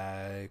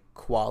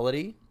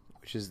 quality,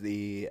 which is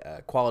the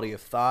quality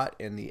of thought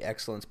and the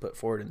excellence put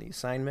forward in the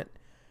assignment.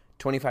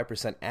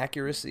 25%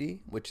 accuracy,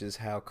 which is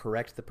how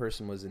correct the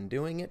person was in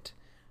doing it.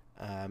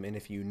 And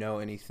if you know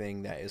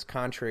anything that is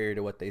contrary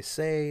to what they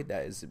say,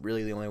 that is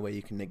really the only way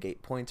you can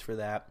negate points for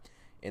that.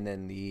 And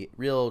then the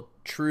real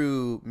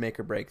true make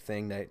or break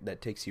thing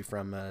that takes you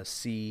from a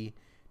C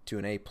to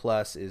an A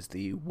plus is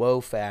the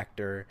whoa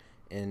factor.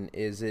 And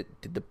did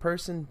the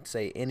person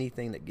say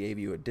anything that gave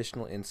you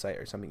additional insight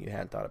or something you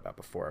hadn't thought about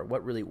before?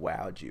 What really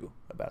wowed you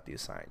about the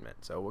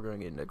assignment? So we're going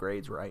to get into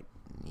grades right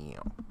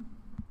now.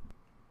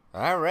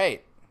 All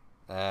right.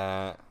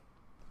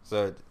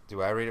 So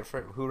do I read it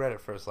first? Who read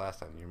it first last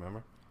time? Do you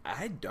remember?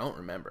 I don't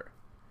remember.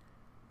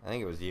 I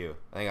think it was you.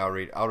 I think I'll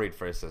read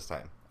first this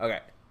time. Okay.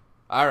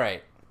 All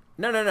right.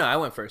 No. I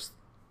went first.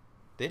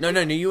 Did you? No,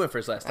 you went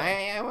first last time.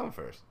 I went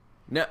first.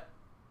 No.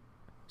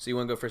 So you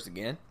want to go first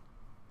again?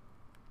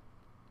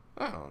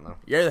 I don't know.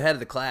 You're the head of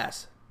the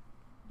class.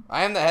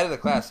 I am the head of the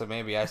class, so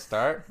maybe I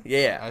start?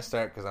 Yeah. I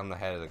start because I'm the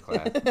head of the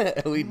class.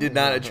 We did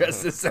not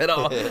address this at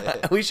all.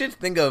 We should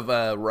think of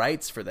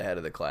rights for the head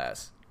of the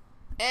class.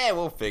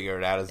 We'll figure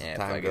it out as the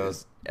time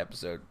goes.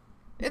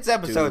 It's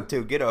episode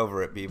 2. Get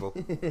over it, people.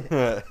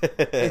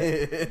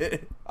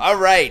 All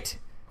right.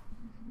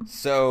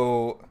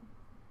 So,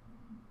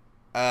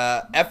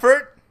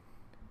 effort.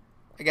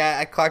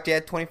 I clocked you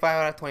at 25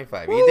 out of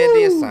 25. Woo! You did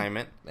the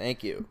assignment.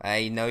 Thank you.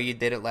 I know you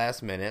did it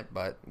last minute,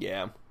 but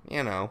yeah,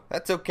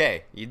 that's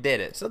okay. You did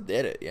it. Still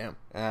did it. Yeah.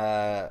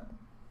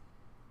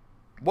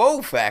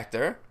 Whoa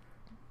factor.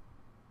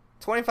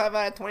 25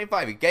 out of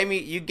 25. You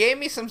gave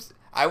me some.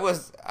 I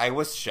was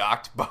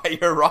shocked by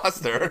your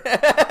roster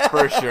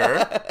for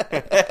sure.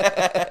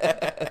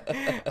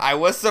 I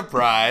was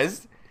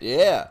surprised.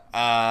 Yeah.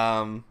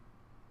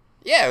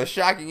 Yeah, it was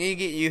shocking.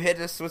 You hit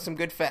us with some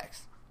good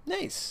facts.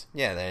 Nice.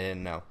 Yeah, they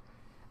didn't know.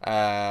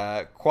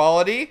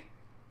 Quality.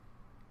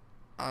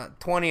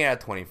 20 out of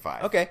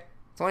 25. Okay.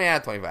 20 out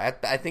of 25.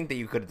 I think that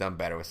you could have done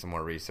better with some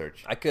more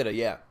research. I could have.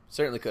 Yeah,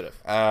 certainly could have.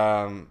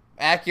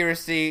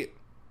 Accuracy.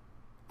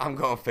 I'm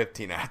going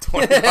 15 out of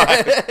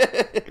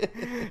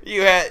 25.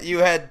 You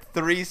had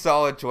 3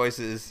 solid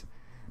choices.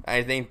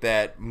 I think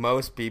that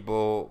most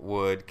people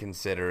would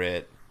consider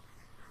it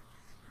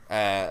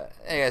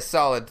a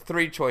solid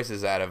 3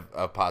 choices out of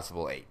a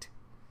possible 8.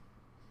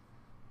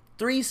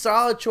 3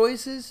 solid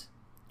choices?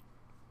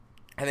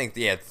 I think,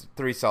 yeah,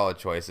 3 solid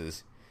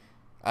choices.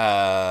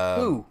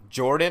 Who?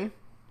 Jordan.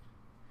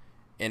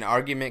 An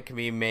argument can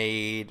be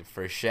made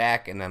for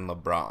Shaq and then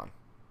LeBron.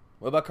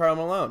 What about Karl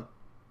Malone?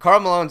 Karl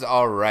Malone's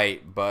all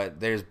right, but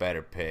there's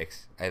better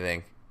picks, I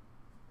think.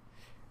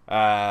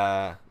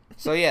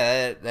 So,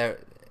 yeah, that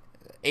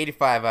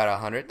 85 out of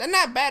 100. That's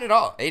not bad at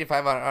all.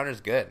 85 out of 100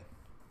 is good.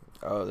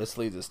 Oh, this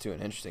leads us to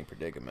an interesting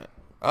predicament.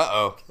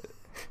 Uh-oh.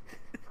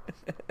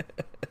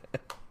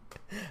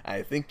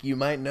 I think you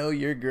might know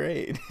your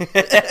grade. Break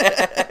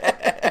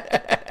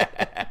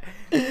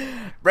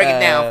it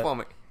down for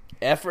me.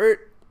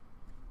 Effort.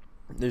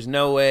 There's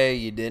no way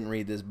you didn't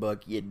read this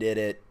book. You did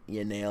it.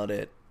 You nailed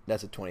it.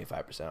 That's a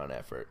 25% on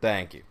effort.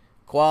 Thank you.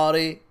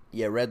 Quality.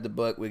 You read the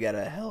book. We got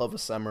a hell of a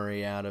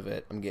summary out of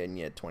it. I'm getting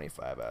you a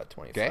 25 out of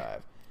 25. Okay.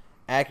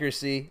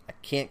 Accuracy. I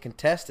can't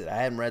contest it. I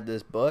haven't read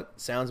this book.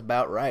 Sounds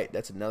about right.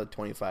 That's another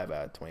 25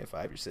 out of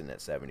 25. You're sitting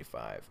at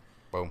 75.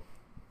 Boom.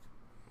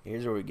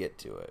 Here's where we get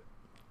to it.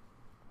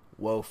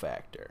 Whoa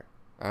factor.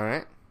 All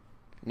right.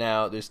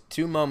 Now, there's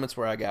 2 moments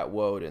where I got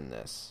woed in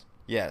this.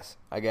 Yes.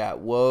 I got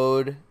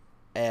woed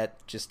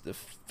at just the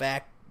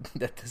fact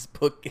that this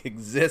book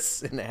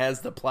exists and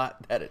has the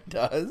plot that it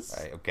does.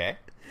 Right, okay.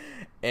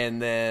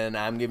 And then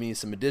I'm giving you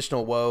some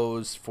additional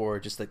woes for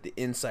just like the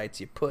insights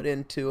you put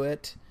into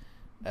it,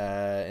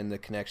 and the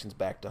connections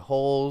back to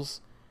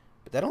holes.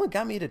 But that only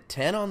got me to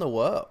 10 on the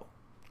woe.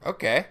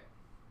 Okay.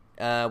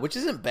 Which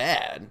isn't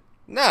bad.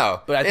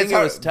 No, but I think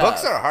it was tough.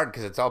 Books are hard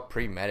because it's all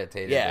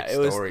premeditated. Yeah,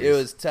 stories. It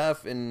was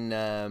tough,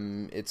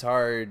 and it's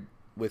hard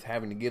with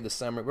having to give the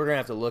summary. We're gonna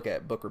have to look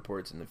at book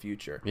reports in the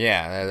future.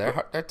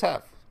 Yeah, they're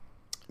tough.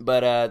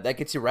 But that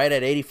gets you right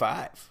at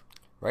 85.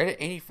 Right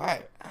at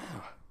 85.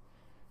 Oh,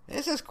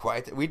 this is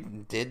quite. We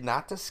did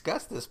not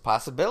discuss this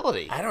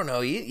possibility. I don't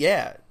know.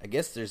 Yeah, I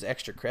guess there's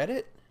extra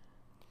credit.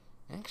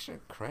 Extra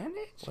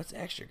credit? What's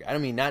extra? I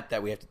don't mean not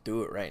that we have to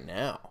do it right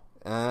now.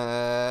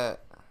 I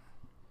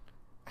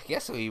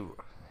guess we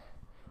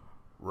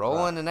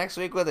roll into next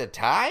week with a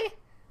tie.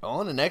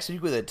 On the next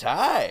week with a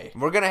tie.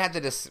 We're gonna have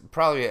to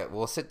probably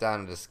we'll sit down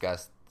and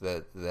discuss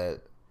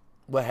the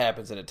what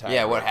happens in a tie.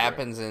 Yeah, what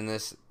happens in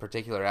this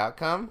particular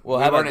outcome. Well,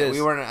 how about this?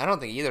 We weren't. I don't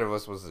think either of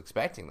us was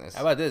expecting this.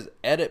 How about this?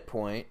 Edit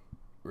point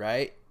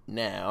right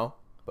now,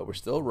 but we're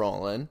still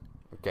rolling.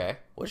 Okay.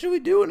 What should we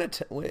do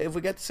if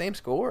we got the same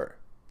score?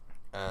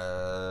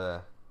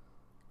 Damn,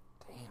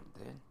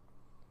 dude.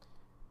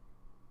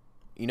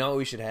 You know what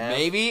we should have?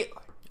 Maybe.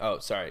 Oh,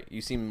 sorry.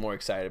 You seem more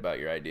excited about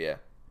your idea.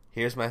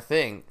 Here's my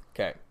thing.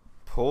 Okay.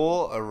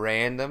 Pull a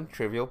random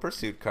Trivial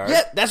Pursuit card.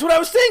 Yeah, that's what I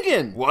was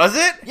thinking. Was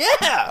it? Yeah.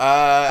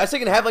 I was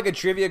thinking to have like a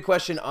trivia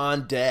question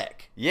on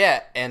deck.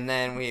 Yeah, and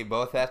then we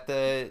both have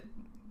to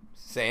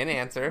say an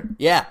answer.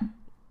 Yeah.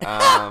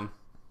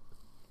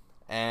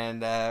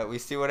 And we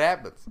see what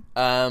happens.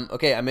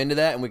 Okay, I'm into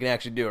that, and we can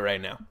actually do it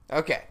right now.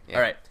 Okay. Yeah.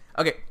 All right.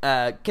 Okay,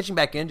 catching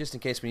back in, just in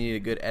case we need a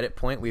good edit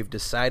point, we've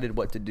decided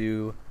what to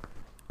do.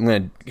 I'm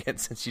going to get,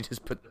 since you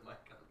just put the mic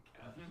on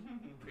the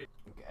couch.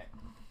 Okay.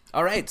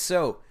 All right,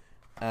 so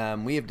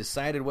we have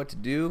decided what to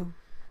do.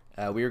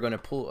 We are going to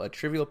pull a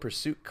Trivial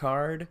Pursuit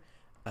card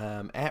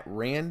at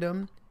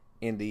random.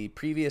 In the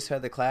previous head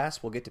of the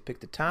class, we'll get to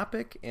pick the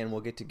topic, and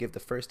we'll get to give the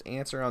first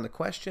answer on the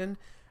question.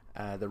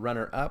 The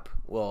runner-up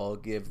will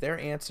give their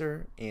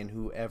answer, and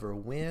whoever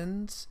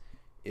wins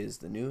is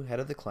the new head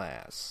of the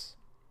class.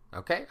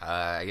 Okay,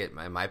 I get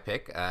my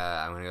pick.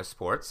 I'm going to go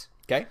sports.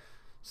 Okay.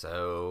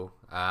 So,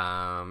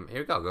 here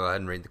we go. Go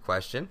ahead and read the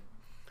question.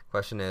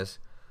 Question is,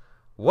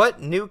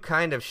 what new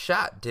kind of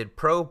shot did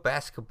pro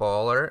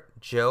basketballer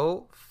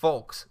Joe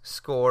Fulks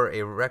score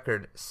a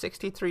record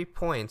 63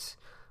 points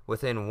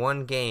within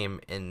one game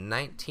in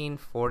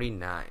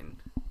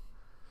 1949?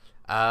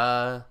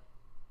 I'm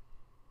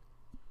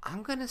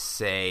going to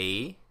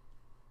say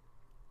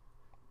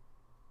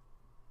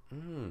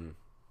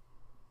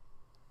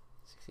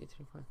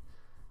 63 points.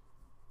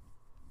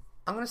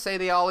 I'm going to say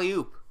the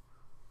alley-oop.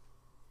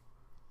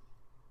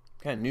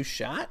 Kind of new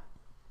shot?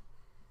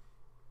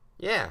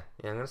 Yeah,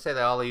 I'm going to say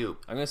the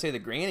alley-oop. I'm going to say the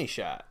granny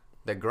shot.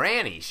 The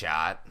granny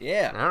shot?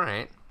 Yeah. All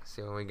right. Let's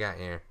see what we got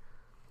here.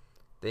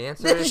 The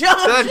answer The is jump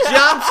the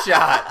jump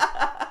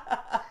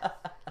shot.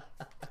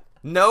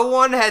 No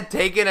one had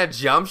taken a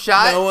jump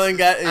shot No one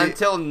got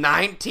until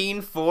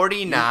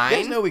 1949. You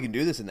guys know we can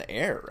do this in the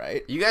air,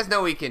 right? You guys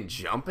know we can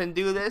jump and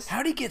do this?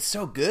 How'd he get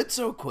so good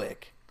so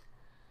quick?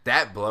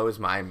 That blows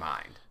my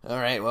mind. All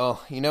right,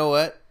 well, you know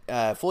what?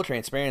 Full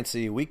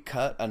transparency, we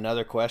cut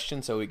another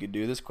question so we could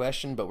do this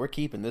question, but we're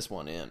keeping this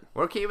one in.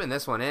 We're keeping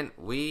this one in.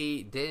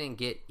 We didn't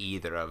get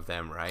either of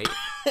them right,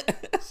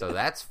 so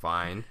that's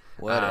fine.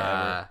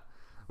 Whatever.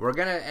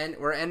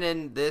 We're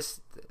ending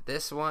this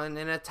one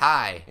in a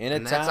tie.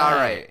 That's tie. All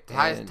right.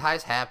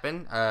 Ties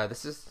happen.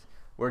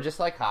 We're just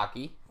like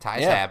hockey.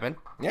 Ties happen.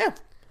 Yeah.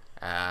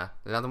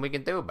 There's nothing we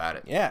can do about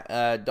it.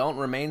 Yeah. Dalton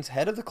remains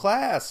head of the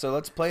class, so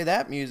let's play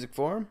that music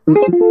for him.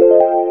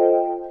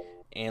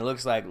 And it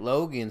looks like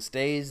Logan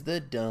stays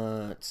the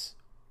dunce.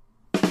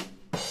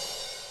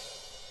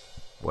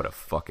 What a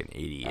fucking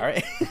idiot. All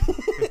right.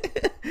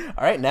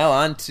 All right, now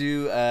on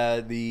to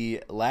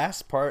the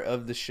last part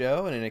of the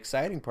show and an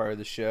exciting part of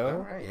the show.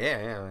 All right.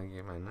 Yeah. I'll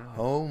get my notes.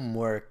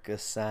 Homework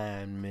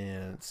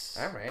assignments.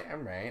 All right.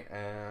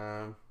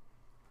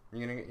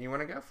 You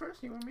want to go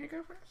first? You want me to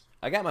go first?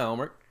 I got my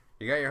homework.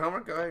 You got your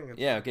homework? Go ahead. And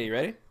Yeah, okay, you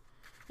ready?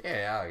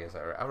 Yeah, I guess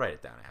I'll write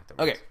it down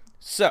afterwards. Okay,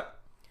 so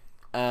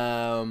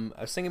I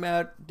was thinking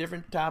about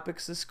different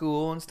topics of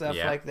school and stuff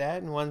like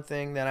that, and one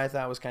thing that I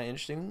thought was kind of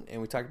interesting,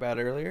 and we talked about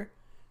it earlier,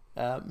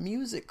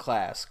 music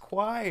class,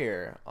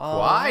 choir.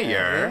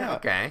 Choir?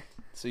 Okay.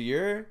 So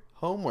your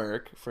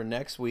homework for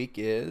next week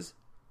is,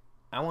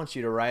 I want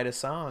you to write a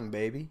song,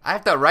 baby. I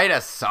have to write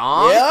a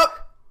song? Yep.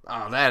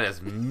 Oh, that is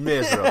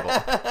miserable.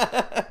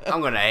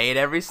 I'm going to hate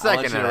every second I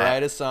want you of to that.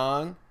 write a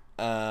song,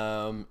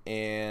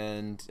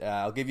 and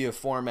I'll give you a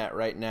format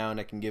right now, and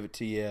I can give it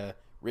to you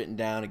written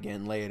down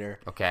again later.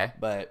 Okay.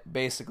 But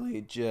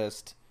basically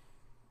just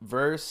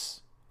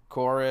verse,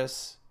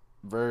 chorus,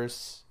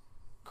 verse,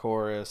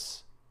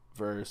 chorus,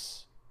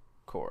 verse,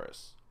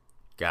 chorus.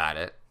 Got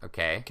it.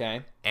 Okay.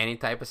 Okay? Any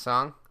type of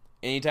song?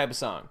 Any type of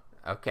song.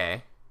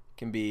 Okay.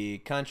 Can be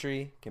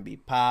country, can be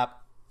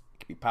pop,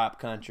 it can be pop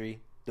country,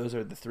 Those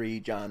are the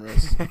 3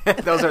 genres.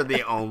 Those are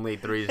the only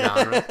 3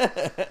 genres.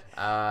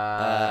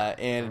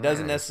 And it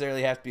doesn't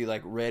necessarily have to be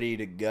like ready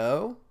to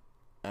go.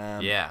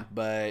 Yeah.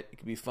 But it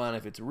could be fun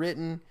if it's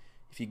written.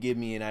 If you give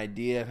me an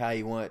idea of how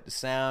you want it to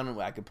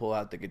sound, I could pull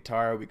out the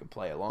guitar. We could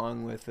play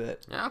along with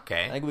it.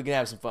 Okay. I think we can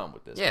have some fun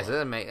with this. Yes,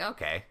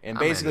 okay. And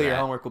basically, your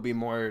homework will be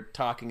more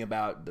talking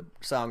about the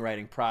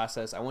songwriting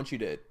process. I want you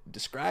to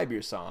describe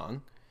your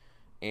song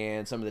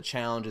and some of the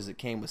challenges that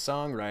came with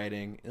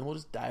songwriting, and we'll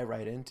just dive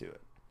right into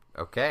it.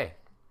 Okay.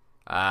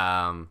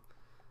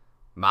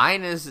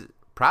 Mine is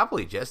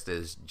probably just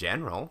as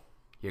general.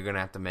 You're going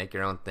to have to make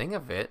your own thing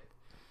of it.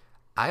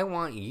 I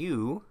want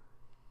you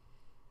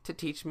to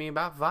teach me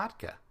about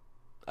vodka.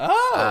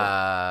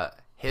 Oh.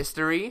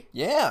 History.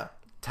 Yeah.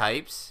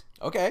 Types.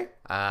 Okay.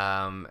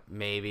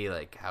 Maybe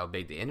like how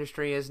big the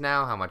industry is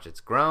now, how much it's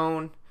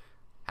grown,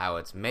 how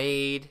it's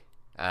made.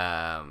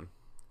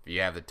 If you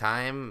have the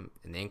time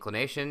and the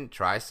inclination,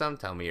 try some.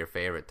 Tell me your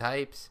favorite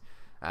types.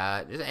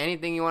 Just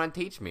anything you want to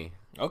teach me.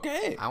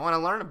 Okay. I want to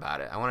learn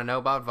about it. I want to know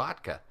about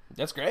vodka.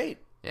 That's great.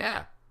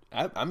 Yeah.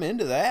 I'm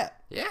into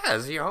that. Yeah,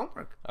 this is your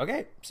homework.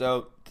 Okay,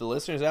 so the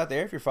listeners out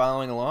there, if you're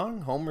following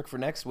along, homework for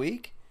next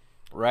week,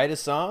 write a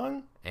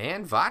song.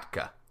 And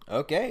vodka.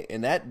 Okay,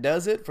 and that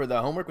does it for the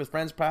Homework with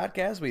Friends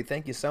podcast. We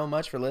thank you so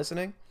much for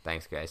listening.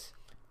 Thanks, guys.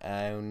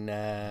 And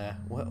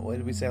what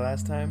did we say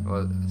last time?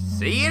 Well,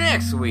 see you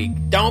next week.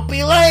 Don't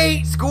be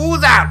late!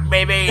 School's out,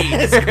 baby!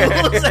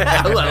 School's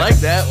out! I like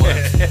that one.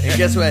 And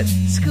guess what?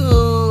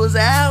 School's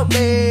out,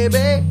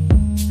 baby!